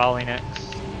control or volley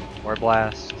next. Or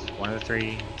blast. One of the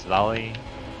three. It's volley.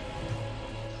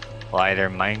 He'll either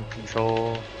mind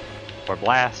control or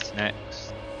blast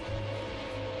next.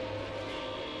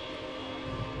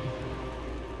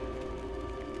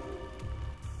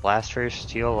 Blast first,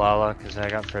 steal Lala, because I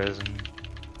got frozen.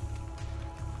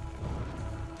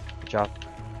 Good job.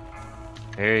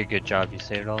 Very good job, you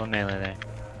saved all the melee there.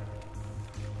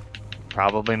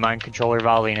 Probably mind control or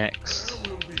volley next.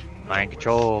 Mind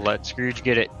control, let Scrooge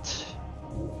get it.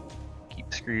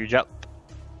 Keep Scrooge up.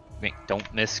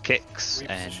 Don't miss kicks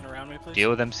and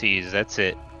deal with MCs, that's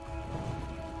it.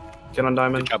 Get on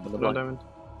diamond. Get on diamond.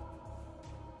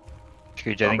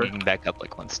 Scrooge, I think you can back up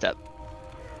like one step.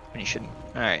 And you shouldn't.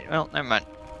 Alright, well, never mind.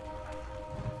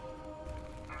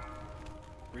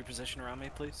 Reposition around me,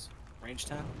 please. Range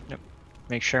 10. Yep.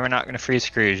 Make sure we're not going to freeze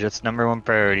Scrooge. That's #1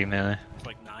 priority, melee. There's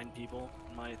like 9 people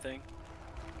in my thing.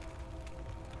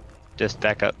 Just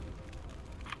back up.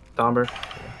 Domber.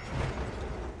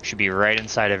 Should be right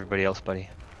inside everybody else, buddy.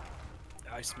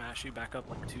 I smash you back up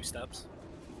like 2 steps.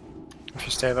 If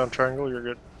you stand on triangle, you're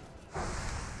good.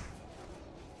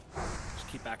 Just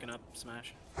keep backing up,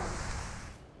 smash.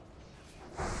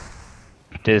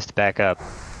 Just back up.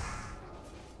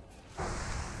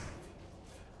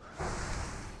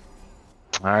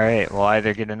 Alright, we'll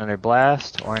either get another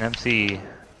blast or an MC.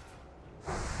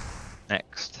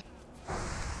 Next.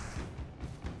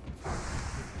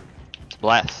 It's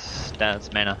blast.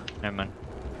 That's mana. Never mind.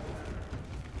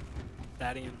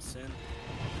 Thadium Sin.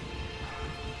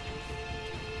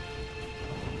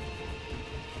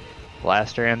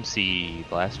 Blaster MC.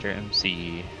 Blaster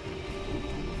MC.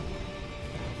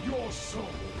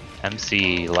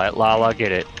 MC. Let Lala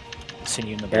get it. Send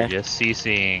you in the You're back. just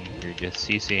CCing. You're just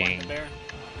CCing.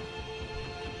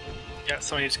 Yeah,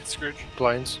 somebody needs to get Scrooge.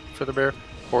 Blinds for the bear.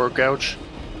 Or gouge.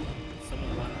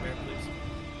 Someone blind the bear, please.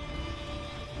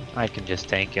 I can just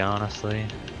tank you, honestly.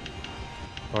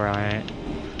 Alright.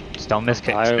 Just don't miss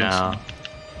kicks Bios. now.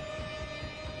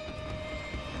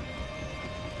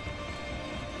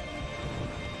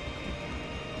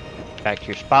 Back to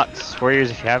your spots.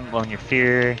 Warriors, if you haven't blown your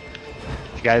fear,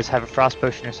 if you guys have a frost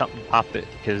potion or something, pop it,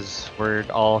 because we're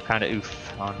all kind of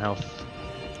oof on health.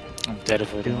 I'm dead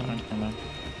if I don't.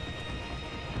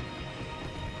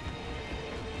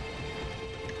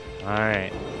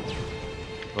 Alright.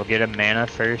 We'll get a mana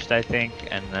first, I think,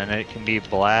 and then it can be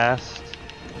blast.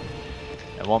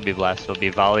 It won't be blast, it'll be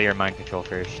volley or mind control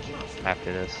first,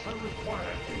 after this.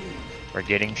 We're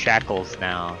getting shackles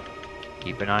now.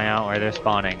 Keep an eye out where they're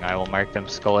spawning. I will mark them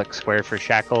Skull X square for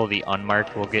shackle. The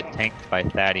unmarked will get tanked by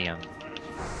Thadium.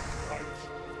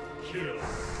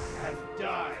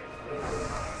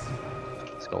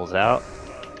 Skull's out.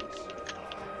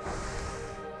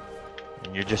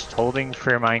 And you're just holding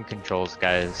for mind controls,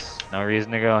 guys. No reason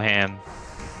to go ham.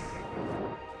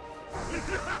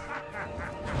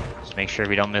 Just make sure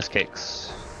we don't miss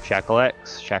kicks. Shackle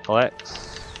X, Shackle X.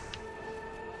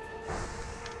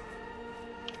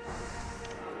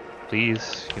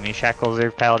 please. Give me shackles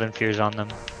or paladin fears on them.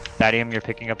 Thadium, you're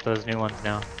picking up those new ones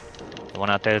now. The one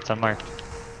out there that's unmarked.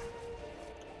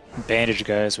 Bandage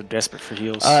guys, we're desperate for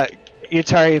heals.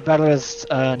 Yutari, battle as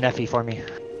Nephi for me.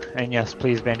 And yes,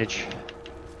 please bandage.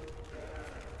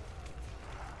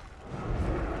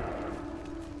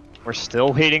 We're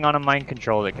still waiting on a mind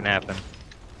control that can happen.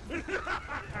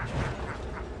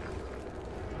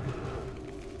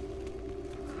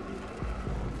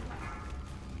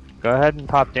 Go ahead and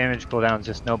pop damage cooldowns,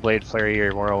 just no blade flurry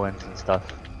or whirlwinds and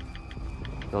stuff.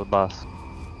 Kill the boss.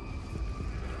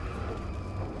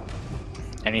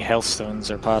 Any health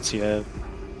stones or pots you have?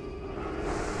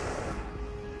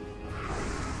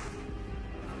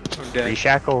 Free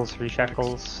shackles, free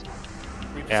shackles.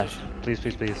 Yeah, please,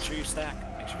 please, Make please. sure you stack.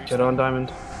 Make sure you Get on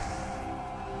diamond.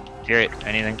 Hear it,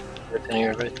 anything?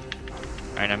 Right.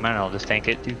 Alright, never mind, I'll just tank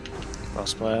it too.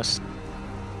 Cross blast.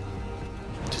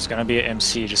 Just gonna be an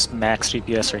MC, just max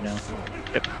DPS right now.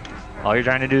 Yep. All you're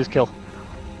trying to do is kill.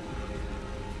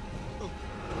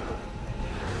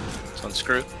 Let's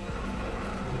unscrew.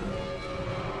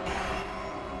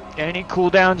 Any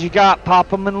cooldowns you got, pop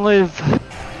them and live.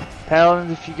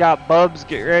 Paladins, if you got bubs,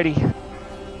 get ready.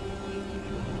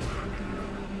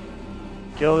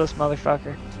 Kill this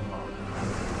motherfucker.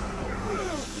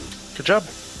 Good job.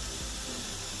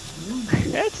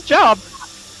 It's a job.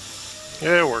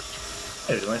 Yeah, it worked.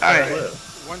 Alright.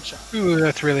 One shot. Ooh,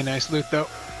 that's really nice loot though.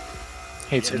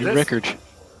 Hey, it's a Is new this- record.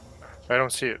 I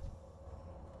don't see it.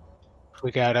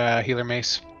 We got healer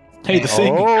mace. Hey, the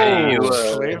thing! Hey, you,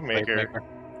 Slave maker.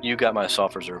 you got my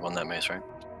soft reserve on that mace, right?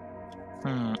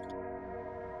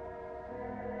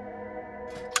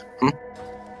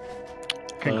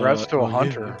 Congrats to a well, yeah.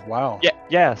 hunter. Wow. Yeah,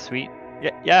 yeah, sweet.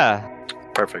 Yeah.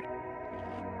 Perfect.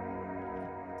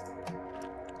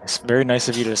 It's very nice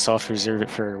of you to soft reserve it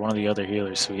for one of the other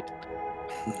healers, sweet.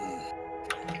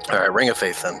 Alright, Ring of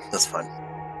Faith then. That's fine.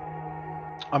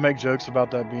 I make jokes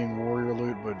about that being warrior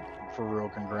loot, but for real,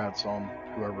 congrats on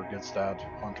whoever gets that,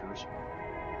 hunters.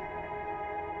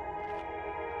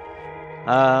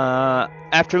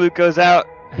 After loot goes out,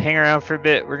 hang around for a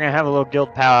bit. We're gonna have a little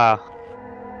guild powwow.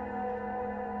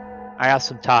 I got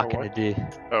some talking to do.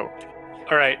 Oh.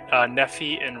 Alright,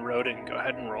 Nephi and Rodin, go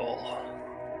ahead and roll.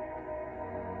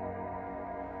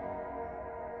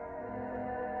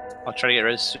 I'll try to get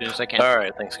rid as soon as I can.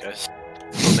 Alright, thanks guys.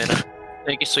 1 minute.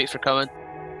 Thank you, Sweet, for coming.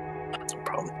 No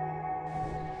problem.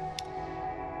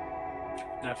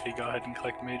 Nephi, go ahead and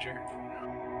click major.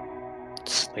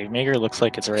 Slave Maker looks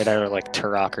like it's right out of like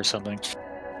Turok or something.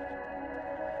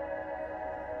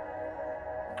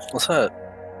 What's that?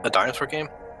 A dinosaur game?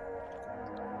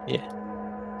 Yeah.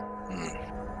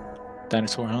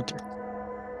 Dinosaur Hunter.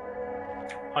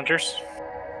 Hunters?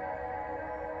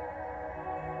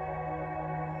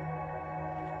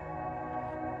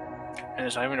 And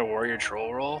there's not even a warrior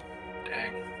troll roll?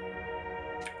 Dang.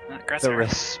 Congrats, The Aaron.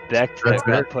 respect that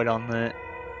got put on that.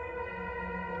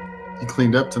 He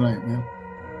cleaned up tonight, man.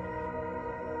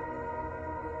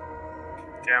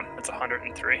 Damn, that's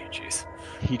 103. Jeez.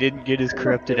 He didn't get his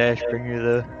corrupted Ashbringer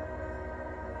though.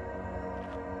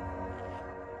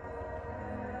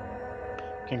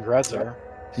 Congrats, there.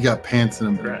 He got pants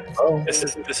in him. Oh. This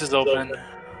is open.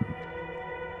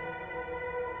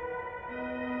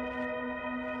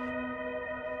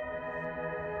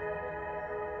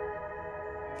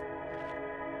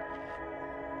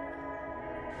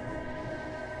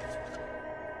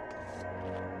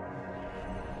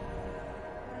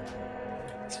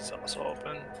 This is also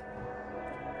open.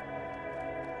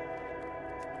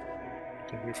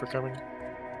 Thank you for coming.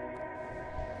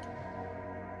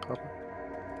 Papa.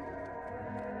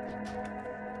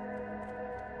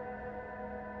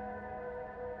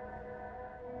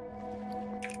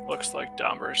 Looks like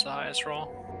Domber is the highest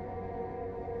roll.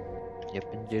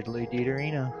 Yep, and diddly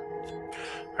deederino.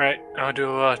 Alright, I'll do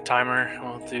a timer.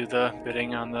 We'll do the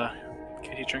bidding on the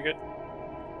KT trinket.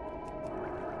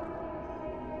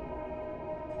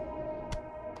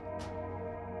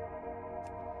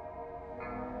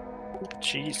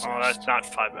 Jeez. Oh, that's not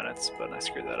 5 minutes, but I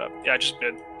screwed that up. Yeah, I just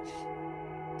bid.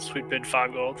 Sweet bid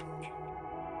 5 gold.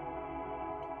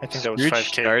 I think that was Scrooge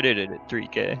 5K. started it at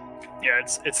 3K. Yeah,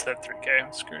 it's at 3K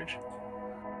on Scrooge.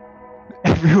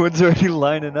 Everyone's already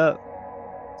lining up.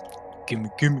 Gimme.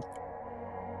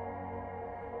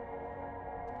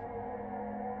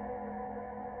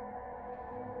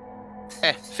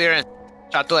 Hey, Fearin.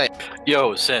 Shot delay.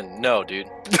 Yo, Sin, no, dude.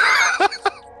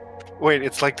 Wait,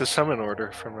 it's like the summon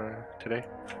order from today.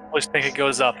 Always think it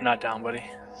goes up, not down, buddy.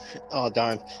 Oh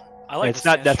darn. I like It's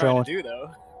what not Sam's trying definitely- to do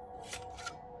though.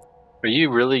 Are you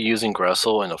really using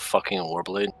Gressel and a fucking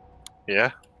Warblade?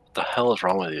 Yeah. The hell is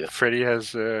wrong with you? Freddy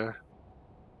has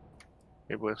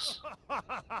Iblis.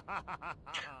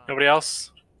 Nobody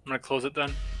else? I'm gonna close it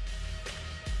then.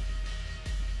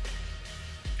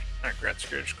 Alright, Grat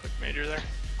Scourge, click major there.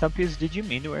 Tumpies, did you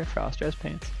mean to wear frost dress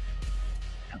pants?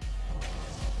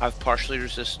 I've partially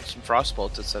resisted some frost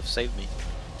bolts that have saved me.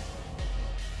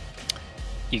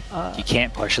 You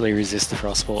can't partially resist the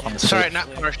frostbolt on the Sorry, sword.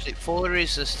 not partially. Fully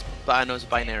resist, but I know it's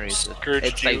binary. Scourge,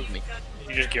 It saved me.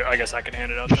 You just give, I guess I can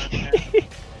hand it out then. Yeah.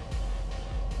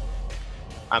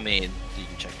 I mean, you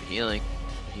can check the healing.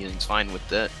 Healing's fine with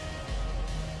that.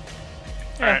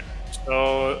 Alright,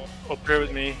 so up here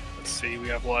with me. Let's see, we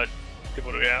have what?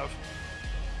 People do we have?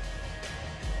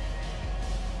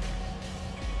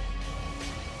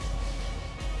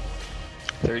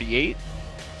 $38.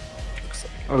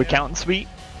 Are we counting sweet?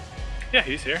 Yeah,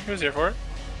 he's here. He was here for it.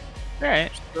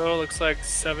 Alright. So looks like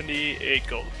 78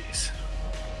 gold apiece.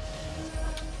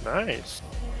 Nice.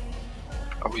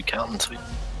 Are we counting sweet?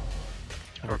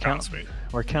 We're counting sweet.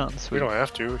 We're counting sweet. We don't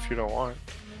have to if you don't want.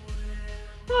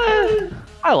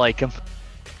 I like him.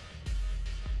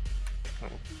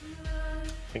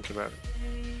 Think about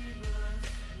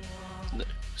it.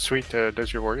 Sweet,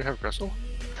 does your warrior have Gristle?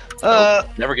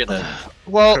 Never get that.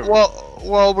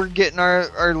 While we're getting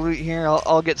our loot here,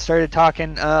 I'll get started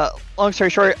talking. Long story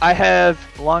short, I have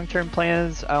long-term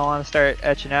plans I want to start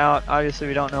etching out. Obviously,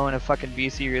 we don't know when a fucking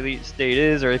BC release date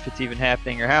is, or if it's even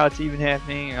happening, or how it's even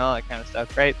happening, and all that kind of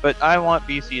stuff, right? But I want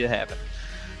BC to happen.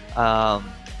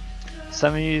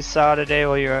 Some of you saw today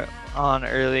while you were on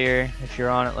earlier, if you're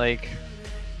on at like,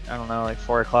 I don't know, like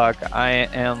 4 o'clock, I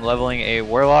am leveling a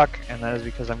Warlock, and that is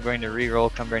because I'm going to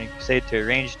reroll Come Burning Crusade to a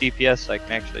ranged DPS so I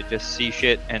can actually just see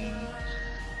shit and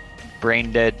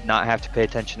brain dead, not have to pay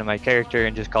attention to my character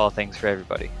and just call things for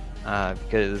everybody.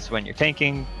 Because when you're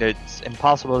tanking, it's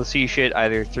impossible to see shit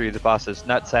either through the boss's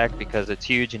nutsack because it's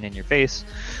huge and in your face,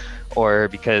 or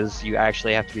because you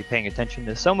actually have to be paying attention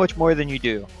to so much more than you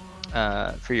do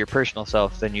for your personal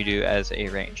self than you do as a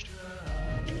ranged.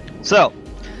 So,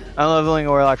 I'm leveling a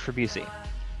Warlock for BC.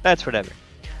 That's whatever.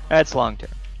 That's long term.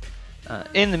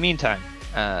 In the meantime,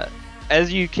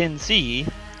 as you can see,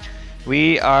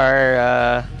 we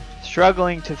are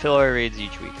struggling to fill our raids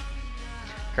each week,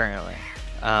 currently.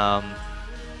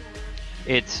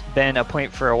 It's been a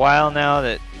point for a while now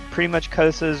that pretty much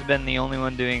Kosa's been the only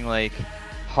one doing like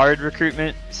hard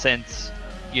recruitment since,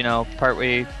 you know,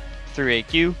 partway through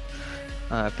AQ.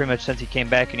 Pretty much since he came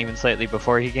back, and even slightly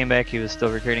before he came back, he was still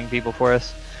recruiting people for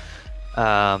us.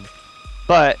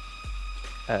 But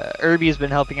Irby's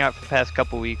been helping out for the past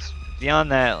couple weeks.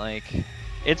 Beyond that, like,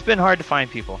 it's been hard to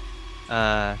find people.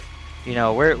 You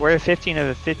know, we're a 15 of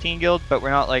a 15 guild, but we're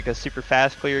not like a super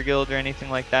fast clear guild or anything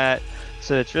like that.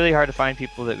 So it's really hard to find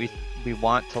people that we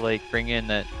want to like bring in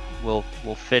that will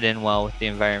fit in well with the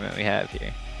environment we have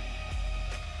here.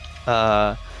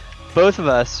 Both of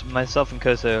us, myself and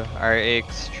Koso, are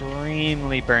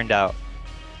extremely burned out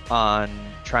on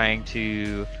trying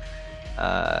to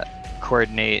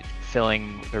coordinate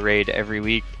filling the raid every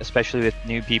week, especially with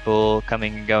new people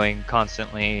coming and going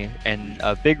constantly, and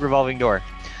a big revolving door.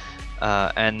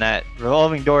 And that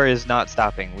revolving door is not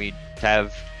stopping. We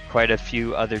have quite a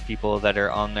few other people that are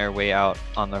on their way out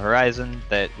on the horizon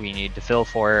that we need to fill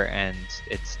for, and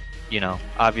it's, you know,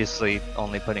 obviously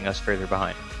only putting us further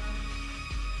behind.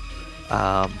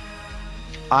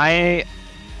 I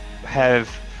have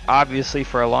obviously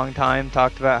for a long time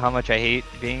talked about how much I hate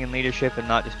being in leadership and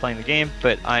not just playing the game,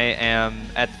 but I am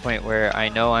at the point where I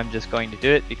know I'm just going to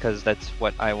do it because that's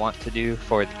what I want to do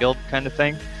for the guild kind of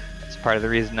thing. That's part of the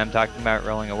reason I'm talking about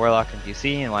rolling a Warlock in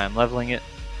DC and why I'm leveling it.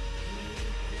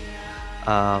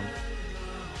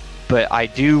 But I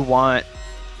do want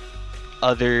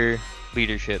other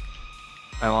leadership.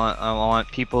 I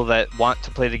want people that want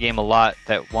to play the game a lot,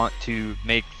 that want to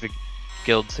make the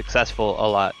guild successful a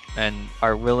lot, and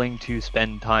are willing to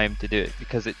spend time to do it,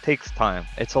 because it takes time.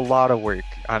 It's a lot of work.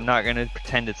 I'm not going to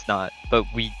pretend it's not, but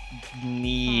we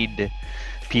need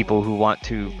people who want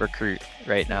to recruit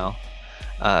right now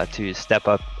to step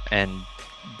up and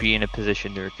be in a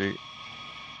position to recruit.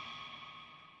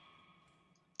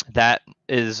 That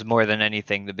is more than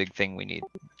anything the big thing we need.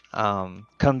 Come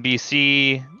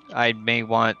BC, I may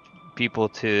want people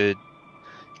to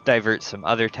divert some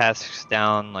other tasks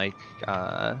down, like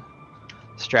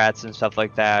strats and stuff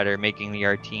like that, or making the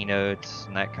RT notes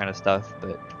and that kind of stuff.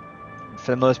 But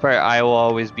for the most part, I will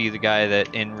always be the guy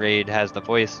that in raid has the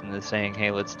voice and is saying,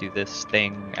 hey, let's do this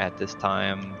thing at this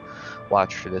time,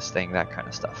 watch for this thing, that kind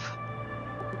of stuff.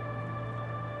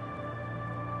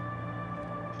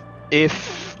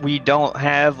 If we don't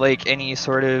have like any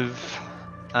sort of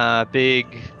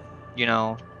big, you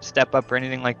know, step up or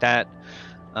anything like that.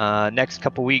 Next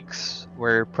couple weeks,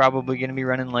 we're probably going to be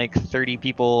running like 30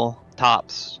 people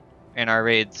tops in our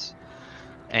raids.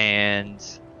 And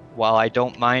while I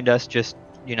don't mind us just,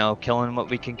 you know, killing what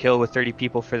we can kill with 30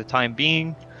 people for the time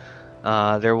being,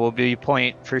 there will be a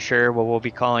point for sure where we'll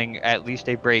be calling at least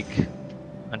a break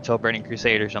until Burning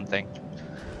Crusade or something.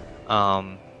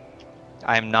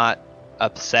 I'm not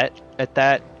upset at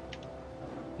that.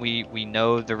 We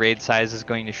know the raid size is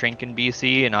going to shrink in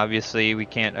BC, and obviously we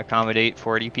can't accommodate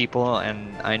 40 people,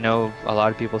 and I know a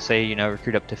lot of people say, you know,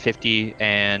 recruit up to 50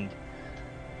 and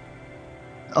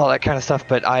all that kind of stuff,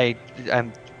 but I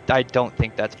don't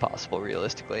think that's possible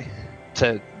realistically,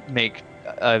 to make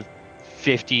a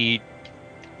 50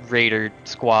 raider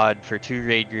squad for 2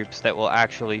 raid groups that will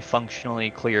actually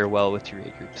functionally clear well with 2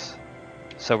 raid groups.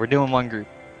 So we're doing 1 group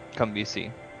come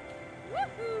BC.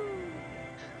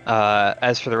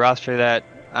 As for the roster, that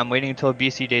I'm waiting until a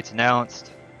BC date's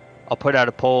announced. I'll put out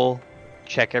a poll,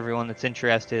 check everyone that's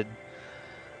interested,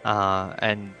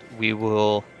 and we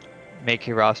will make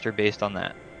a roster based on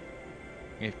that.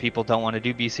 If people don't want to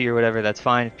do BC or whatever, that's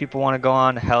fine. If people want to go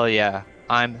on, hell yeah,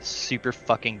 I'm super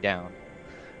fucking down.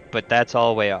 But that's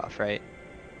all way off, right?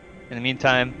 In the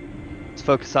meantime, let's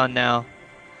focus on now.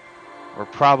 We're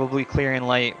probably clearing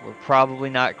light. We're probably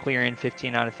not clearing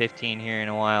 15 out of 15 here in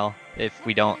a while if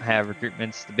we don't have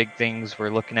recruitments. The big things we're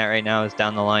looking at right now is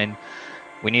down the line.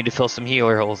 We need to fill some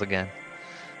healer holes again.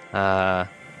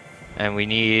 And we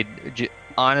need,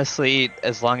 honestly,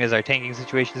 as long as our tanking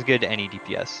situation is good, any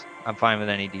DPS. I'm fine with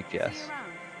any DPS.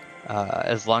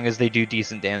 As long as they do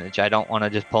decent damage. I don't want to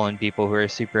just pull in people who are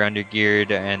super undergeared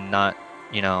and not,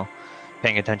 you know,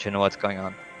 paying attention to what's going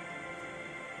on.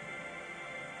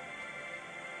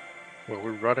 Well,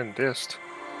 we're running Dist.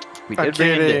 I'm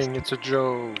kidding, it's a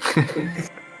joke.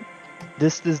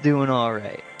 Dist is doing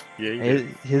alright. Yeah,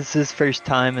 His his first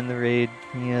time in the raid.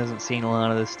 He hasn't seen a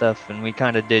lot of this stuff, and we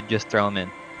kind of did just throw him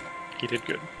in. He did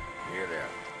good.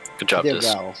 Good job,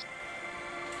 Dist.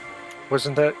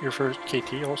 Wasn't that your first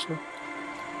KT also?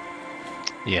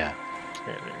 Yeah. Yeah,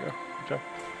 there you go. Good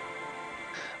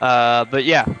job. But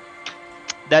yeah,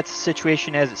 that's the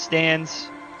situation as it stands.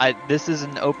 This is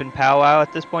an open powwow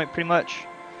at this point, pretty much.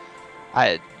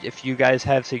 If you guys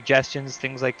have suggestions,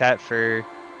 things like that for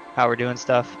how we're doing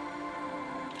stuff,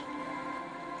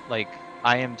 like,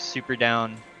 I am super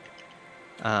down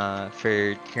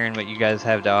for hearing what you guys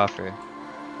have to offer.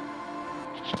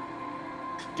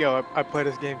 Yo, I play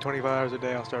this game 25 hours a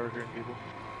day. I'll start recruiting people.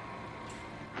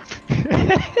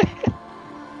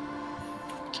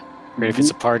 Great, if it's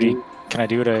a party, can I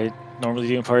do what I normally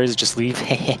do in parties? Just leave?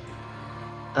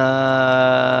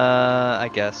 I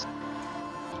guess.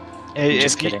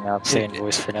 Just kidding. I'm saying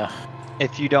voice for now.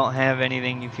 If you don't have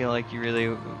anything you feel like you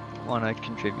really want to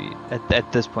contribute,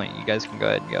 at this point, you guys can go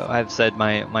ahead and go. I've said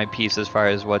my piece as far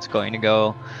as what's going to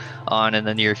go on in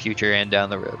the near future and down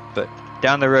the road. But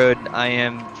down the road, I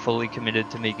am fully committed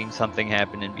to making something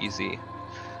happen in BC.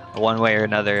 One way or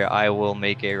another, I will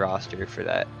make a roster for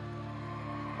that.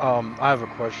 I have a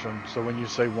question. So when you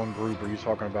say 1 group, are you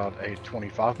talking about a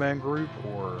 25-man group,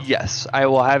 or? Yes, I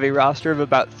will have a roster of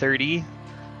about 30.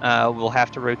 We'll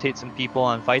have to rotate some people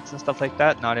on fights and stuff like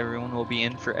that. Not everyone will be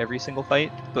in for every single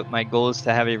fight, but my goal is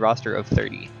to have a roster of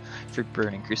 30 for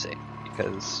Burning Crusade,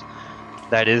 because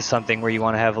that is something where you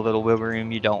want to have a little wiggle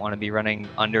room. You don't want to be running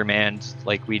undermanned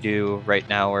like we do right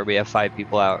now, where we have 5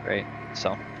 people out, right?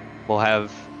 So we'll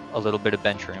have a little bit of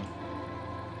bench room.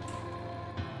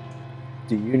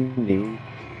 Do you need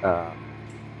a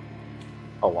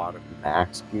lot of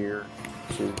max gear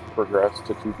to progress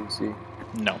to TBC?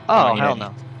 No. Oh, hell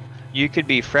no. You could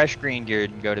be fresh green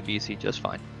geared and go to BC just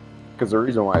fine. Because the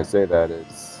reason why I say that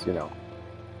is, you know,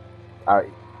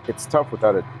 it's tough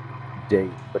without a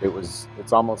date, but it's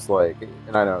almost like,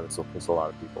 and I know this will piss a lot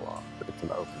of people off, but it's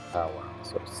an open powwow,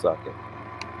 so suck it.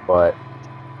 But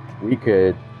we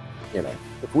could, you know,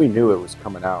 if we knew it was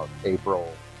coming out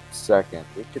April 2nd,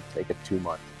 we could take a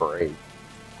 2-month break.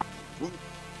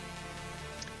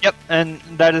 Yep, and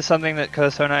that is something that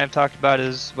Koso and I have talked about,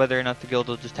 is whether or not the guild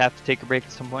will just have to take a break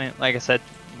at some point. Like I said,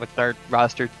 with our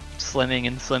roster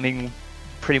slimming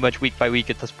pretty much week by week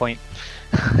at this point,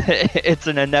 it's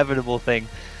an inevitable thing.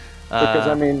 Because,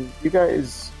 I mean, you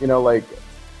guys, you know, like,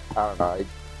 I don't know,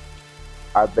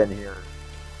 I've been here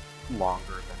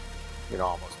longer than, you know,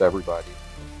 almost everybody.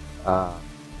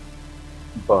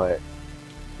 But,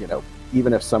 you know,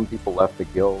 even if some people left the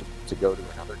guild to go to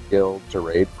another guild to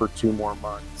raid for 2 more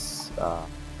months,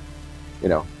 you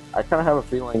know, I kind of have a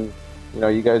feeling, you know,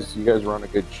 you guys run a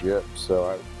good ship, so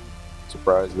I'm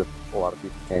surprised if a lot of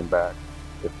people came back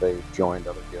if they joined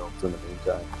other guilds in the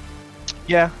meantime.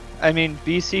 Yeah, I mean,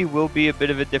 BC will be a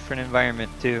bit of a different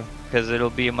environment too, because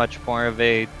it'll be much more of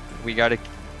a, we gotta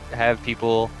have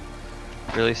people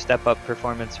really step up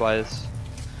performance-wise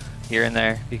here and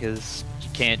there, because you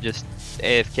can't just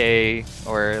AFK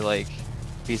or like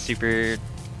be super,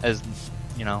 as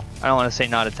you know, I don't want to say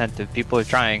not attentive, people are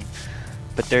trying,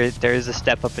 but there is a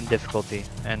step up in difficulty,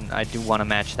 and I do want to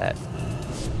match that.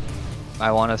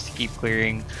 I want us to keep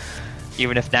clearing,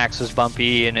 even if Nax was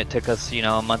bumpy and it took us, you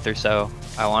know, a month or so.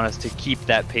 I want us to keep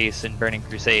that pace in Burning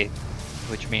Crusade,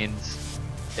 which means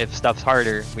if stuff's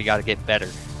harder, we got to get better.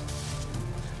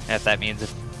 And if that means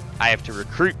if I have to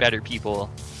recruit better people,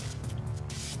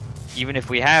 even if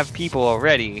we have people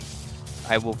already,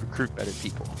 I will recruit better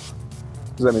people.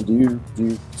 Because I mean, do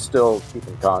you still keep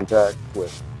in contact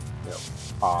with, you know,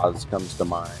 Oz comes to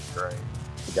mind, right?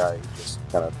 The guy who just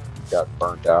kind of got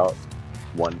burnt out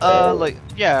one day. Like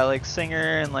yeah, like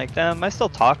Singer and like them. I still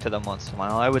talk to them once in a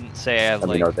while. I wouldn't say I've I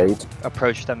mean, are they,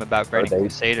 approached them about Burning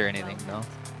Crusade or anything, no.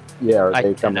 Yeah, are I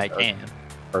they can.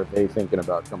 Are they thinking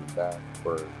about coming back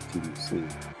for TDC?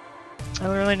 I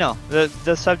don't really know.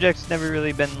 The subject's never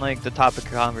really been like the topic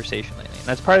of conversation lately. And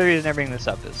that's part of the reason I bring this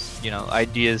up is, you know,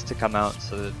 ideas to come out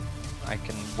so that I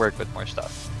can work with more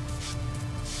stuff.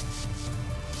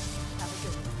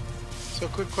 So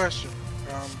quick question.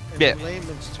 In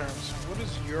layman's terms, what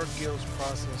is your guild's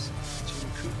process to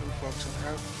recruit new folks, and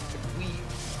how can we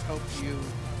help you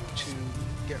to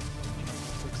get, you know,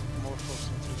 more folks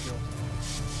into the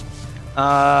guild?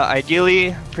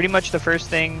 Ideally, pretty much the first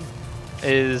thing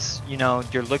is, you know,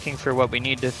 you're looking for what we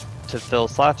need to fill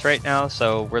slots right now.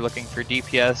 So we're looking for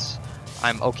DPS.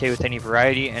 I'm okay with any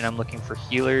variety, and I'm looking for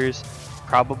healers,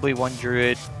 probably one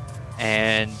druid,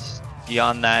 and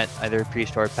beyond that, either a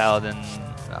priest or a paladin.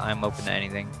 I'm open to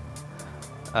anything.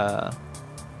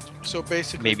 So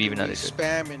basically, maybe even other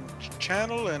spam in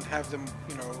channel and have them,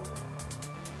 you know,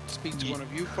 speak to one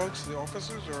of you folks, the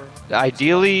officers, or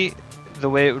ideally, the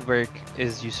way it would work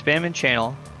is you spam in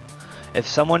channel. If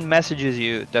someone messages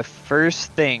you, the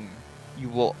first thing you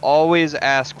will always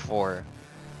ask for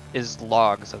is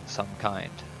logs of some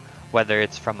kind, whether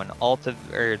it's from an alt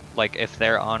or like if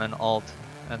they're on an alt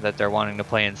and that they're wanting to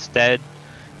play instead,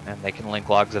 and they can link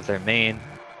logs of their main,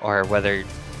 or whether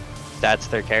that's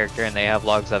their character and they have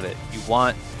logs of it. You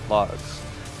want logs.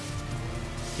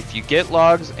 If you get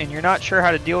logs and you're not sure how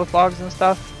to deal with logs and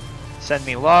stuff, send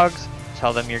me logs,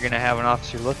 tell them you're going to have an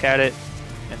officer look at it,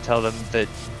 and tell them that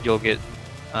you'll get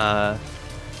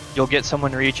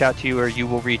someone to reach out to you, or you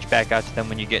will reach back out to them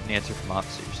when you get an answer from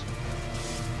officers.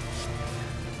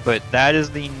 But that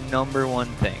is the #1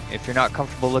 thing. If you're not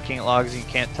comfortable looking at logs and you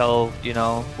can't tell, you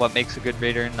know, what makes a good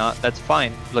raider and not, that's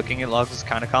fine. Looking at logs is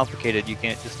kind of complicated. You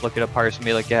can't just look at a parse and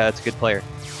be like, yeah, it's a good player.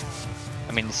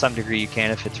 I mean, to some degree you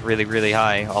can if it's really, really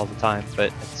high all the time,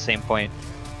 but at the same point,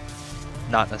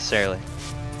 not necessarily.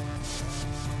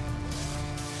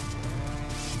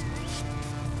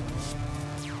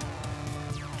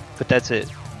 But that's it.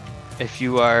 If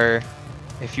you are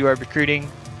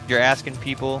recruiting, you're asking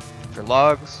people for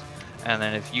logs, and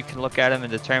then if you can look at them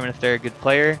and determine if they're a good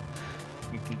player,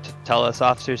 you can tell us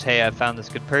officers, hey, I found this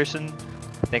good person,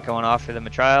 I think I want to offer them a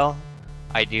trial.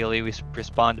 Ideally, we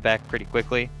respond back pretty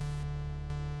quickly.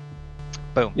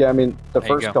 Boom. Yeah, I mean, the There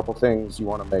you first go. couple things you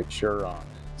want to make sure on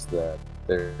is that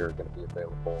they're going to be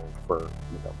available for,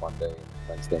 you know, Monday and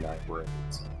Wednesday night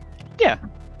raids. Yeah,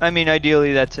 I mean,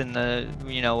 ideally that's in the,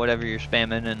 you know, whatever you're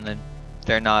spamming, and then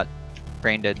they're not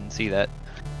brain dead and see that.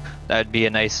 That'd be a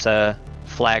nice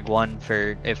flag one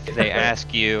for if they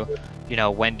ask you, you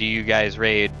know, when do you guys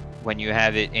raid, when you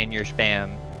have it in your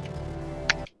spam.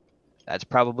 That's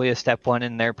probably a step 1,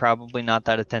 and they're probably not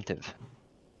that attentive.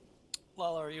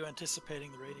 Lala, are you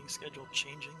anticipating the raiding schedule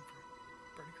changing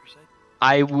for Burning Crusade?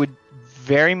 I would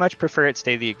very much prefer it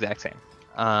stay the exact same.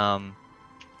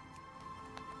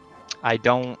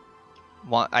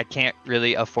 I can't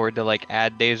really afford to like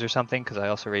add days or something, because I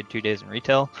also raid 2 days in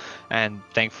retail, and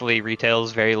thankfully retail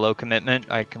is very low commitment.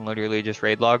 I can literally just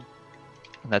raid log,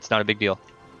 and that's not a big deal.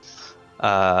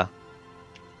 But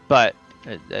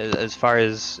as far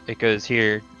as it goes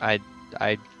here, I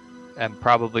am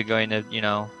probably going to, you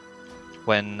know,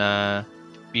 when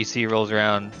BC rolls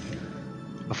around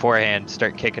beforehand,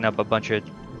 start kicking up a bunch of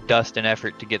dust and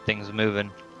effort to get things moving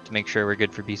to make sure we're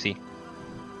good for BC.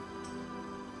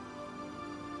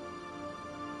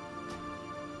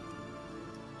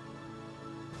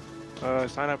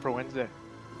 Sign up for Wednesday.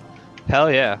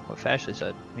 Hell yeah, what Fashley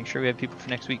said. Make sure we have people for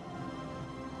next week.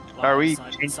 Are we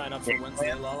sign up for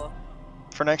Wednesday, Lala?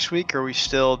 For next week, or are we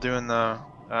still doing the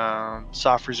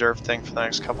soft reserve thing for the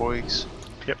next couple weeks?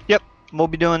 Yep. We'll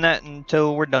be doing that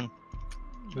until we're done.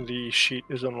 The sheet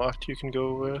is unlocked. You can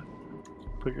go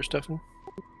put your stuff in.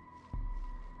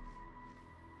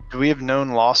 Do we have known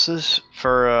losses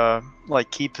for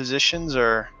like key positions,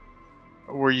 or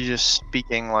were you just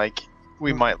speaking like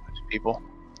we might lose people?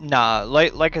 Nah,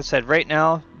 like I said, right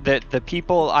now, the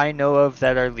people I know of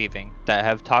that are leaving, that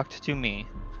have talked to me,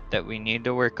 that we need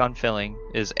to work on filling,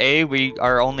 is A, we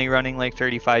are only running like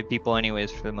 35 people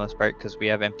anyways for the most part, because we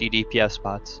have empty DPS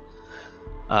spots.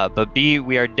 But B,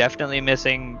 we are definitely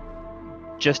missing,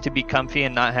 just to be comfy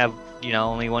and not have, you know,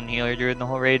 only one healer during the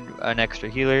whole raid, an extra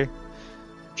healer,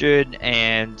 druid,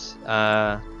 and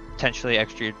potentially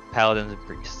extra paladins and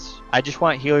priests. I just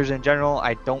want healers in general.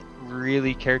 I don't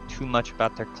really care too much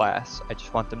about their class. I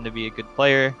just want them to be a good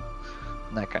player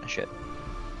and that kind of shit.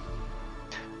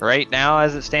 Right now,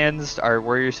 as it stands, our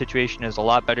warrior situation is a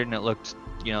lot better than it looked,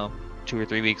 you know, 2 or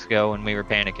 3 weeks ago when we were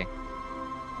panicking.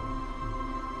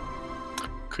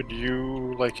 Could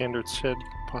you, like Andrew said,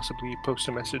 possibly post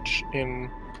a message in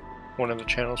one of the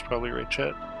channels, probably right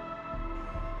chat,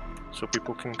 so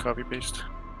people can copy paste?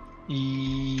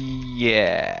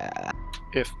 Yeah.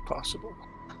 If possible.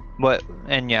 What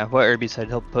Irby said,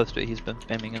 he'll post what he's been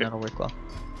spamming, and that'll work well.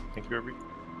 Thank you, Irby.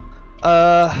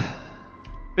 But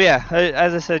yeah,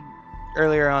 as I said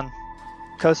earlier on,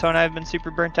 Koso and I have been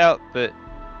super burnt out, but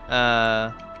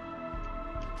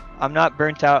I'm not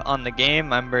burnt out on the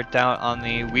game. I'm burnt out on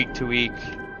the week-to-week,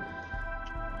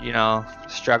 you know,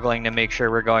 struggling to make sure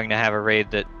we're going to have a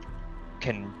raid that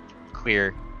can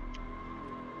clear.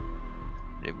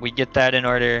 We get that in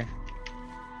order,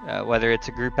 whether it's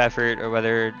a group effort or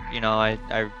whether, you know,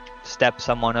 I step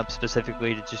someone up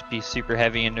specifically to just be super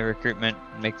heavy into recruitment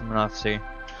and make them an officer.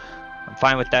 I'm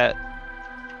fine with that,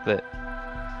 but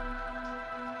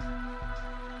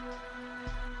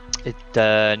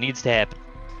it needs to happen.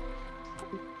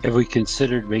 Have we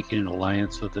considered making an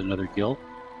alliance with another guild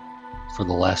for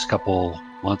the last couple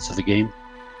months of the game?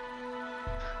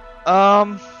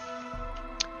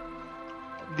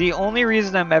 The only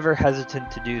reason I'm ever hesitant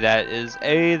to do that is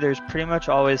A, there's pretty much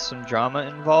always some drama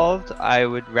involved. I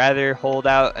would rather hold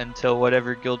out until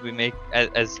whatever guild we make,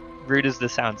 as rude as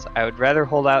this sounds, I would rather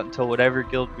hold out until whatever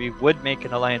guild we would make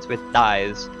an alliance with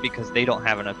dies because they don't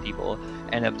have enough people,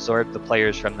 and absorb the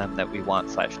players from them that we want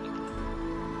 / need.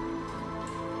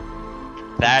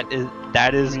 That is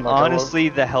like honestly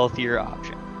the healthier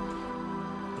option.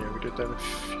 Yeah, we did that a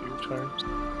few times.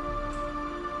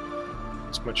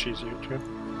 It's much easier too.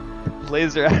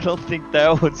 Laser, I don't think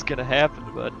that one's gonna happen,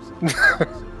 bud.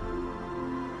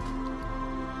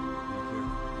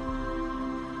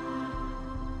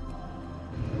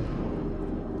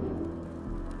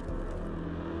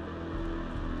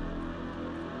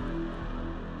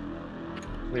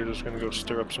 They're just gonna go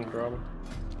stir up some drama.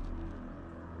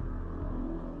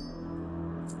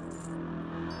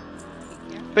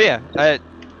 But yeah,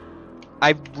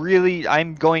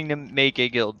 I'm going to make a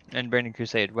guild in Burning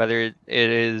Crusade, whether it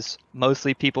is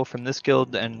mostly people from this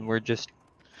guild and we're just,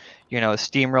 you know,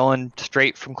 steamrolling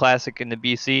straight from Classic into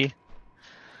BC.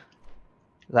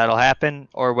 That'll happen,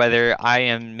 or whether I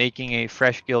am making a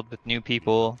fresh guild with new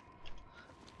people.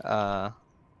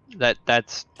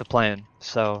 That's the plan.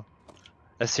 So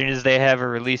as soon as they have a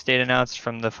release date announced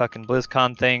from the fucking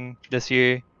BlizzCon thing this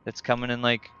year, it's coming in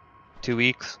like 2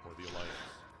 weeks.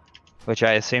 Which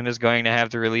I assume is going to have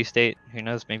the release date. Who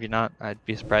knows? Maybe not. I'd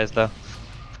be surprised though.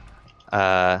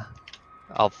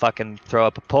 I'll fucking throw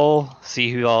up a poll,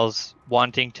 see who all's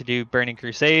wanting to do Burning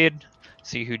Crusade,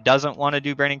 see who doesn't want to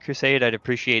do Burning Crusade. I'd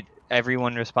appreciate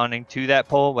everyone responding to that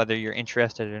poll, whether you're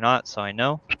interested or not, so I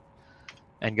know.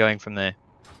 And going from there.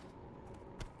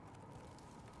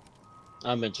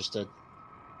 I'm interested.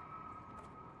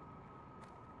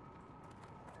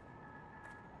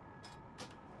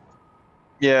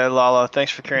 Yeah, Lala,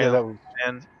 thanks for carrying that.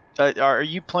 And are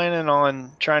you planning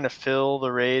on trying to fill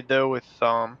the raid though with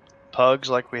pugs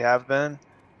like we have been,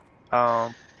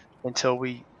 until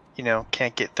we, you know,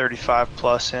 can't get 35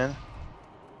 plus in?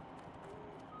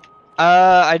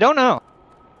 I don't know.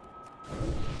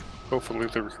 Hopefully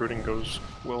the recruiting goes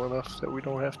well enough that we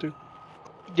don't have to.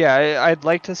 Yeah, I'd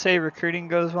like to say recruiting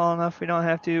goes well enough we don't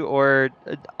have to, or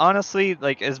honestly,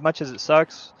 like, as much as it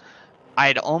sucks,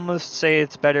 I'd almost say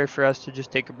it's better for us to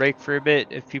just take a break for a bit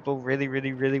if people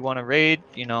really want to raid,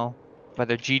 you know,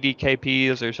 whether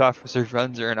GDKPs or soft reserve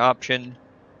runs are an option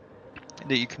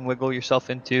that you can wiggle yourself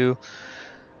into.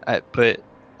 But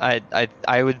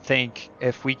I would think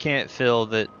if we can't fill,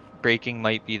 that breaking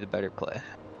might be the better play.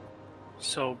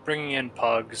 So bringing in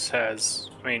pugs has,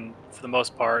 I mean, for the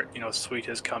most part, you know, Sweet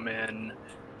has come in,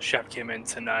 Shep came in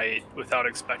tonight without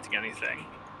expecting anything.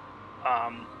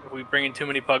 If we bring in too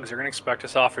many pugs, they're going to expect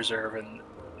us off reserve, and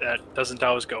that doesn't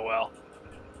always go well,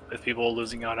 with people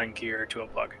losing out on gear to a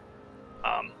pug.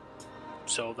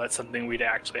 So that's something we'd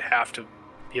actually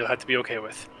you'll have to be okay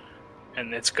with,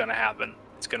 and it's gonna happen.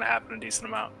 It's gonna happen a decent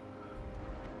amount.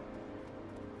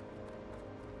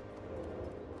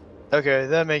 Okay,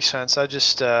 that makes sense. I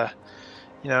just, I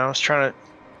was trying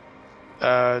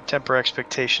to temper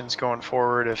expectations going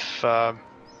forward if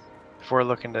we're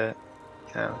looking to,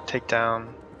 take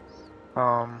down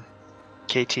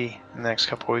KT in the next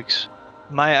couple weeks.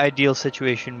 My ideal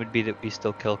situation would be that we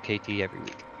still kill KT every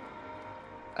week.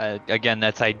 Again,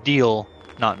 that's ideal,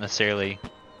 not necessarily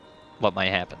what might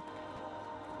happen.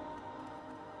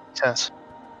 Yes.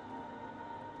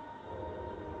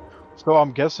 So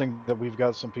I'm guessing that we've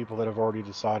got some people that have already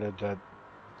decided that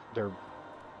they're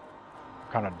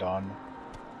kind of done.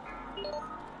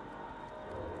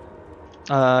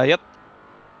 Yep.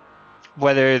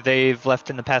 Whether they've left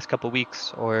in the past couple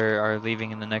weeks or are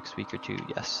leaving in the next week or two,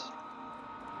 yes.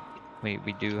 We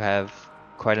do have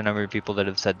quite a number of people that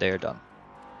have said they are done.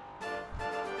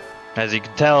 As you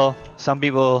can tell, some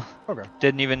people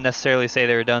didn't even necessarily say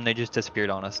they were done, they just disappeared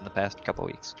on us in the past couple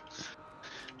weeks.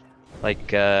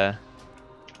 Like, I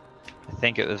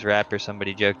think it was Rap or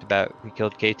somebody joked about we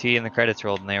killed KT and the credits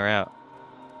rolled and they were out.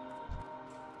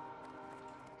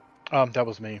 That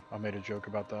was me. I made a joke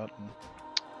about that.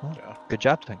 And, yeah. Good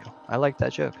job, Twinkle. I like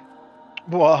that joke.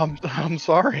 Well, I'm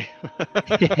sorry.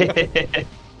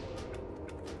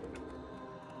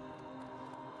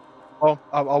 Well,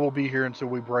 I will be here until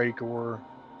we break, or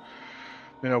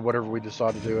whatever we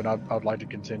decide to do, and I'd like to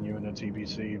continue in the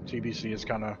TBC. TBC is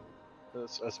kind of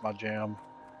that's my jam.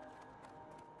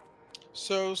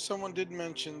 So someone did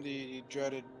mention the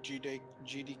dreaded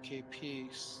GDK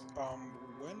piece.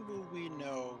 When will we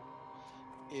know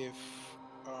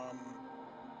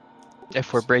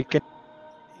if we're breaking?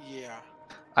 Yeah.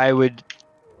 I would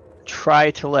try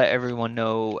to let everyone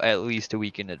know at least a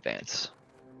week in advance.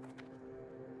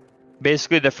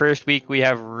 Basically, the first week we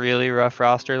have really rough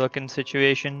roster looking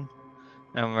situation,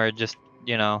 and we're just,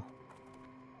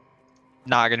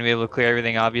 not going to be able to clear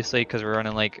everything, obviously, because we're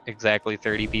running like exactly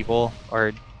 30 people,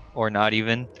 or not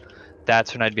even.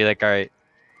 That's when I'd be like, all right,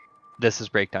 this is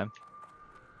break time.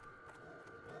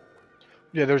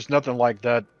 Yeah, there's nothing like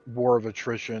that war of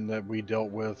attrition that we dealt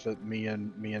with that me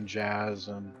and Jazz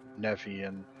and Neffy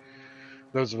and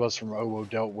those of us from OWO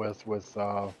dealt with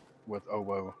OWO.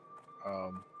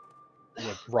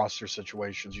 With roster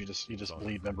situations, you just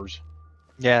bleed members.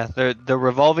 Yeah, the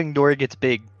revolving door gets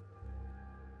big,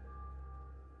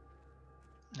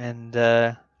 and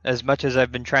as much as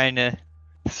I've been trying to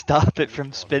stop it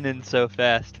from spinning so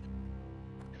fast,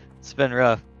 it's been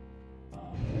rough.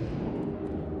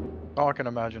 Oh, I can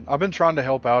imagine. I've been trying to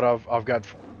help out. I've got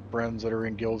friends that are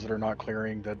in guilds that are not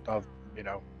clearing that I've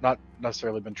not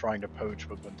necessarily been trying to poach,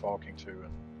 but been talking to,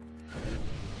 and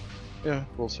yeah,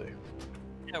 we'll see.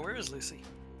 Yeah, where is Lucy?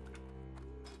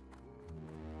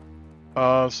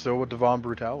 Still with Divine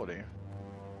Brutality.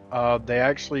 They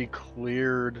actually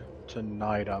cleared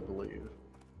tonight, I believe.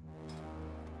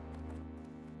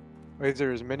 Wait, is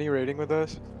there as many raiding with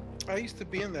us? I used to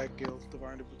be in that guild,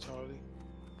 Divine Brutality.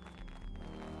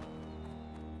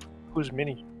 Who's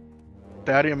Mini?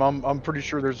 Thaddeum, I'm pretty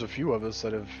sure there's a few of us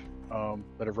that have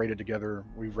raided together.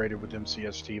 We've raided with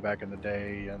MCST back in the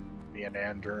day, and me and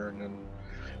Andern, and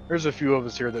there's a few of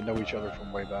us here that know each other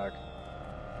from way back.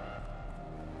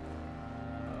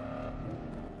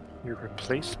 Your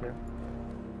replacement?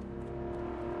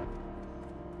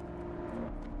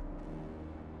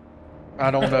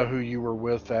 I don't know who you were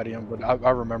with, Thaddeum, but I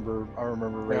remember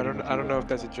raiding. Yeah, I don't know if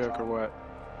that's a joke or what.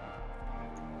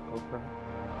 Okay.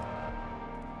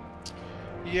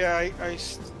 Yeah, I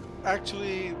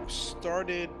actually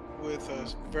started with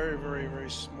a very, very, very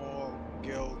small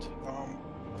guild.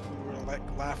 We were like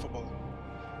laughable,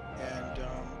 and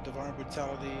Divine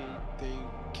Brutality, they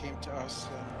came to us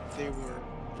and they were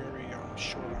very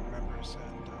short on members,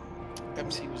 and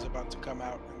MC was about to come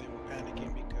out and they were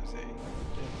panicking because they didn't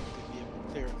think they'd be able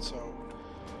to clear it. So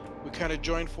we kind of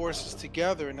joined forces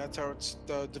together, and that's how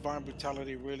the Divine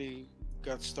Brutality really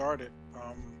got started.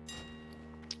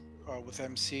 With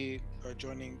MC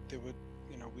joining,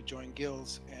 we joined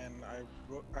guilds, and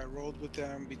I rolled with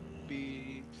them.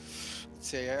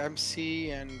 Say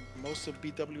MC and most of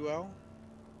BWL.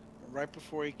 Right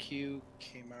before AQ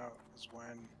came out is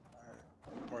when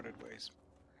I parted ways.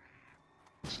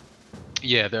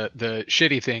 Yeah, the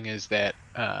shitty thing is that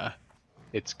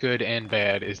it's good and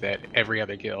bad is that every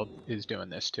other guild is doing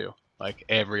this too. Like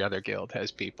every other guild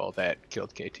has people that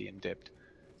killed KT and dipped.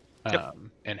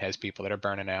 And has people that are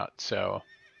burning out. So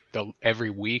every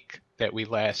week that we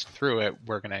last through it,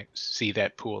 we're gonna see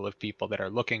that pool of people that are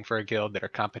looking for a guild that are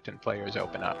competent players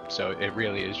open up. So it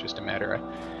really is just a matter of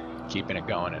keeping it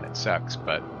going, and it sucks,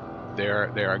 but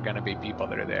there are going to be people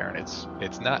that are there, and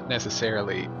it's not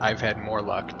necessarily. I've had more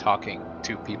luck talking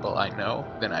to people I know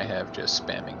than I have just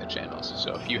spamming the channels.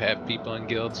 So if you have people in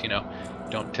guilds, you know,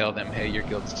 don't tell them, hey, your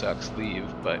guild sucks, leave.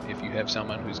 But if you have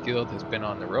someone whose guild has been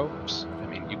on the ropes, I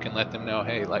mean, you can let them know,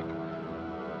 hey, like,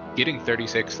 getting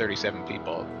 36, 37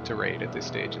 people to raid at this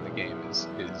stage in the game is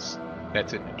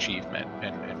that's an achievement,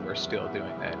 and we're still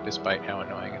doing that despite how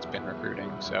annoying it's been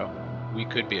recruiting. So we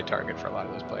could be a target for a lot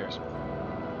of those players.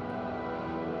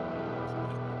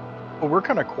 Well, we're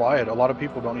kind of quiet. A lot of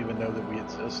people don't even know that we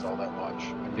exist all that much.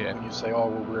 When you say, "Oh,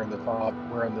 well, we're in the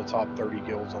top 30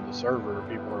 guilds on the server,"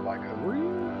 people are like, "Who are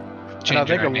you?" And I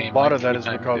think a lot of that is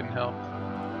because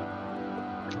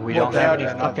we don't have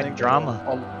any fucking drama.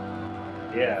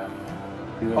 Yeah.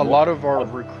 A lot of our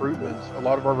recruitment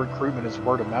is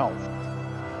word of mouth.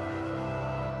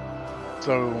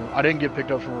 So I didn't get picked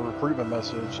up from a recruitment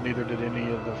message. Neither did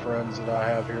any of the friends that I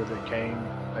have here that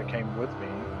came with me.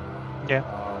 Yeah.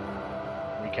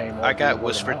 I got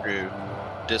whispered through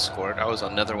Discord. I was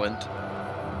on Netherwind.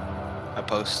 I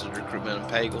posted recruitment on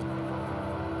Pagel.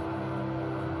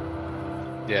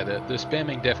 Yeah, the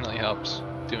spamming definitely helps,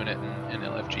 doing it in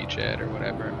LFG chat or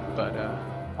whatever. But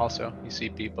also, you see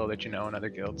people that you know in other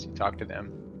guilds, you talk to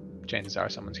them, chances are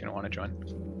someone's going to want to join.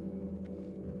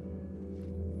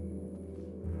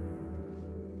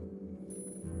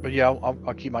 But yeah,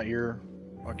 I'll keep my ear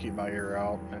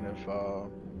out, and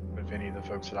if any of the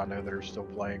folks that I know that are still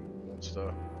playing wants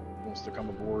to come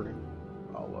aboard,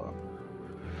 I'll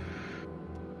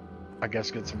I guess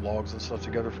get some logs and stuff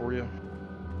together for you.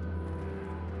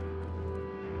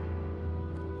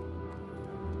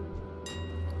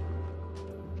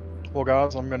 Well,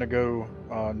 guys, I'm gonna go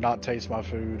not taste my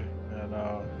food and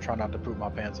try not to poop my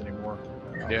pants anymore.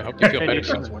 Yeah, hope you feel better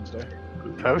since Wednesday.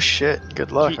 Oh shit!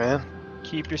 Good luck, man.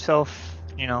 Keep yourself,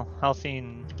 you know, healthy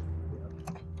and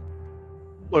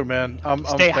look, man. I'm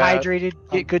stay fat. hydrated.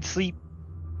 Get good sleep.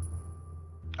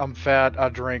 I'm fat. I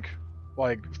drink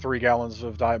like 3 gallons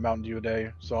of Diet Mountain Dew a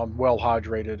day, so I'm well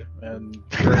hydrated and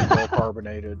very well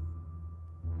carbonated.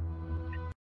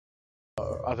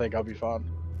 I think I'll be fine.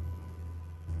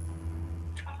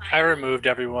 I removed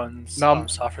everyone's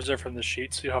soft reserve from the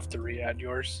sheet, so you have to re-add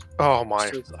yours. Oh my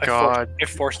god! It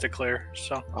forced to clear.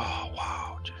 So. Oh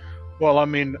wow. Well, I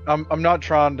mean, I'm not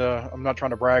trying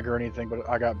to brag or anything, but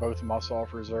I got both of my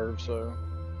soft reserves. So,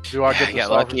 do I get the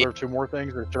soft reserve 2 more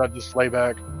things, or should I just lay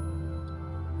back?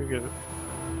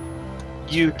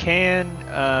 You can.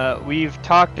 We've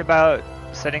talked about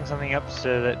setting something up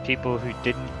so that people who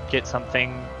didn't get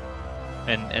something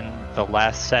in the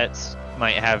last sets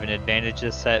might have an advantage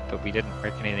this set, but we didn't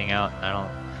work anything out.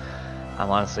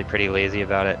 I'm honestly pretty lazy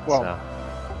about it. Well, so.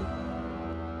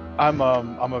 I'm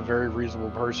a very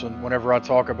reasonable person. Whenever I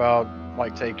talk about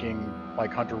like taking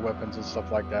like hunter weapons and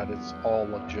stuff like that, it's all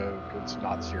a joke. It's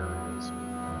not serious.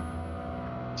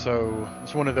 So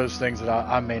it's one of those things that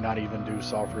I may not even do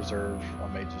soft reserve. I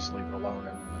may just leave it alone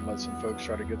and let some folks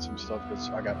try to get some stuff because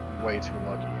I got way too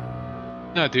lucky.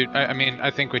 No, dude. I mean, I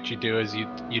think what you do is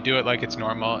you do it like it's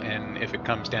normal, and if it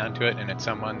comes down to it, and it's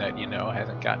someone that you know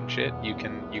hasn't gotten shit, you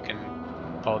can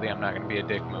pull the I'm not going to be a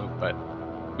dick move. But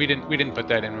we didn't put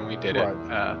that in when we did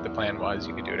it. The plan was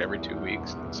you could do it every 2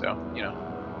 weeks, and so you know,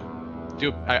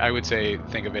 I would say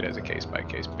think of it as a case by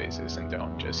case basis, and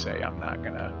don't just say I'm not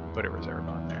gonna put a reserve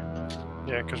on there.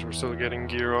 Yeah, because we're still getting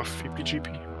gear off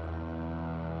VPGP.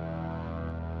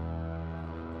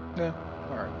 Yeah.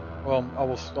 All right. Well, I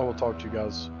will talk to you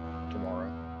guys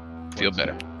tomorrow. Feel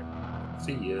better.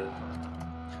 See ya.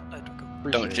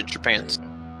 Don't shit your pants.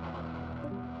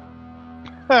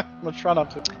 Let's try not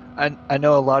to. I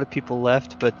know a lot of people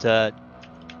left, but I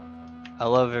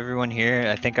love everyone here.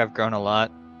 I think I've grown a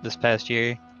lot this past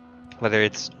year, whether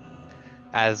it's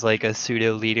as like a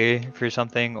pseudo leader for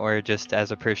something or just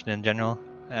as a person in general,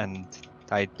 and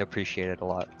I appreciate it a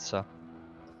lot. So.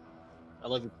 I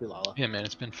love you too, Lala. Yeah, man,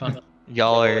 it's been fun.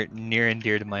 Y'all are near and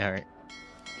dear to my heart.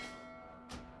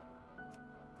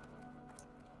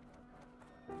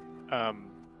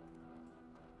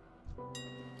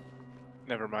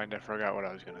 Never mind, I forgot what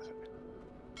I was gonna say.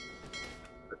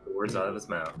 Took the words out of his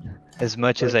mouth. As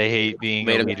much as I hate being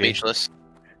a leader, speechless.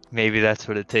 Maybe that's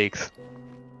what it takes.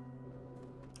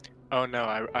 Oh no,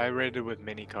 I raided with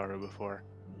Minikaru before.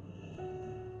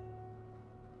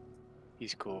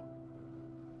 He's cool.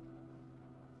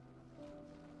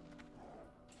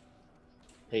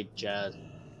 Hey, Jazz.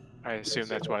 I assume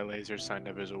that's why Laser signed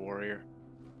up as a warrior.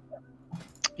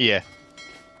 Yeah.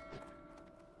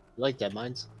 You like Dead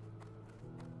Mines?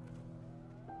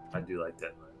 I do like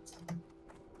Dead Mines.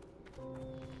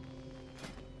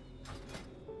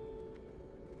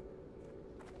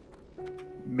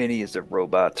 Minnie is a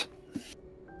robot.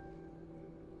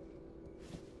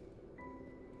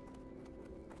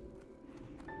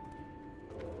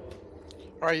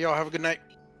 All right, y'all. Have a good night.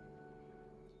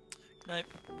 Good night.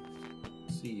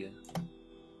 See ya.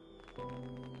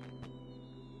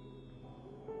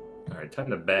 Alright, time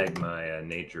to bag my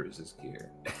nature resist gear.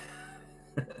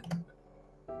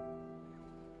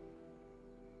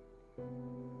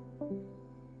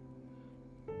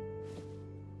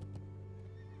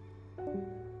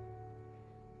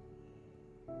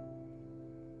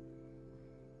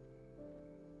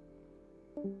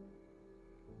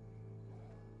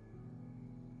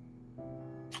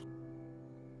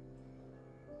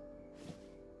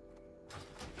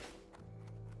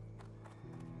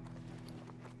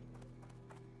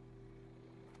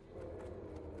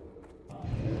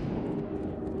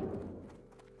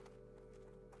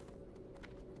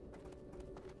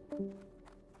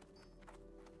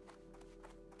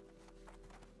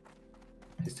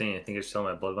 Hey, Stan, I think I should sell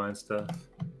my Bloodvine stuff.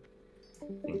 I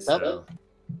think so.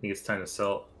 I think it's time to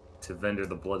sell to vendor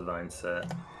the Bloodvine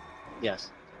set.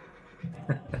 Yes.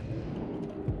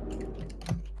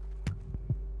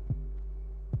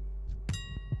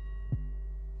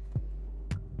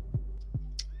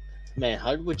 Man,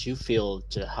 how would you feel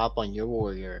to hop on your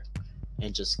warrior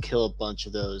and just kill a bunch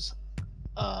of those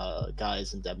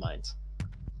guys in Dead Mines?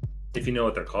 If you know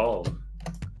what they're called.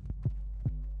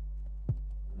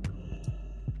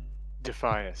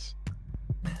 Defias.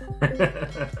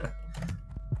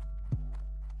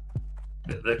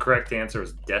 The correct answer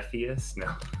is Defius?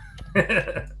 No.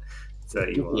 So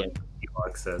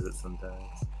Ewok says it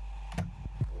sometimes.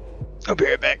 I'll be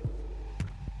right back.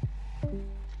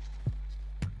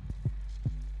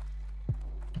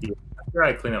 Yeah, after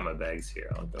I clean out my bags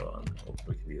here, I'll go on.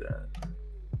 We can do that.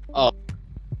 Oh,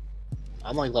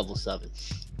 I'm like level 7.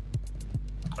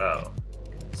 Oh,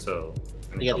 so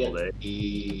in a couple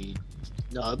days?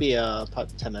 No, it'll be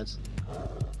probably 10 minutes.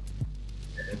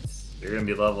 You're gonna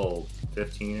be level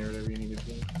 15 or whatever you need to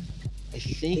be. I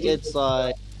think it's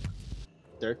like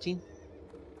 13.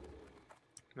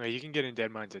 No, you can get in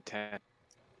Dead Mines at 10.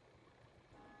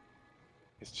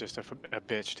 It's just a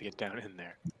bitch to get down in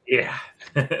there. Yeah.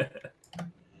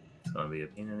 It's gonna be a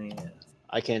pain in the ass.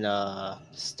 I can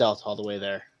stealth all the way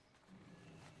there.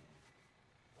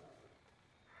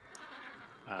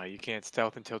 You can't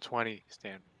stealth until 20,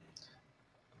 Stan.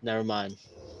 Never mind.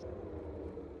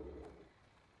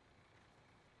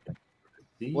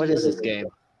 What is this game?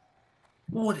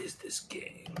 What is this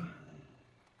game?